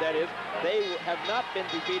third period, that is, they have not been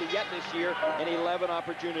defeated yet this year in 11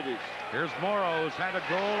 opportunities. Here's Morrow, who's had a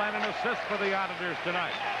goal and an assist for the Islanders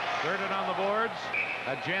tonight. Third it on the boards.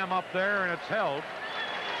 A jam up there, and it's held.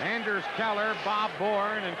 Anders Keller, Bob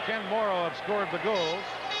Bourne, and Ken Morrow have scored the goals.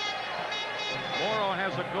 Morrow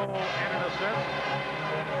has a goal and an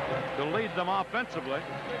assist to lead them offensively.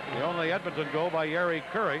 The only Edmonton goal by Yeri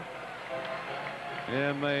Curry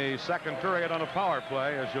in the second period on a power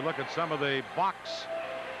play as you look at some of the box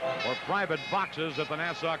or private boxes at the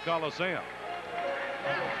Nassau Coliseum.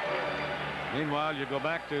 Meanwhile, you go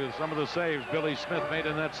back to some of the saves Billy Smith made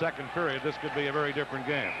in that second period. This could be a very different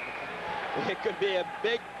game. It could be a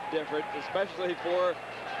big difference, especially for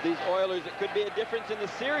these Oilers. It could be a difference in the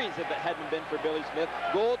series if it hadn't been for Billy Smith.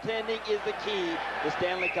 Goaltending is the key to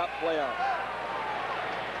Stanley Cup playoffs.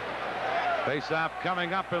 Face-off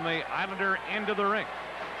coming up in the Islander end of the rink.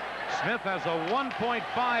 Smith has a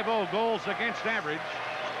 1.50 goals against average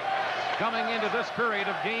coming into this period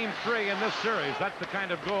of Game 3 in this series. That's the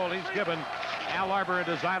kind of goal he's given Al Arbor and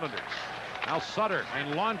his Islanders. Now Sutter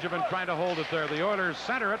and Langevin trying to hold it there. The Oilers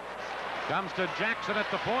center it. Comes to Jackson at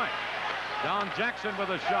the point. Don Jackson with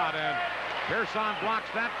a shot, and Pearson blocks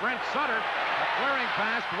that. Brent Sutter, a clearing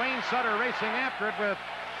pass. Dwayne Sutter racing after it with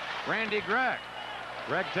Randy Gregg.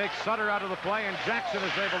 Gregg takes Sutter out of the play, and Jackson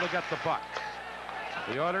is able to get the puck.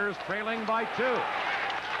 The Oilers trailing by 2.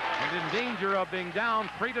 And in danger of being down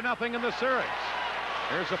 3-0 in the series.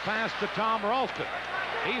 Here's a pass to Tom Ralston.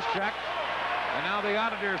 He's checked. And now the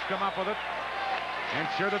Islanders come up with it and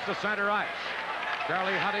shoot it to center ice.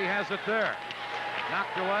 Charlie Huddy has it there.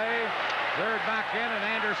 Knocked away. Cleared back in, and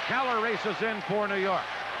Anders Keller races in for New York.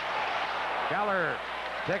 Keller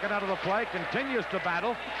taken out of the play, continues to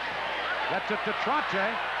battle. Gets it to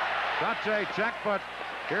Trottier. Trottier checked, but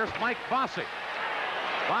here's Mike Bossy.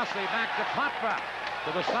 Bossy back to Potvin.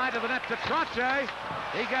 To the side of the net to Trottier.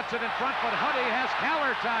 He gets it in front, but Huddy has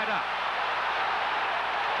Keller tied up.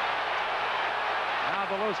 Now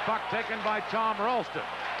the loose puck taken by Tom Ralston.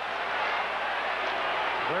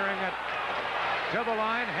 Clearing it to the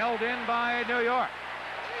line, held in by New York.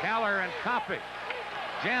 Keller and Coffey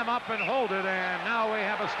jam up and hold it, and now we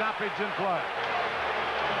have a stoppage in play.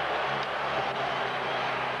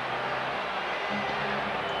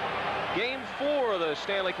 Game 4 of the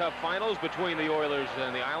Stanley Cup Finals between the Oilers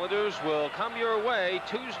and the Islanders will come your way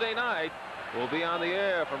Tuesday night. We'll be on the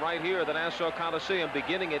air from right here at the Nassau Coliseum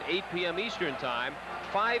beginning at 8 p.m. Eastern Time,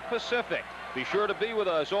 5 Pacific. Be sure to be with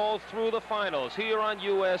us all through the finals here on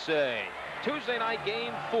USA. Tuesday night,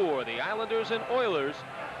 Game 4, the Islanders and Oilers,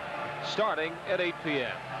 starting at 8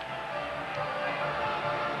 p.m.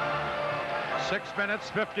 6 minutes,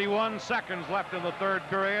 51 seconds left in the third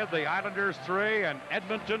period. The Islanders 3 and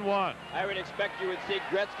Edmonton 1. I would expect you would see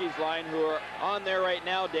Gretzky's line, who are on there right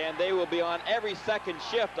now, Dan. They will be on every second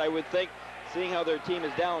shift, I would think, seeing how their team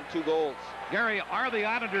is down 2 goals. Gary, are the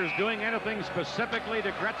Islanders doing anything specifically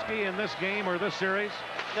to Gretzky in this game or this series?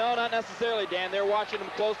 No, not necessarily, Dan. They're watching him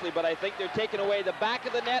closely, but I think they're taking away the back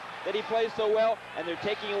of the net that he plays so well, and they're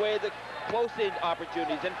taking away the close-in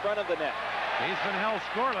opportunities in front of the net. He's been held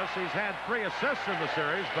scoreless. He's had 3 assists in the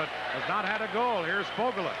series, but has not had a goal. Here's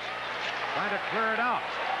Fogelitz trying to clear it out.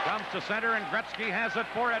 Comes to center, and Gretzky has it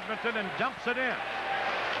for Edmonton and dumps it in.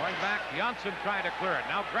 Going back, Janssen trying to clear it.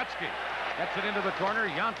 Now Gretzky gets it into the corner.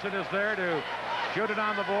 Janssen is there to shoot it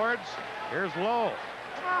on the boards. Here's Lowe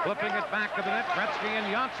flipping it back to the net. Gretzky and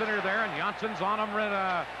Janssen are there, and Janssen's on him in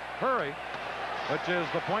a hurry, which is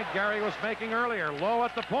the point Gary was making earlier. Lowe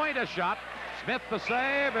at the point, a shot. Smith the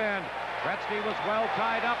save, and Gretzky was well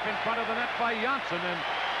tied up in front of the net by Janssen, and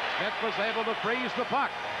Smith was able to freeze the puck.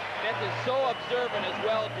 Smith is so observant as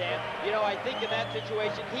well, Dan. You know, I think in that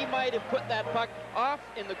situation, he might have put that puck off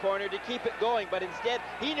in the corner to keep it going, but instead,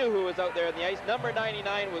 he knew who was out there on the ice. Number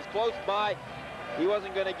 99 was close by. He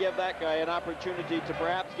wasn't going to give that guy an opportunity to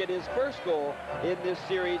perhaps get his first goal in this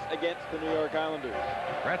series against the New York Islanders.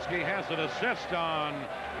 Gretzky has an assist on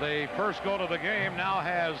the first goal of the game, now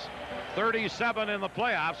has 37 in the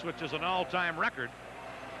playoffs, which is an all-time record.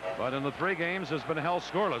 But in the 3 games has been held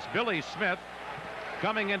scoreless. Billy Smith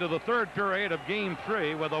coming into the 3rd period of Game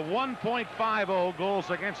 3 with a 1.50 goals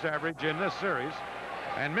against average in this series.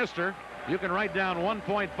 And Mister, you can write down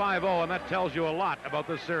 1.50, and that tells you a lot about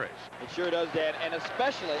this series. It sure does, Dan, and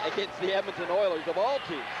especially against the Edmonton Oilers of all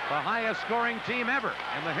teams. The highest scoring team ever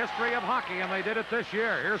in the history of hockey, and they did it this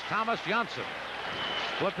year. Here's Thomas Janssen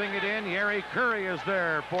flipping it in. Yeri Curry is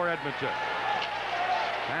there for Edmonton.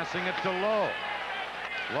 Passing it to Lowe.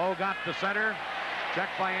 Lowe got to center.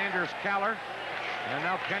 Checked by Anders Kaller. And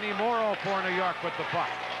now Kenny Morrow for New York with the puck.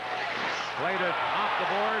 Played it off the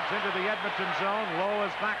boards into the Edmonton zone. Lowe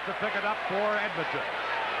is back to pick it up for Edmonton.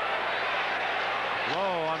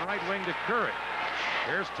 Lowe on right wing to Curry.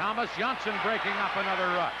 Here's Thomas Janssen breaking up another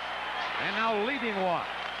rush. And now leading one.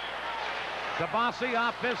 Tabasi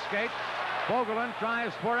off his skate. Vogelin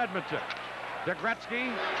tries for Edmonton. To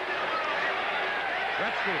Gretzky.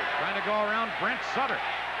 Gretzky trying to go around Brent Sutter.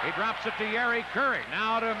 He drops it to Yeri Curry.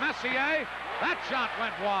 Now to Messier. That shot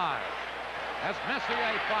went wide as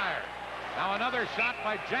Messier fired. Now another shot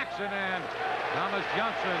by Jackson, and Thomas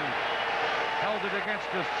Janssen held it against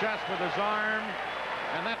his chest with his arm.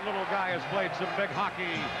 And that little guy has played some big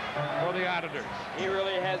hockey for the Islanders. He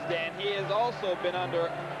really has, Dan. He has also been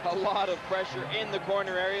under a lot of pressure in the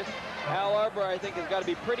corner areas. Al Arbour, I think, has got to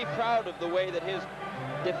be pretty proud of the way that his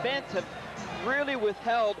defense have really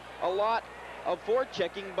withheld a lot of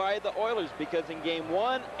forechecking by the Oilers, because in Game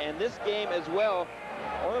 1 and this game as well,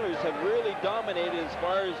 Oilers have really dominated as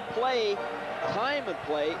far as play, time of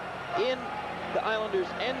play in the Islanders'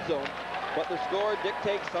 end zone, but the score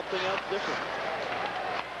dictates something else different.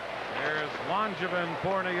 There's Langevin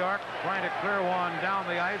for New York, trying to clear one down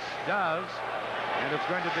the ice, does, and it's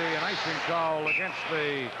going to be an icing call against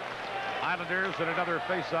the Islanders, and another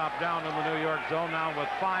face-off down in the New York zone now with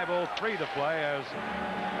 5:03 to play, as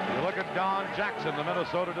you look at Don Jackson, the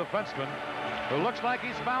Minnesota defenseman, who looks like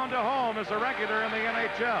he's found a home as a regular in the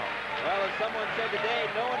NHL. Well, as someone said today,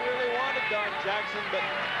 no one really wanted Don Jackson, but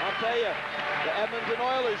I'll tell you, the Edmonton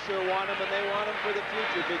Oilers sure want him, and they want him for the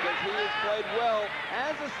future because he has played well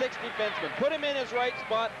as a sixth defenseman. Put him in his right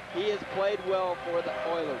spot, he has played well for the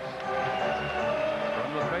Oilers.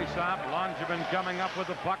 From the face-off, Langevin coming up with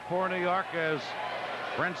the puck for New York as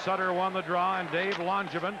Brent Sutter won the draw, and Dave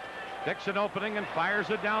Langevin picks an opening and fires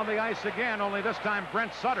it down the ice again, only this time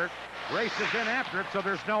Brent Sutter races in after it, so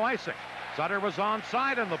there's no icing. Sutter was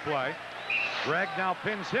onside in the play. Gregg now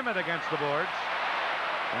pins him in against the boards,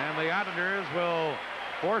 and the Islanders will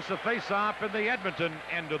force a face-off in the Edmonton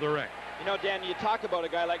end of the ring. You know, Dan, you talk about a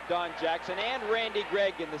guy like Don Jackson and Randy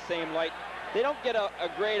Gregg in the same light. They don't get a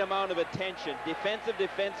great amount of attention. Defensive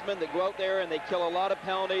defensemen that go out there and they kill a lot of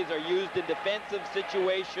penalties, are used in defensive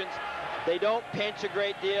situations. They don't pinch a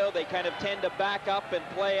great deal. They kind of tend to back up and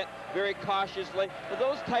play it very cautiously. But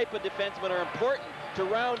those type of defensemen are important to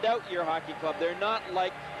round out your hockey club. They're not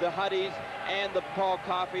like the Huddies and the Paul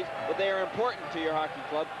Coffeys, but they are important to your hockey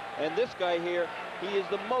club. And this guy here, he is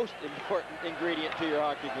the most important ingredient to your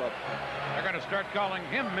hockey club. They're going to start calling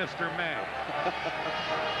him Mr. Man.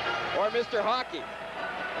 Or Mr. Hockey.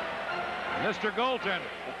 Mr. Goaltender.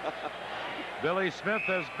 Billy Smith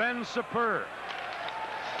has been superb.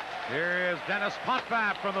 Here is Dennis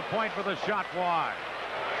Potvin from the point with a shot wide.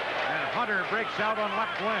 And Hunter breaks out on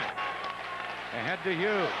left wing. Ahead to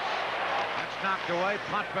Hughes. That's knocked away.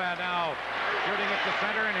 Potvin now shooting at the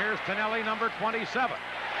center, and here's Tonelli, number 27.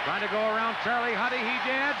 Trying to go around Charlie Huddy. He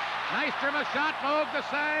did. Nystrom a shot. Moog the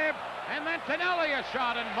save. And then Tonelli a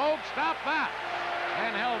shot, and Moog stopped that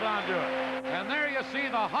and held on to it. And there you see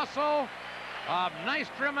the hustle of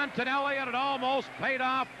Nystrom and Tonelli, and it almost paid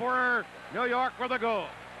off for New York with a goal.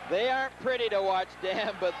 They aren't pretty to watch,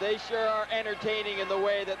 Dan, but they sure are entertaining in the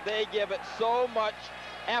way that they give it so much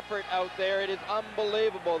effort out there. It is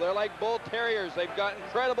unbelievable. They're like bull terriers. They've got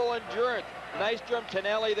incredible endurance. Nystrom,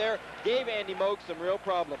 Tonelli there gave Andy Moog some real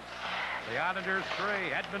problems. The Islanders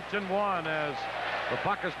 3, Edmonton 1, as the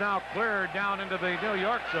puck is now cleared down into the New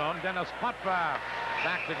York zone. Dennis Potvin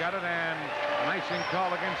back to get it, and an icing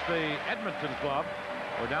call against the Edmonton club.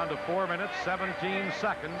 We're down to 4 minutes, 17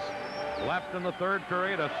 seconds left in the third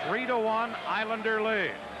period. A 3-1 Islander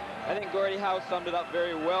lead. I think Gordie Howe summed it up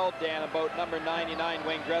very well, Dan, about number 99,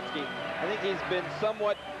 Wayne Gretzky. I think he's been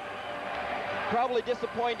somewhat probably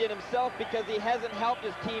disappointed in himself because he hasn't helped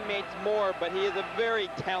his teammates more, but he is a very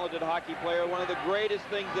talented hockey player. One of the greatest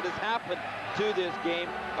things that has happened to this game.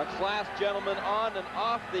 A class gentleman on and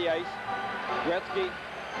off the ice. Gretzky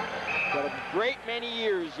got a great many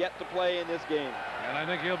years yet to play in this game. And I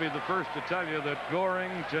think he'll be the first to tell you that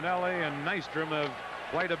Goring, Tonelli, and Nystrom have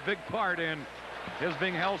played a big part in his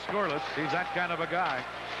being held scoreless. He's that kind of a guy.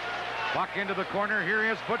 Puck into the corner. Here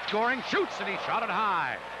is Butch Goring. Shoots, and he shot it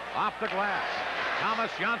high. Off the glass.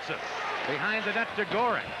 Thomas Janssen behind the net to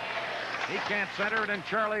Goring. He can't center it, and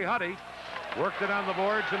Charlie Huddy worked it on the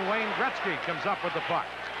boards, and Wayne Gretzky comes up with the puck.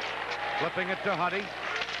 Flipping it to Huddy.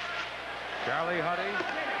 Charlie Huddy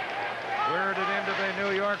cleared it into the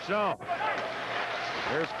New York zone.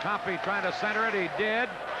 There's Coffey trying to center it. He did.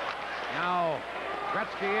 Now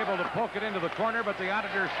Gretzky able to poke it into the corner, but the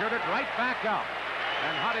Islanders shoot it right back out.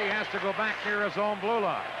 And Huddy has to go back near his own blue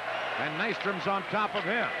line. And Nystrom's on top of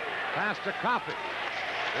him. Pass to Coffey.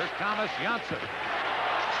 There's Thomas Janssen.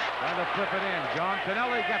 Trying to flip it in. John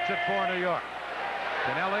Tonelli gets it for New York.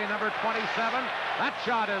 Tonelli, number 27. That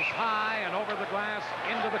shot is high and over the glass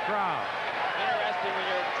into the crowd. Interesting when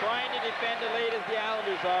you're trying to defend the lead as the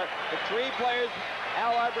Islanders are. The three players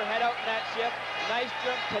Al Arbour had out in that shift: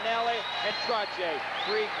 Nystrom, Tonelli, and Trottier.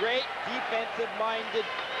 Three great defensive-minded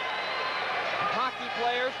hockey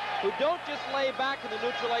players who don't just lay back in the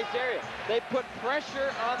neutral ice area. They put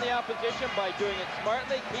pressure on the opposition by doing it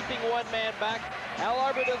smartly, keeping one man back. Al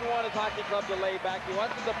Arbour doesn't want his hockey club to lay back. He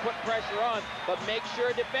wants them to put pressure on, but make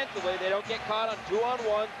sure defensively they don't get caught on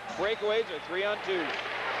 2-on-1 breakaways or 3-on-2.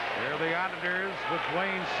 Here are the Islanders with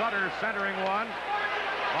Wayne Sutter centering one.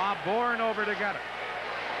 Bob Bourne over to get it.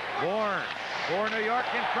 Bourne for New York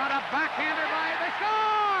in front of, backhander by the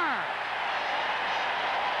score!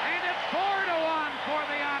 And it's 4-1 for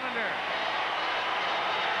the Islanders.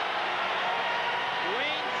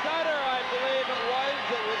 Wayne Sutter, I believe it was,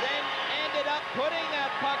 that was ended up putting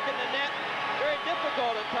that puck in the net. Very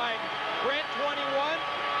difficult at times. Brent 21,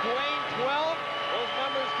 Dwayne 12. Those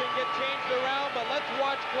numbers can get changed around, but let's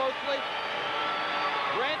watch closely.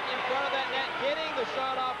 Brent in front of that net getting the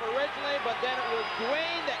shot off originally, but then it was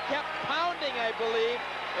Dwayne that kept pounding, I believe,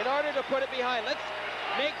 in order to put it behind. Let's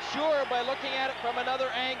make sure by looking at it from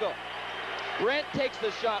another angle. Brent takes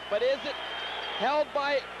the shot, but is it held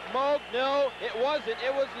by Moog? No, it wasn't.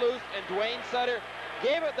 It was loose, and Dwayne Sutter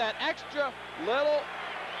gave it that extra little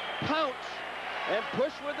pounce and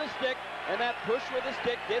push with the stick, and that push with the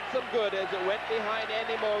stick did some good as it went behind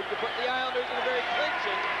Andy Moog to put the Islanders in a very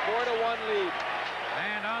clinching 4-1 lead.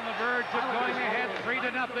 And on the verge of going ahead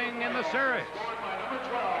 3-0 in the series.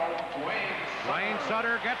 Wayne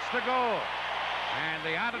Sutter gets the goal. And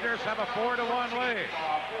the Islanders have a 4-1 lead.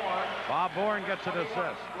 Bob Bourne gets an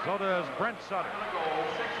assist. So does Brent Sutter.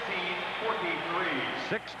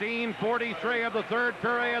 16:43 of the third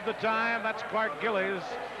period. The time. That's Clark Gillies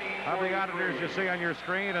of the Islanders you see on your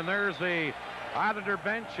screen. And there's the Islander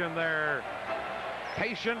bench and their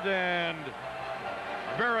patient and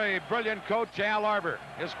very brilliant coach Al Arbour.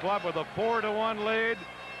 His club with a 4-1 lead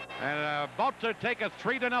and about to take a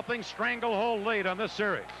 3-0 stranglehold lead on this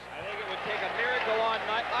series. I think it would take a miracle on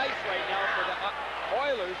ice right now for the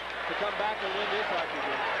Oilers to come back and win this hockey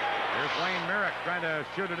game. Here's Wayne Merrick trying to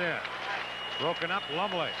shoot it in. Broken up,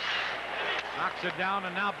 Lumley knocks it down,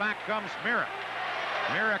 and now back comes Merrick.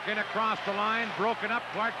 Merrick in across the line, broken up.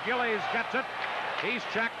 Clark Gillies gets it. He's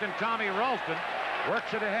checked, and Tommy Ralston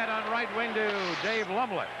works it ahead on right wing to Dave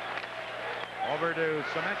Lumley. Over to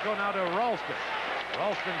Semenko, now to Ralston.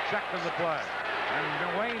 Ralston checked in the play.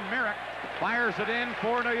 And Wayne Merrick fires it in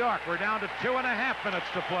for New York. We're down to 2.5 minutes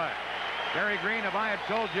to play. Gary Green, if I had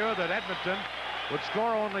told you that Edmonton would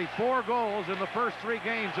score only 4 goals in the first 3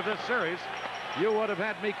 games of this series, you would have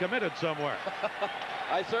had me committed somewhere.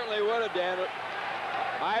 I certainly would have, Dan.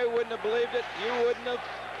 I wouldn't have believed it. You wouldn't have.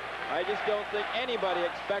 I just don't think anybody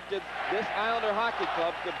expected this Islander hockey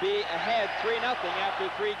club to be ahead 3-0 after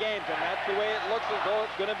 3 games, and that's the way it looks as though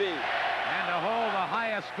it's going to be. And to hold the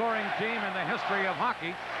highest scoring team in the history of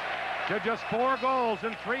hockey to just 4 goals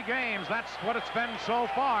in 3 games. That's what it's been so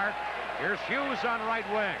far. Here's Hughes on right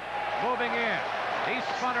wing, moving in. He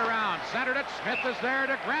spun around, centered it. Smith is there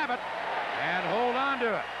to grab it and hold on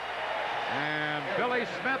to it. And Billy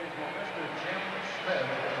Smith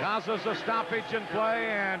causes a stoppage in play,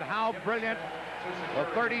 and how brilliant the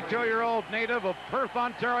 32-year-old native of Perth,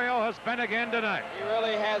 Ontario has been again tonight. He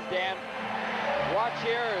really has, Dan. Watch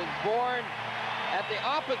here is Bourne at the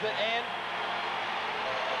opposite end.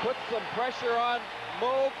 Puts some pressure on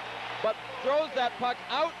Moog, but throws that puck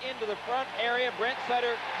out into the front area. Brent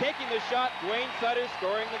Sutter taking the shot. Dwayne Sutter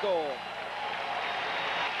scoring the goal.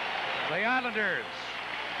 The Islanders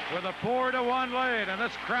with a 4-1 lead, and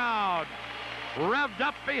this crowd revved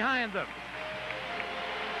up behind them.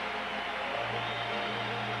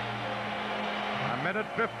 A minute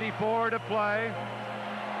 54 to play.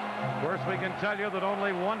 Of course, we can tell you that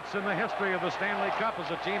only once in the history of the Stanley Cup has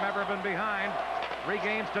a team ever been behind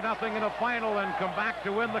 3-0 in a final and come back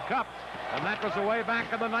to win the Cup. And that was way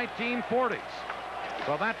back in the 1940s.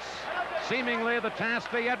 So that's seemingly the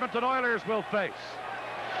task the Edmonton Oilers will face,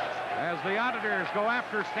 as the Islanders go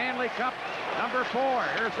after Stanley Cup number 4.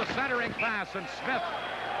 Here's the centering pass, and Smith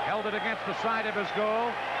held it against the side of his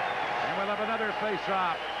goal. And we'll have another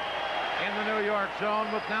face-off in the New York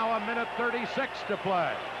zone with now a minute 36 to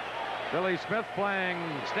play. Billy Smith playing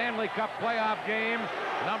Stanley Cup playoff game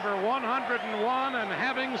number 101 and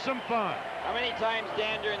having some fun. How many times,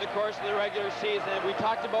 Dan, during the course of the regular season have we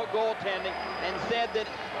talked about goaltending and said that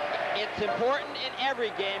it's important in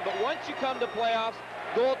every game, but once you come to playoffs,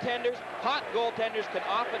 goaltenders, hot goaltenders, can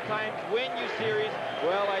oftentimes win you series.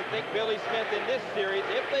 Well, I think Billy Smith in this series,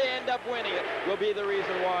 if they end up winning it, will be the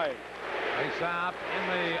reason why. Face off in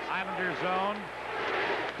the Islander zone.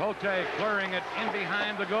 Cote clearing it in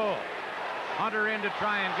behind the goal. Hunter in to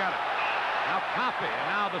try and get it. Now Coffey, and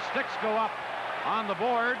now the sticks go up on the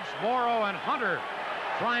boards. Morrow and Hunter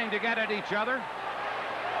trying to get at each other.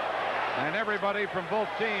 And everybody from both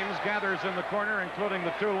teams gathers in the corner, including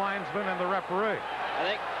the 2 linesmen and the referee. I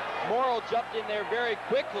think Morrow jumped in there very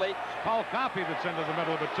quickly. Paul Coffey that's into the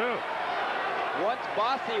middle of it, too. Once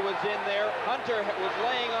Bossy was in there, Hunter was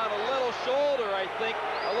laying on a little shoulder, I think,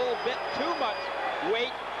 a little bit too much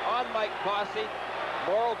weight on Mike Bossy.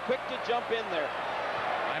 Morrow quick to jump in there.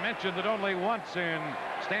 I mentioned that only once in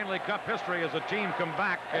Stanley Cup history has a team come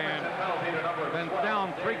back and been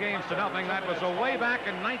down 3-0. That was way back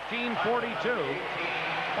in 1942.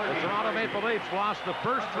 The Toronto Maple Leafs lost the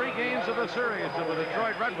first 3 games of the series to the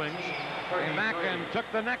Detroit Red Wings. Came back and took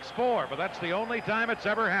the next 4, but that's the only time it's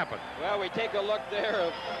ever happened. Well, we take a look there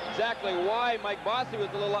of exactly why Mike Bossy was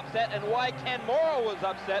a little upset and why Ken Morrow was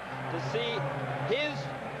upset to see his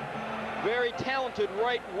very talented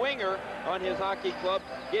right winger on his hockey club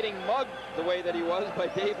getting mugged the way that he was by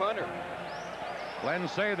Dave Hunter. Glenn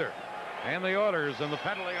Sather and the Oilers, and the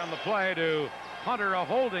penalty on the play to Hunter, a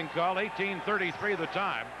holding call, 18:33 the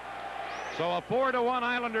time. So a 4-1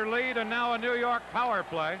 Islander lead, and now a New York power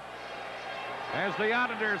play, as the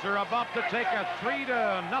Islanders are about to take a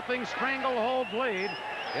 3-0 stranglehold lead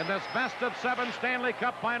in this best-of-7 Stanley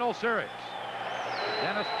Cup final series.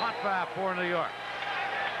 Dennis Potvin for New York.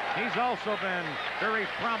 He's also been very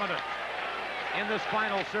prominent in this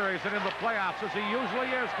final series and in the playoffs, as he usually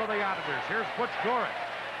is for the Islanders. Here's Butch Goring.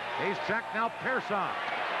 He's checked now. Pearson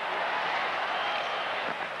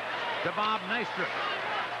to Bob Nystrom.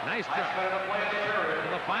 Nystrom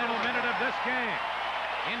in the final minute of this game.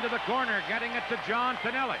 Into the corner, getting it to John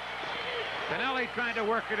Tonelli. Tonelli trying to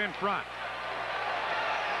work it in front.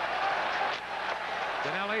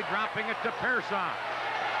 Tonelli dropping it to Pearson.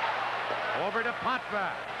 Over to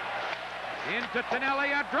Potvin. Into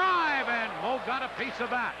Tonelli, a drive, and Mo got a piece of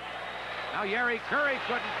that. Now Yeri Curry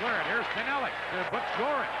couldn't clear it. Here's Tonelli to Butch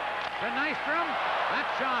Goring. To Nystrom. That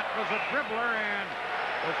shot was a dribbler and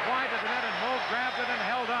was wide of the net, and Mo grabbed it and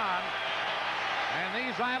held on. And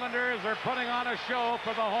these Islanders are putting on a show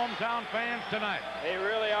for the hometown fans tonight. They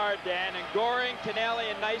really are, Dan. And Goring, Tonelli,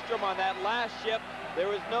 and Nystrom on that last shift, there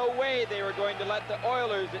was no way they were going to let the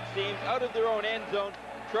Oilers, it seems, out of their own end zone.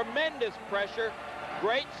 Tremendous pressure,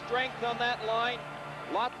 great strength on that line,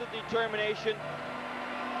 lots of determination.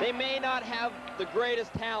 They may not have the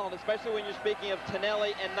greatest talent, especially when you're speaking of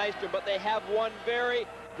Tonelli and Nystrom, but they have one very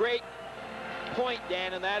great point,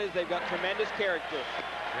 Dan, and that is they've got tremendous character.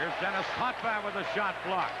 Here's Dennis Potvin with a shot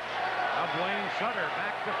block. Now Dwayne Sutter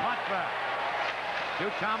back to Potvin. To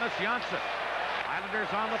Thomas Janssen. Islanders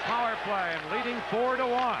on the power play and leading 4-1.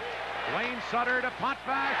 Dwayne Sutter to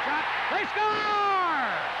Potvin. Shot. They score!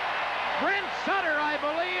 Brent Sutter, I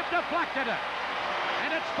believe, deflected it.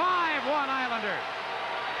 And it's 5-1 Islanders.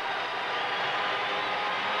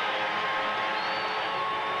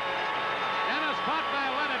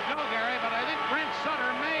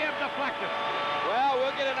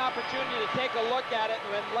 take a look at it,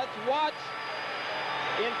 and let's watch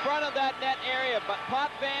in front of that net area. But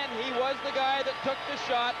Potvin, he was the guy that took the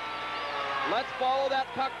shot. Let's follow that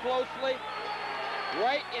puck closely.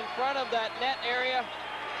 Right in front of that net area.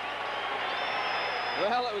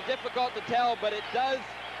 Well, it was difficult to tell, but it does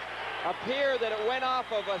appear that it went off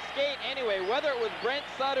of a skate anyway. Whether it was Brent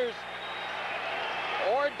Sutter's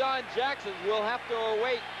or Don Jackson's, we'll have to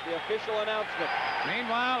await the official announcement.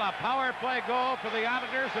 Meanwhile, a power play goal for the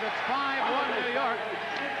Islanders, and it's 5-1 New York.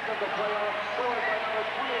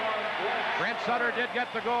 Brent Sutter did get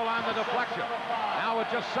the goal on the deflection. Now with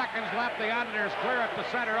just seconds left, the Islanders clear at the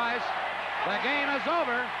center ice. The game is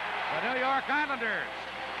over. The New York Islanders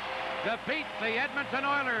defeat the Edmonton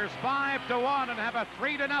Oilers 5-1 and have a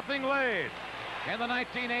 3-0 lead in the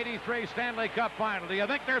 1983 Stanley Cup final. Do you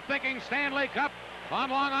think they're thinking Stanley Cup on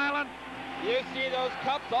Long Island? You see those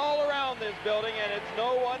cups all around this building, and it's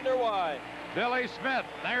no wonder why. Billy Smith,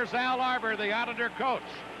 there's Al Arbor, the Islander coach.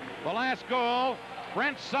 The last goal,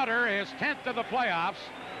 Brent Sutter, his 10th of the playoffs.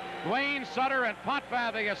 Dwayne Sutter and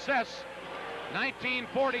Potvin the assists.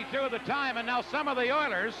 1942 the time, and now some of the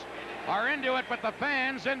Oilers are into it, but the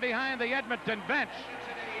fans in behind the Edmonton bench,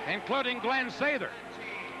 including Glenn Sather.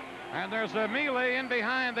 And there's a melee in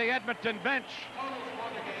behind the Edmonton bench.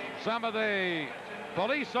 Some of the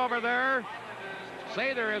police over there.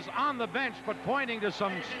 Sather is on the bench, but pointing to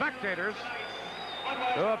some spectators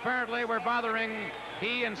who apparently were bothering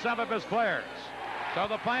he and some of his players. So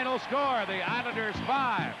the final score, the Islanders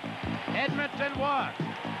 5, Edmonton 1.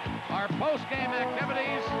 Our post-game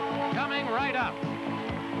activities coming right up.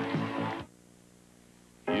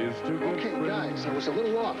 Okay, guys, I was a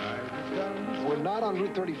little off. We're not on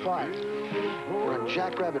Route 35. We're on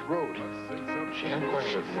Jackrabbit Road. Jackrabbit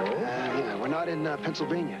Road? Yeah, we're not in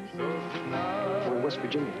Pennsylvania. We're in West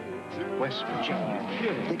Virginia. West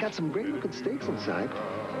Virginia. They got some great-looking steaks inside,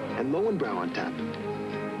 and Lowenbrow on tap.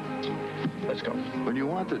 Let's go. When you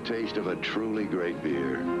want the taste of a truly great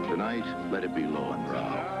beer, tonight, let it be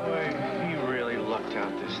Lowenbrow. He really lucked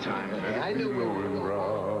out this time. Hey, I knew we were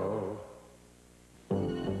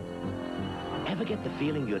Ever get the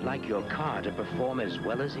feeling you'd like your car to perform as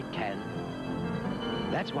well as it can?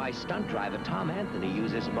 That's why stunt driver Tom Anthony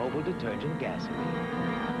uses mobile detergent gasoline.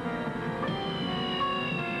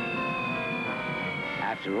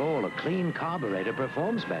 After all, a clean carburetor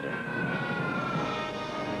performs better.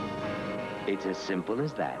 It's as simple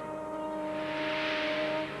as that.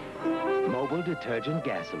 Mobile detergent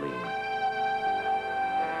gasoline.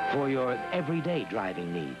 For your everyday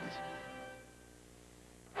driving needs.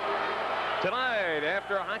 Tonight,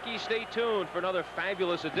 after hockey, stay tuned for another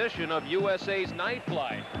fabulous edition of USA's Night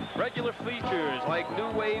Flight. Regular features like New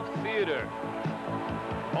Wave Theater.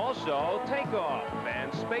 Also, Takeoff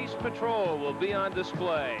and Space Patrol will be on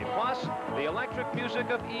display. Plus, the electric music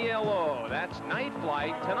of ELO. That's Night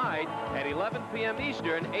Flight tonight at 11 p.m.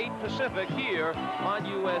 Eastern, 8 Pacific here on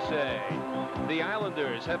USA. The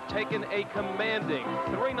Islanders have taken a commanding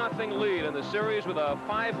 3-0 lead in the series with a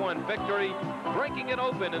 5-1 victory, breaking it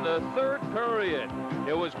open in the third period.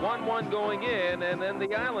 It was 1-1 going in, and then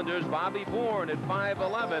the Islanders, Bobby Bourne at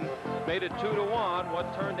 5'11", made it 2-1,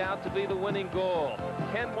 what turned out to be the winning goal.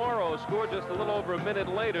 Ken Morrow scored just a little over a minute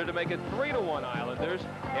later to make it 3-1 Islanders.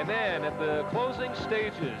 And then at the closing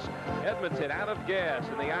stages, Edmonton out of gas,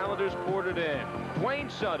 and the Islanders poured it in. Dwayne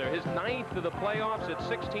Sutter, his 9th of the playoffs at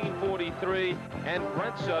 16:43, and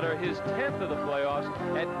Brent Sutter, his 10th of the playoffs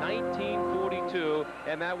at 19:42,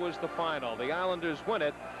 and that was the final. The Islanders win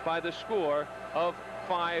it by the score of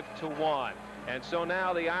 5-1. And so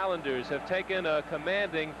now the Islanders have taken a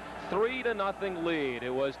commanding 3-0 lead.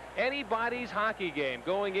 It was anybody's hockey game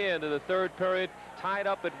going into the third period, tied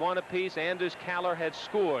up at 1 apiece. Anders Kaller had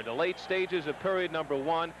scored the late stages of period number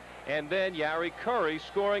 1, and then Yari Curry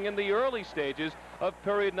scoring in the early stages of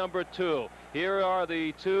period number 2. Here are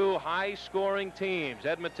the two high-scoring teams.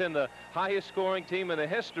 Edmonton, the highest-scoring team in the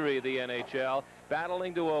history of the NHL,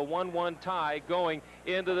 battling to a 1-1 tie going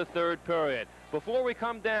into the third period. Before we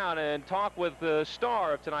come down and talk with the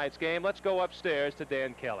star of tonight's game, let's go upstairs to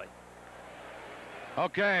Dan Kelly.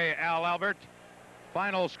 Okay, Al Albert.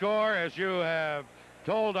 Final score, as you have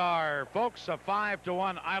told our folks, a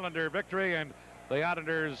 5-1 Islander victory, and the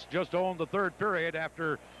Islanders just owned the third period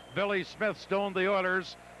after Billy Smith stoned the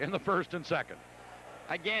Oilers in the first and second.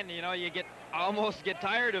 Again, you know, you almost get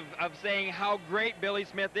tired of saying how great Billy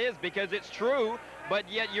Smith is, because it's true, but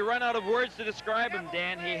yet you run out of words to describe him,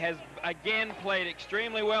 Dan. He has, again, played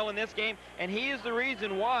extremely well in this game, and he is the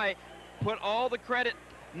reason why, put all the credit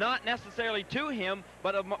not necessarily to him,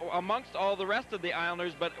 but amongst all the rest of the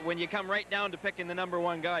Islanders, but when you come right down to picking the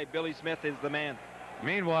 #1 guy, Billy Smith is the man.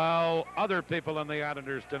 Meanwhile, other people in the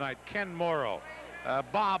Islanders tonight, Ken Morrow,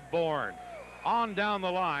 Bob Bourne, on down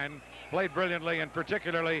the line, played brilliantly, and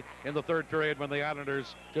particularly in the third period when the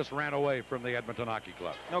Islanders just ran away from the Edmonton Hockey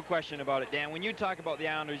Club. No question about it, Dan. When you talk about the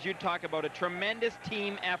Islanders, you talk about a tremendous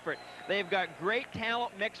team effort. They've got great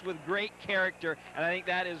talent mixed with great character, and I think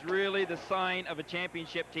that is really the sign of a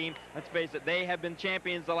championship team. Let's face it, they have been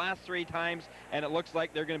champions the last 3 times, and it looks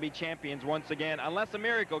like they're going to be champions once again, unless a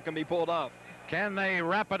miracle can be pulled off. Can they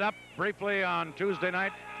wrap it up briefly on Tuesday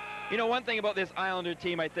night? You know, one thing about this Islander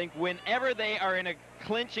team, I think, whenever they are in a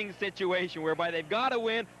clinching situation whereby they've got to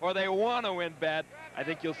win or they want to win bad, I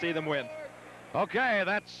think you'll see them win. Okay,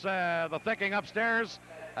 that's the thinking upstairs.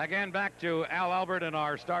 Again, back to Al Albert and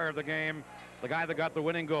our star of the game, the guy that got the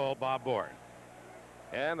winning goal, Bob Bourne.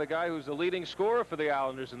 And the guy who's the leading scorer for the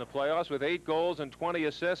Islanders in the playoffs with 8 goals and 20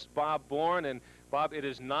 assists, Bob Bourne. And, Bob, it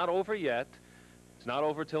is not over yet. It's not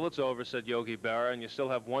over till it's over, said Yogi Berra, and you still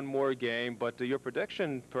have one more game, but your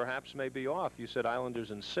prediction perhaps may be off. You said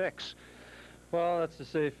Islanders in 6. Well, that's a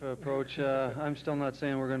safe approach. I'm still not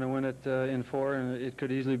saying we're going to win it in 4, and it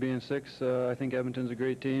could easily be in 6. I think Edmonton's a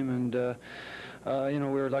great team, and, you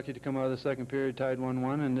know, we were lucky to come out of the second period tied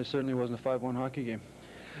 1-1, and it certainly wasn't a 5-1 hockey game.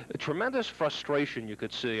 A tremendous frustration you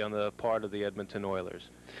could see on the part of the Edmonton Oilers.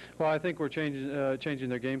 Well, I think we're changing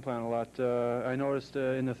their game plan a lot. I noticed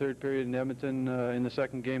in the third period in Edmonton, in the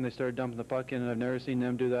second game, they started dumping the puck in, and I've never seen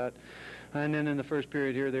them do that. And then in the first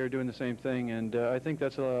period here, they were doing the same thing, and I think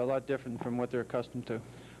that's a lot different from what they're accustomed to.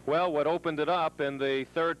 Well, what opened it up in the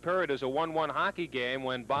third period is a 1-1 hockey game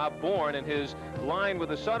when Bob Bourne and his line with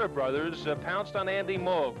the Sutter brothers pounced on Andy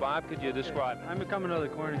Moog. Bob, could you describe it? I'm coming out of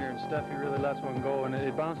the corner here, and Steffi really lets one go, and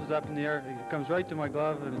it bounces up in the air. It comes right to my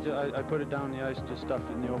glove, and I put it down the ice and just stuffed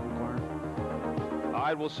it in the open corner. All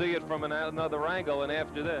right, we'll see it from another angle, and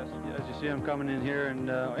after this. As you see, I'm coming in here, and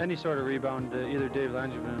any sort of rebound, either Dave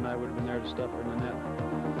Langevin and I would have been there to stuff it in the net.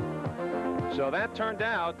 So that turned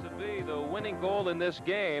out to be the winning goal in this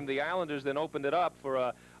game. The Islanders then opened it up for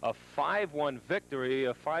a 5-1 victory.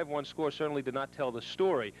 A 5-1 score certainly did not tell the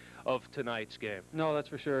story of tonight's game. No, that's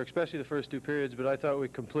for sure, especially the first 2 periods, but I thought we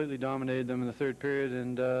completely dominated them in the third period,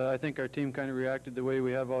 and I think our team kind of reacted the way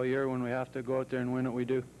we have all year when we have to go out there and win what we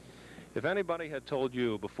do. If anybody had told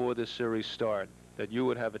you before this series started that you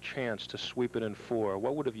would have a chance to sweep it in 4,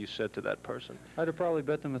 what would have you said to that person? I'd have probably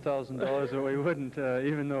bet them $1,000 that we wouldn't,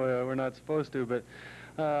 even though we're not supposed to. But,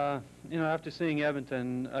 you know, after seeing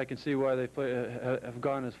Edmonton, I can see why they have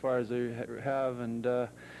gone as far as they have, and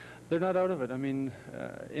they're not out of it. I mean,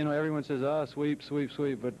 you know, everyone says, sweep, sweep,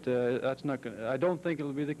 sweep, but that's not going to, I don't think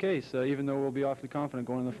it'll be the case, even though we'll be awfully confident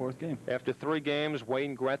going in the 4th game. After 3 games,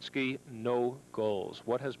 Wayne Gretzky, no goals.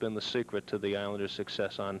 What has been the secret to the Islanders'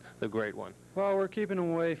 success on the great one? Well, we're keeping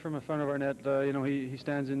him away from the front of our net. You know, he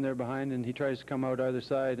stands in there behind, and he tries to come out either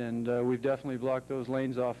side, and we've definitely blocked those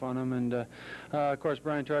lanes off on him. And, of course,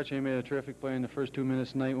 Brian Trottier made a terrific play in the first 2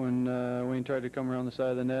 minutes tonight when Wayne tried to come around the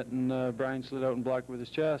side of the net, and Brian slid out and blocked with his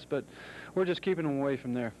chest. But we're just keeping him away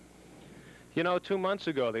from there. You know, 2 months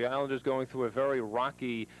ago, the Islanders going through a very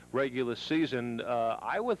rocky regular season.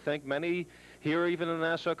 I would think many here, even in the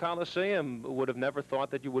Nassau Coliseum, would have never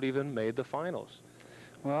thought that you would even made the finals.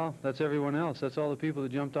 Well, that's everyone else. That's all the people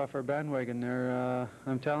that jumped off our bandwagon there.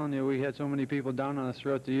 I'm telling you, we had so many people down on us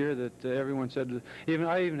throughout the year that everyone said,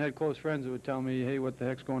 I even had close friends that would tell me, hey, what the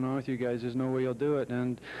heck's going on with you guys? There's no way you'll do it.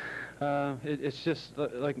 And it's just,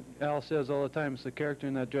 like Al says all the time, it's the character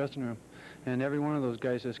in that dressing room. And every one of those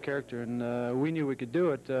guys has character, and we knew we could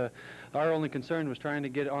do it. Our only concern was trying to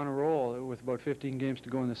get on a roll with about 15 games to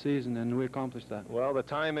go in the season, and we accomplished that. Well, the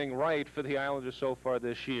timing right for the Islanders so far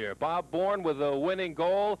this year. Bob Bourne with a winning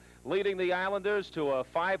goal, leading the Islanders to a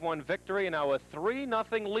 5-1 victory, and now a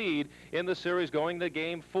 3-0 lead in the series going to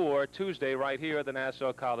Game 4 Tuesday right here at the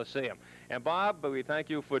Nassau Coliseum. And Bob, we thank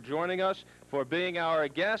you for joining us, for being our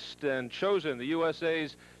guest and chosen the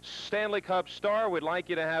USA's Stanley Cup star. We'd like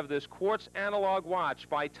you to have this quartz analog watch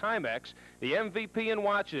by Timex, the MVP in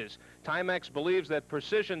watches. Timex believes that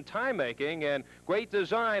precision time making and great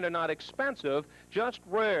design are not expensive, just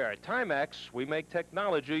rare. Timex, we make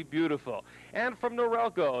technology beautiful. And from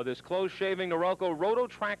Norelco, this close-shaving Norelco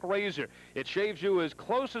Rototrack razor. It shaves you as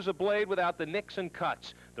close as a blade without the nicks and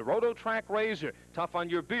cuts. The Rototrack razor, tough on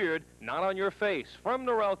your beard, not on your face. From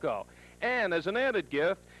Norelco. And as an added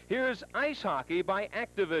gift, here's Ice Hockey by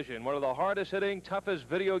Activision, one of the hardest-hitting, toughest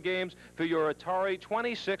video games for your Atari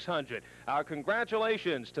 2600. Our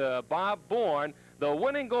congratulations to Bob Bourne, the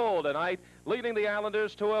winning goal tonight, leading the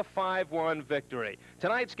Islanders to a 5-1 victory.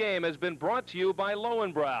 Tonight's game has been brought to you by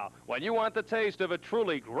Lowenbrau. When you want the taste of a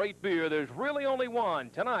truly great beer, there's really only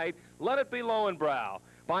one. Tonight, let it be Lowenbrau.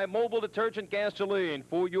 By Mobile Detergent Gasoline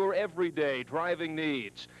for your everyday driving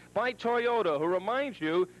needs. By Toyota, who reminds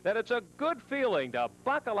you that it's a good feeling to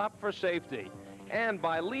buckle up for safety. And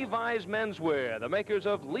by Levi's Menswear, the makers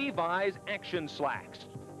of Levi's Action Slacks.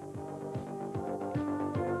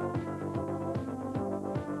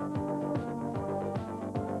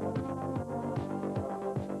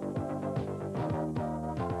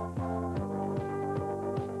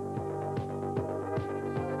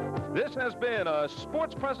 This has been a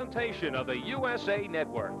sports presentation of the USA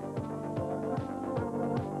Network.